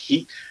recording. Like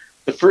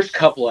the first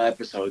couple of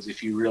episodes,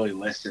 if you really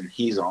listen,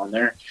 he's on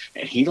there,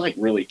 and he like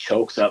really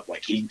chokes up.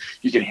 Like you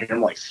can hear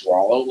him like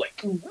swallow. Like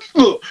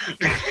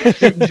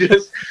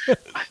just,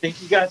 I think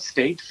he got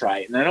stage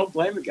fright, and I don't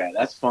blame the guy.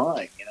 That's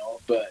fine, you know.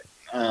 But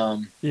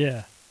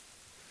yeah,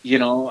 you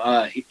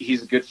know,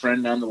 he's a good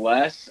friend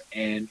nonetheless,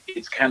 and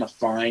it's kind of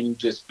fine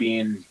just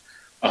being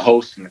a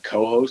host and a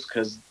co-host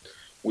because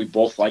we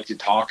both like to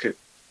talk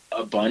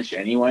a bunch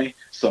anyway.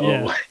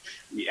 So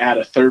you add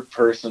a third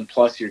person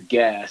plus your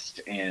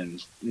guest,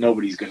 and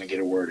nobody's going to get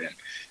a word in.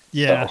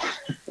 Yeah.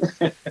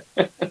 So.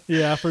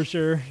 Yeah, for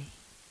sure.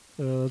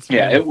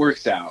 It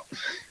works out.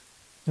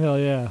 Hell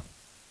yeah.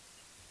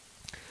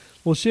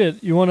 Well,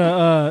 shit, you want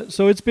to,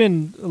 so it's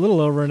been a little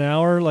over an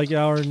hour, like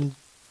hour and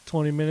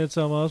 20 minutes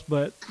almost,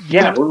 but.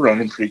 Yeah, we're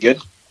running pretty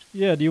good.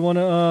 Yeah. Do you want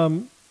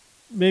to,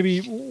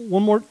 maybe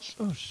one more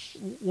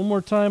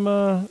time,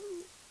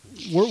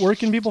 where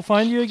can people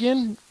find you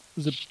again?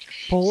 Is it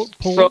pull?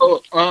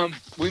 So,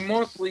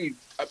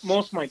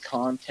 most of my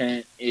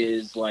content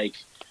is like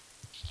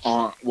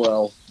on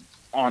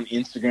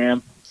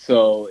Instagram.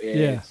 So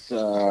it's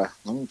let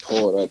me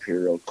pull it up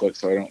here real quick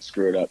so I don't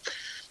screw it up.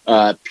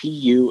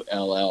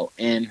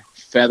 PULLN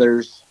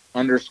Feathers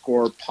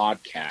 _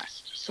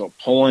 podcast. So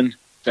Pulling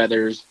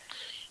Feathers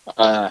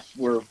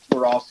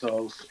We're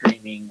also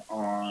streaming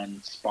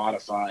on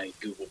Spotify,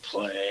 Google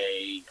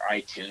Play,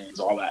 iTunes,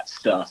 all that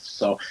stuff.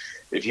 So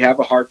if you have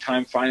a hard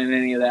time finding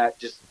any of that,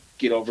 just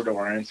get over to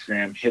our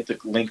Instagram, hit the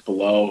link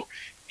below,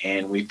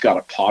 and we've got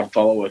a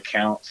Podfollow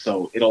account,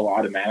 so it'll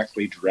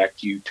automatically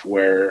direct you to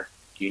where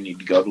you need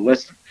to go to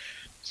listen.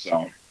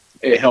 So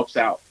it helps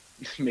out,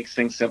 makes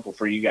things simple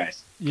for you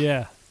guys.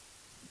 Yeah.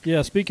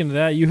 Yeah, speaking of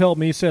that, you helped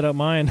me set up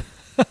mine.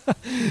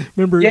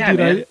 Remember, Yeah, dude,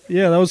 man.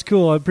 that was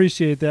cool. I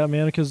appreciate that,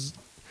 man, because,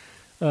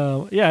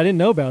 I didn't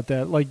know about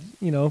that. Like,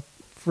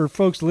 for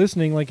folks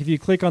listening, like if you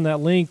click on that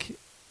link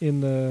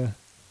in the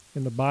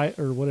bio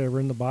or whatever,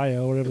 in the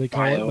bio, whatever they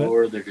call Bio it.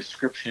 or the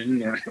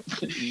description. Or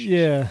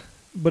yeah,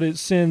 but it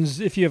sends,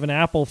 if you have an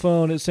Apple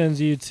phone, it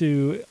sends you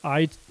to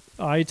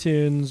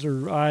iTunes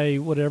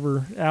or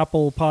whatever,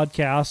 Apple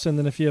Podcasts, and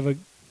then if you have a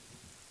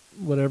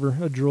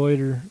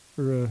Droid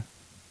or a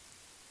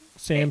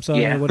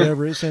Samsung or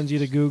whatever, it sends you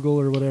to Google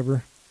or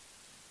whatever.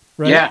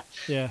 Right? Yeah.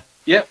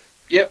 Yeah.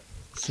 Yep.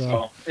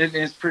 So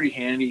it's pretty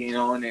handy,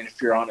 and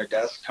if you're on a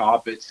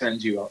desktop, it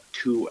sends you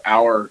to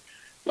our,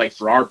 like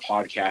for our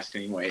podcast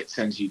anyway, it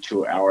sends you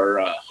to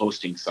our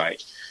hosting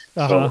site.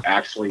 So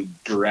actually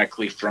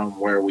directly from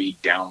where we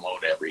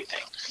download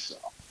everything. So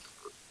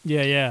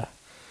yeah.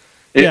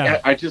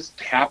 I just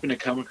happened to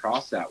come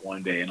across that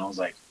one day, and I was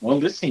like, well,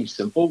 this seems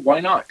simple. Why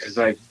not? Because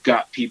I've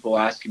got people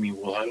asking me,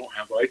 well, I don't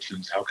have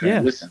iTunes. How can I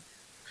listen?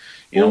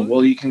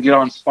 Well, you can get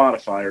on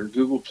Spotify or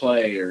Google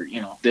Play or,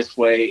 this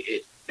way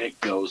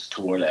it goes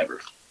to whatever.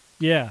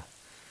 Yeah.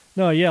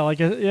 No, yeah,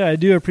 I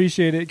do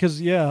appreciate it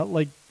because,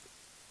 like,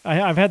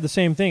 I've had the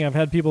same thing. I've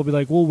had people be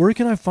like, well, where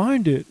can I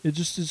find it?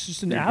 It's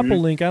just an Apple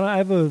link. I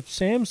have a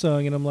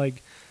Samsung, and I'm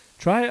like,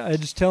 I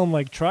just tell them,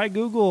 like, try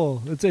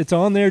Google. It's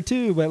on there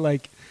too, but,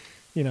 like,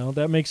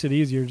 that makes it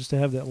easier just to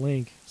have that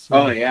link. So.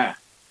 Oh, yeah.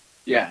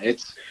 Yeah,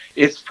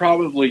 it's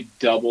probably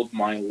doubled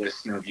my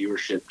listener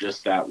viewership,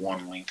 just that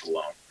one link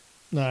alone.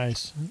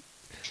 Nice.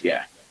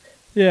 Yeah.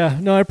 Yeah,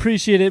 no, I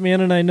appreciate it,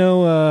 man, and I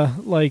know,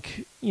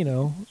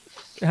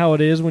 how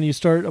it is when you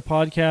start a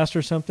podcast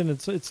or something.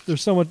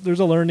 There's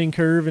a learning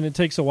curve, and it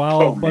takes a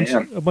while. A bunch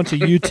of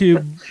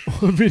YouTube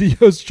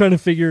videos trying to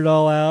figure it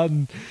all out,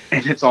 and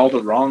it's all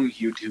the wrong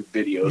YouTube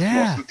videos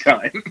most of the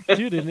time,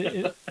 dude.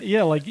 And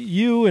like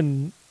you,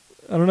 and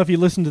I don't know if you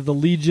listen to the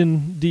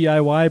Legion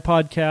DIY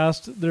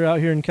podcast. They're out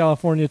here in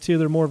California too.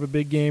 They're more of a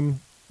big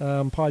game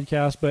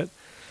podcast, but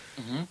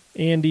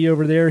Andy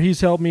over there,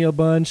 he's helped me a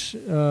bunch.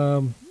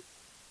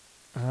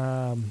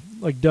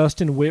 Like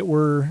Dustin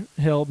Whitwer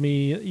helped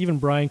me, even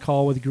Brian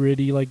Call with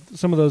Gritty. Like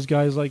some of those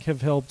guys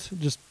have helped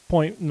just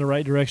point in the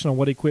right direction on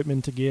what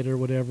equipment to get or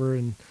whatever.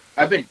 And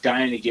I've been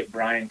dying to get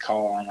Brian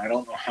Call on. I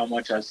don't know how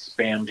much I've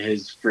spammed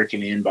his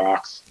freaking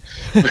inbox,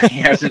 but he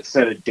hasn't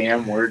said a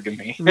damn word to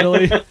me.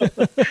 Really?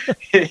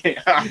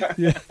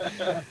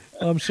 Yeah.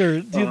 I'm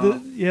sure.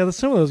 Dude,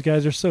 some of those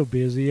guys are so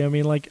busy. I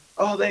mean, like...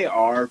 Oh, they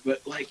are,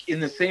 but, like,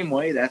 in the same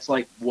way, that's,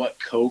 like, what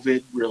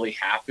COVID really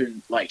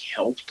happened, like,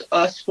 helped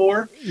us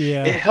for.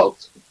 Yeah. It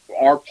helped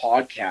our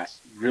podcast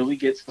really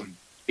get some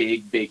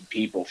big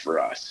people for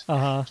us.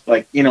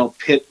 Like,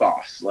 Pit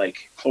Boss,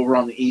 like, over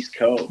on the East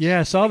Coast.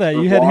 Yeah, I saw that.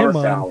 You had him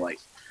on. Like,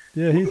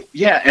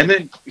 yeah,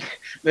 and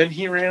then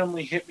he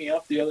randomly hit me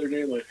up the other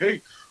day, like,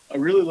 hey, I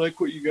really like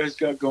what you guys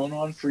got going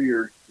on for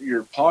your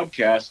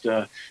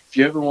podcast. If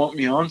you ever want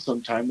me on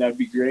sometime, that'd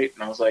be great.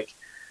 And I was like,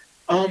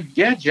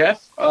 yeah,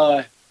 Jeff,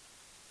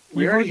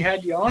 we already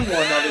had you on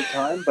one other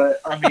time,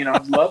 but I mean,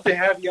 I'd love to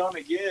have you on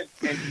again.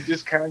 And he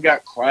just kind of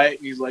got quiet,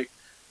 and he's like,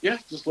 yeah,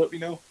 just let me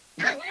know.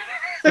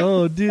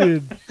 Oh,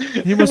 dude,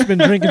 he must have been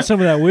drinking some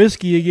of that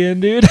whiskey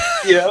again, dude.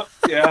 Yeah.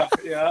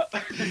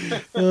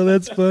 Oh,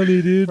 that's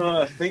funny, dude.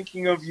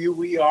 Thinking of you,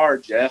 we are,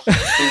 Jeff.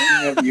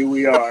 Thinking of you,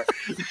 we are.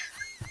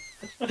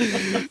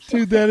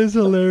 Dude, that is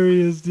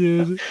hilarious,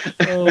 dude.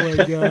 Oh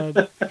my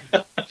god.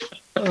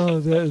 Oh,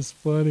 that is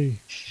funny.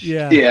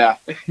 Yeah.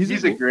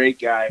 He's a great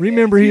guy.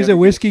 Remember, he's a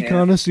whiskey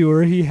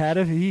connoisseur. He had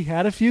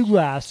a few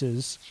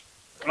glasses.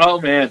 Oh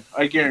man,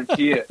 I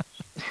guarantee it.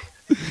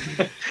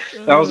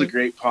 That was a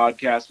great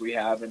podcast we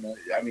have, and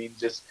I mean,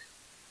 just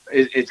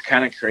it's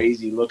kind of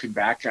crazy looking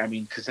back. I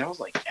mean, because that was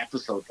like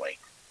episode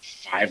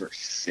 5 or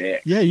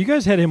 6. Yeah, you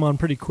guys had him on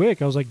pretty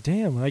quick. I was like,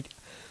 damn. Like,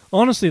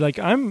 honestly, like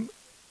I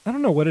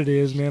don't know what it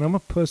is, man. I'm a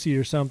pussy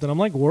or something. I'm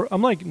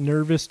like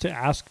nervous to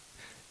ask.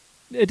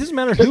 It doesn't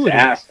matter who it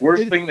is.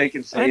 Worst thing they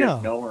can say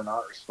is no or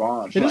not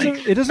respond.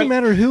 It doesn't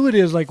matter who it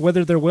is, like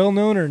whether they're well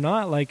known or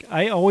not. Like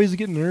I always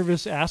get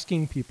nervous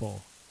asking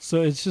people.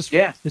 So it's just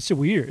it's a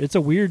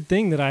weird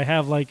thing that I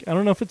have. Like I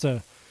don't know if it's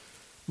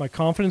my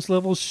confidence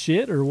level's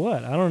shit or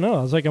what. I don't know.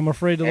 I was like I'm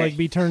afraid to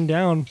be turned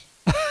down.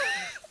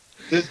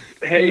 It's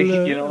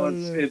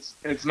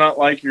not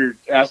like you're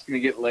asking to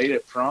get laid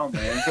at prom,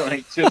 man.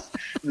 Like just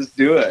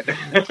do it.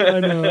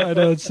 I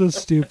know it's so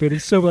stupid.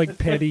 It's so like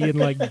petty and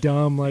like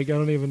dumb. Like I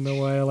don't even know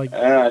why I like.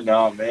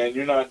 No, man,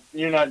 you're not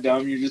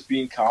dumb. You're just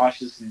being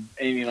cautious, and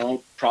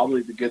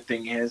probably the good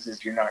thing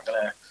is you're not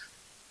gonna.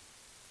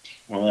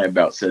 Well, I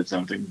about said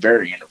something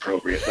very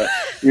inappropriate, but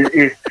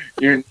you're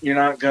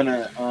not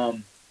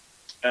gonna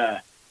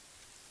kind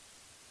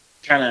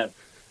of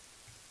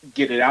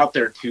get it out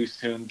there too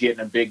soon, getting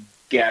a big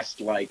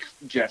guest like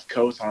Jeff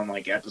Coates on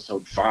like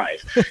episode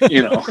 5.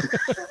 You know,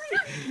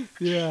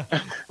 yeah,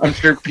 I'm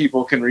sure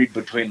people can read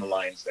between the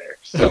lines there.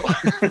 So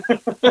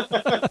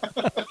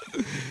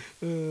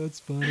that's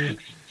funny.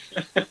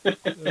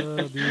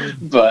 Oh,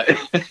 dude. But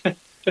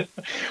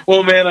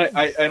well, man,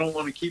 I don't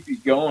want to keep you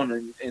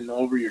going and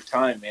over your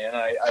time, man.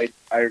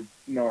 I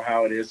know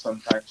how it is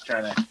sometimes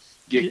trying to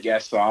get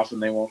guests off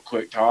and they won't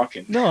quit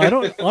talking. No, I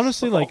don't.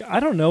 Honestly, like, I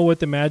don't know what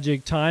the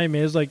magic time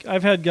is. Like,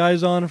 I've had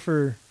guys on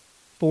for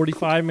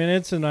 45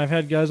 minutes and I've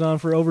had guys on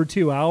for over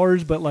 2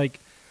 hours, but like,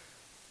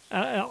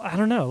 I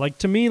don't know. Like,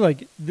 to me,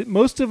 like,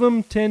 most of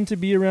them tend to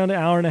be around an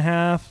hour and a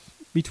half,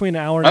 between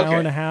an hour and hour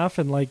and a half,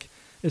 and like,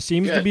 it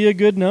seems to be a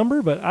good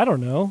number, but I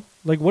don't know.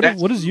 Like, what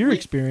is your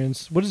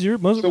experience? What is your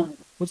most? So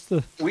what's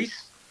the?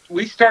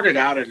 We started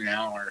out at an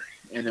hour,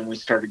 and then we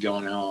started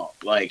going out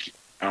like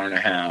hour and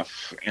a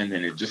half, and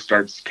then it just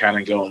starts kind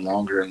of going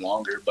longer and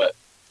longer. But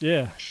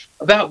yeah,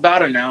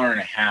 about an hour and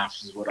a half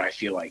is what I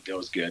feel like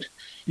goes good.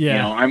 Yeah,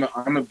 you know,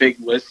 I'm a big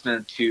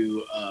listener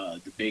to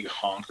the Big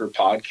Honker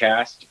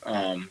podcast.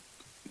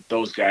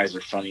 Those guys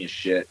are funny as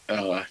shit.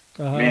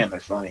 Man, they're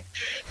funny.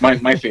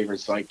 My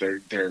favorite's like their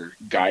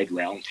guide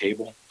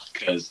roundtable,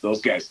 because those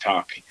guys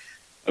talk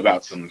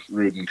about some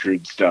rude and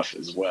crude stuff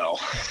as well.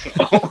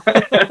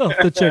 I'll have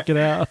to check it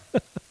out.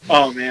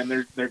 Oh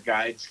man, their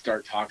guides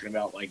start talking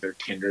about like their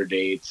Tinder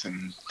dates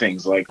and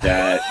things like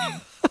that.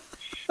 And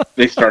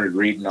they started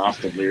reading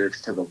off the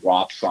lyrics to the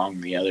WAP song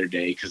the other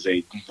day because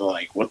they were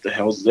like, "What the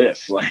hell's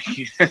this?" Like,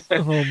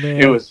 oh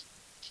man,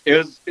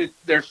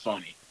 they're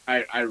funny.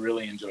 I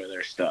really enjoy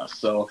their stuff.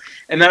 So,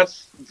 and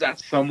that's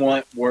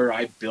somewhat where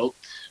I built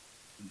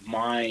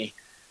my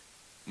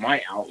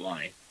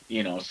outline,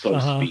 you know, so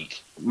to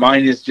speak.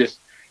 Mine is just,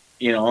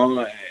 you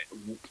know,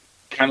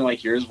 kind of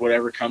like yours.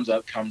 Whatever comes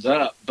up, comes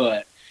up.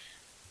 But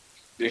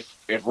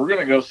if we're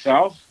gonna go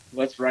south,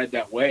 let's ride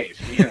that wave.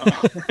 You know,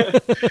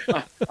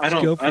 I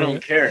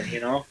don't care. You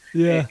know.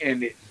 Yeah.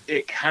 And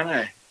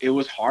it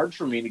was hard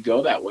for me to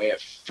go that way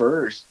at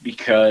first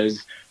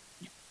because,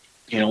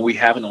 you know, we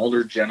have an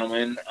older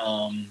gentleman.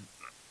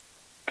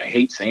 I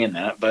hate saying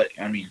that, but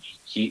I mean,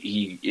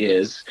 he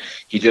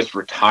just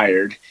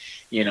retired,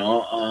 you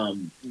know,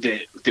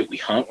 that we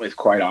hunt with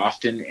quite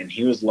often. And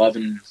he was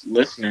loving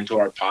listening to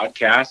our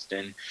podcast,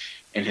 and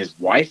his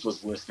wife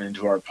was listening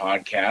to our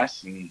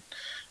podcast. And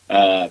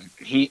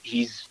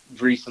he's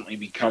recently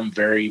become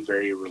very,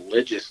 very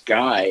religious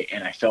guy.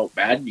 And I felt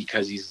bad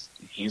because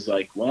he's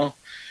like, well,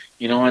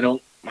 you know, I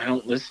don't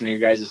listen to your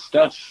guys'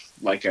 stuff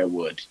like I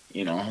would,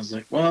 you know. I was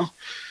like, well,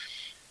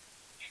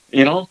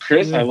 you know,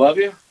 Chris, I love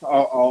you.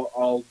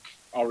 I'll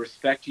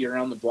respect you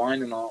around the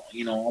blind, and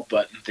I'll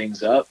button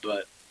things up,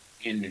 but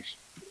in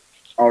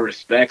all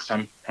respects,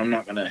 I'm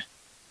not gonna,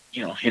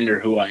 you know, hinder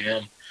who I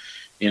am,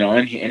 you know.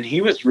 And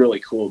he was really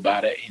cool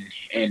about it,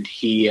 and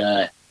he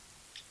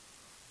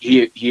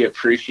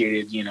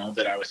appreciated, you know,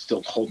 that I was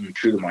still holding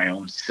true to my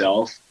own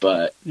self.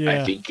 But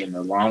I think in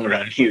the long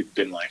run, he'd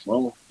been like,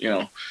 well, you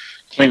know,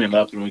 clean it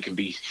up and we can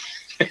be.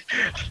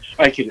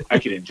 I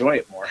could enjoy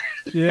it more.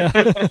 Yeah.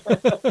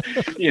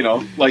 You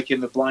know, like in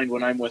the blind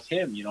when I'm with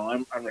him, you know,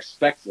 I'm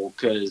respectful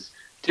because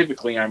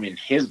typically I'm in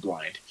his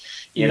blind,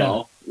 you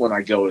know, when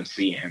I go and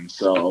see him.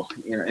 So,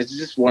 you know, it's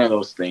just one of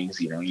those things,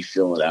 you know, you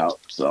feel it out.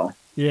 So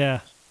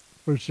yeah,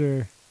 for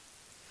sure.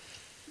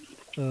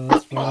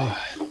 That's funny.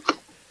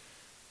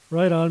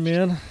 Right on,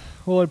 man.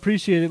 Well, I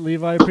appreciate it,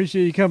 Levi. I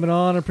appreciate you coming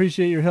on. I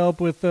appreciate your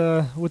help with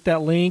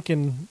that link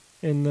and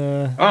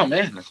oh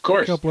man, of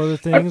course, a couple other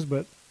things,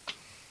 but.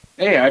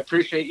 Hey, I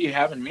appreciate you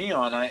having me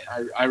on.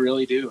 I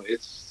really do.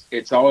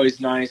 It's always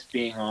nice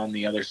being on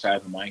the other side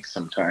of the mic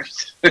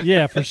sometimes.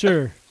 Yeah, for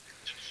sure.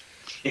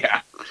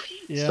 Yeah.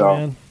 Yeah, so,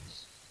 man.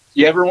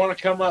 You ever want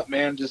to come up,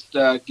 man, just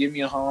give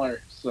me a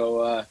holler.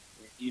 So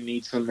you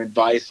need some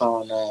advice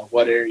on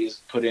what areas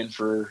to put in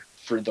for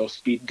those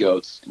speed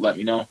goats, let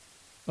me know.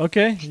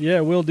 Okay.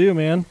 Yeah, will do,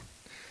 man.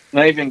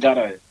 I even got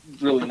a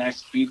really nice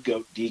speed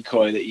goat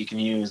decoy that you can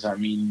use. I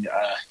mean,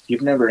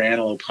 you've never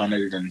antelope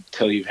hunted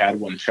until you've had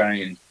one try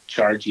and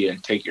charge you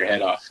and take your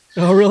head off.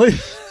 Oh, really?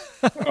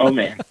 Oh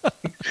man,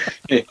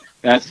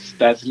 that's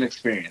an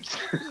experience.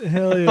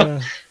 Hell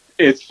yeah!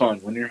 It's fun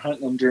when you're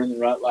hunting them during the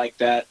rut like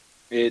that.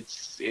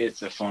 It's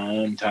a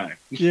fun time.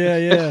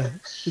 Yeah.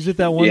 Is it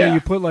that one that you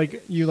put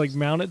you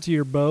mount it to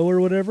your bow or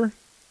whatever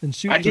and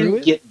shoot through it? I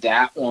didn't get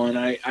that one.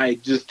 I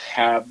just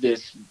have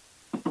this.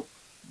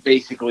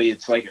 Basically,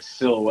 it's like a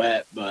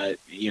silhouette, but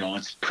you know,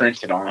 it's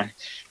printed on.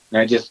 And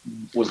I just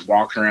was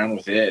walking around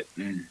with it,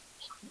 and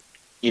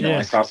you know,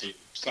 I saw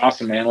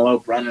some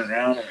antelope running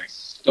around, and I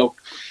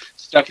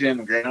stuck it in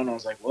the ground. I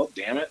was like, well,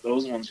 damn it,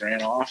 those ones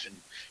ran off. And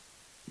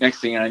next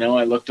thing I know,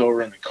 I looked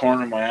over in the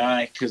corner of my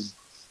eye because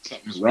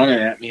something was running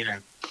at me, and I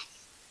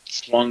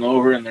swung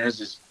over, and there's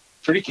this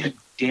pretty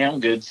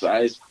damn good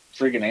sized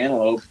friggin'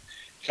 antelope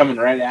coming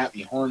right at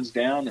me, horns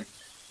down, and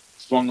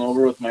swung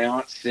over with my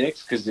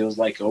 .6 because it was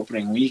like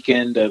opening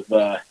weekend of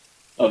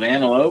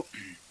antelope.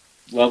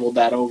 leveled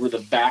that over the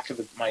back of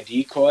my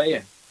decoy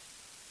and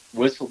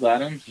whistled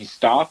at him. He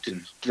stopped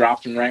and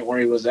dropped him right where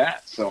he was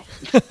at. So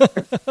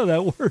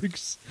that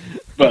works.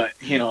 But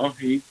he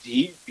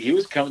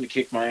was coming to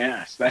kick my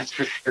ass. That's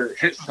for sure.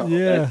 So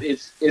yeah,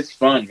 it's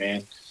fun,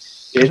 man.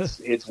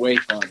 It's way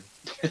fun.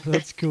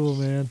 That's cool,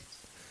 man.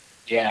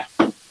 Yeah.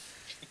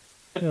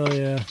 Hell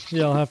yeah.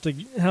 Yeah, I'll have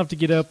to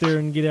get up there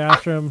and get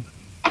after him.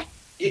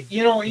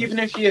 Even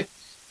if you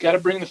got to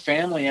bring the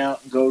family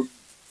out and go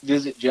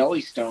visit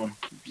Jellystone,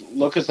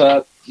 look us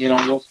up.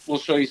 We'll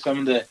show you some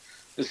of the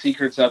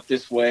secrets up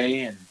this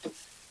way, and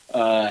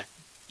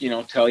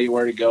tell you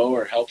where to go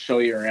or help show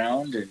you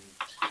around,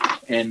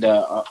 and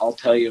I'll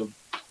tell you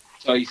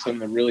some of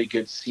the really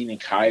good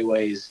scenic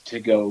highways to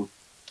go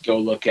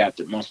look at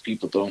that most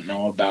people don't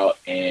know about,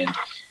 and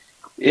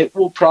it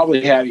will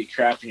probably have you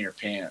crapping your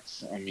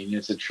pants. I mean,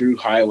 it's a true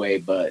highway,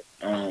 but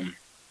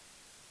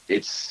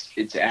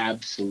it's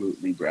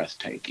absolutely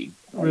breathtaking.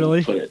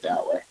 Really? Put it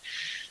that way.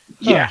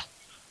 Yeah.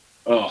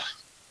 Oh,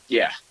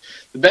 yeah.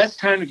 The best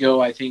time to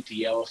go, I think, to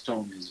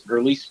Yellowstone is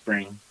early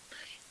spring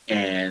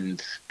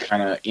and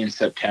kind of in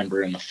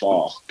September in the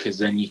fall, because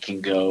then you can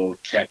go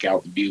check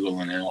out the bugle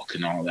and elk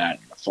and all that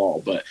in the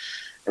fall. But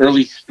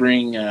early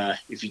spring,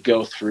 if you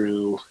go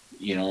through,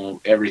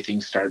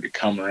 everything's starting to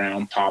come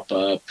around, pop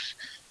up.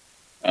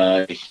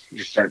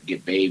 You're starting to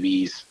get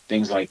babies,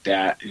 things like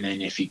that. And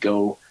then if you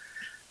go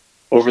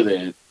over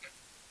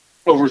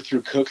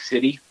through Cook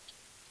City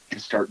and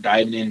start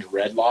diving into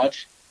Red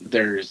Lodge,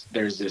 there's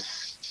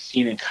this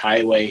scenic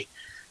highway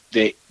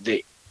that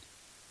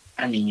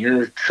I mean,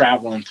 you're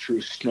traveling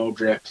through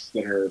snowdrifts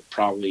that are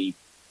probably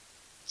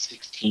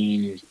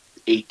 16,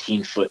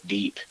 18 foot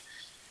deep.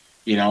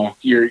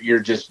 You're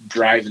just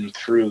driving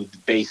through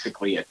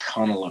basically a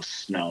tunnel of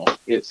snow.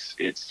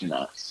 It's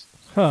nuts.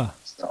 Huh.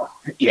 So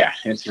yeah,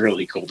 it's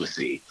really cool to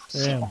see.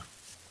 Damn.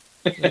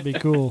 That'd be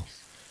cool.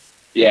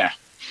 Yeah.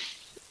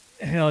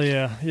 Hell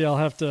yeah. Yeah, I'll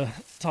have to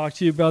talk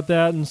to you about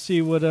that and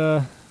see what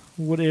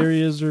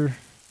areas or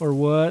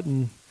what,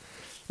 and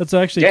that's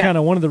actually kind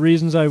of one of the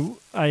reasons I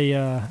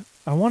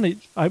want to.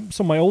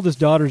 So my oldest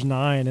daughter's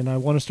 9, and I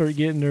want to start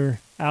getting her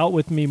out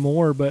with me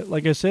more. But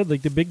like I said,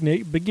 like the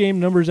big game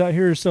numbers out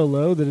here are so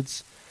low that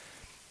it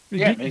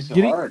makes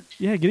it hard.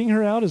 Yeah, getting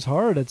her out is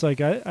hard. It's like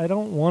I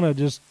don't want to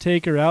just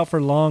take her out for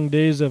long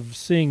days of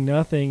seeing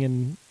nothing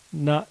and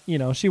not.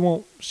 She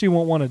won't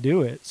want to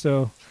do it.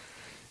 So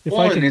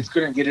and it's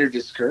going to get her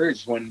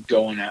discouraged when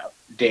going out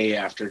day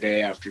after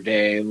day after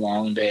day,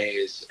 long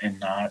days, and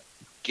not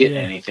getting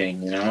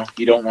anything.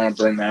 You don't want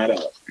to burn that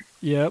up.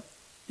 Yep.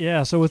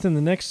 Yeah, so within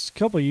the next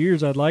couple of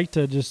years, I'd like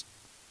to just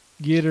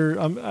get her.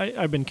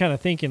 I've been kind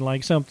of thinking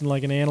like something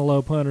like an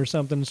antelope hunt or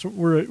something,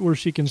 where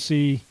she can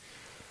see,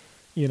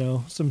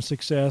 some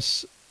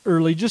success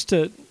early, just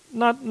to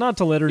not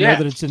to let her know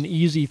that it's an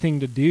easy thing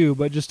to do,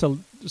 but just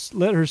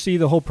let her see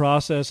the whole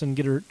process and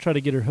try to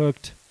get her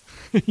hooked.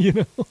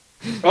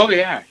 Oh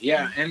yeah,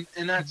 and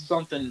that's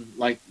something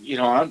like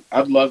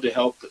I'd love to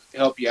help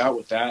you out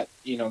with that.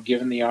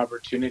 Given the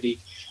opportunity.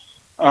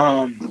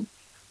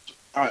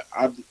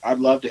 I'd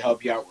love to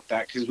help you out with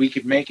that, because we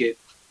could make it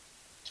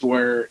to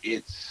where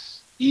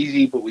it's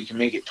easy, but we can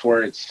make it to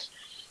where it's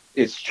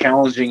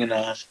challenging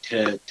enough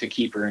to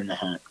keep her in the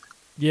hunt.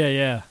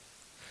 Yeah,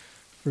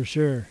 for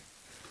sure.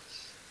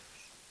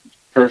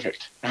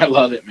 Perfect. I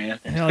love it, man.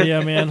 Hell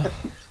yeah, man.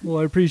 Well,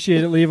 I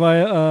appreciate it,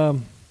 Levi.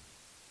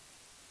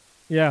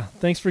 Yeah,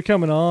 thanks for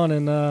coming on,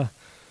 and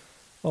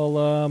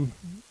I'm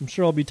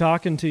sure I'll be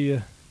talking to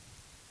you.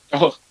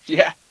 Oh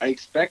yeah, I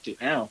expect it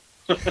now.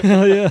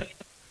 Hell yeah.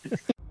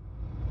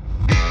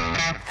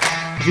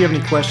 If you have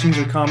any questions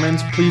or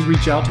comments, please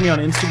reach out to me on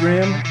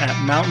Instagram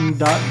at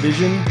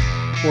mountain.vision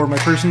or my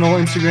personal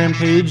Instagram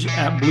page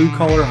at Blue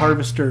Collar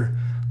Harvester.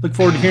 Look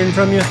forward to hearing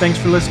from you. Thanks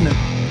for listening.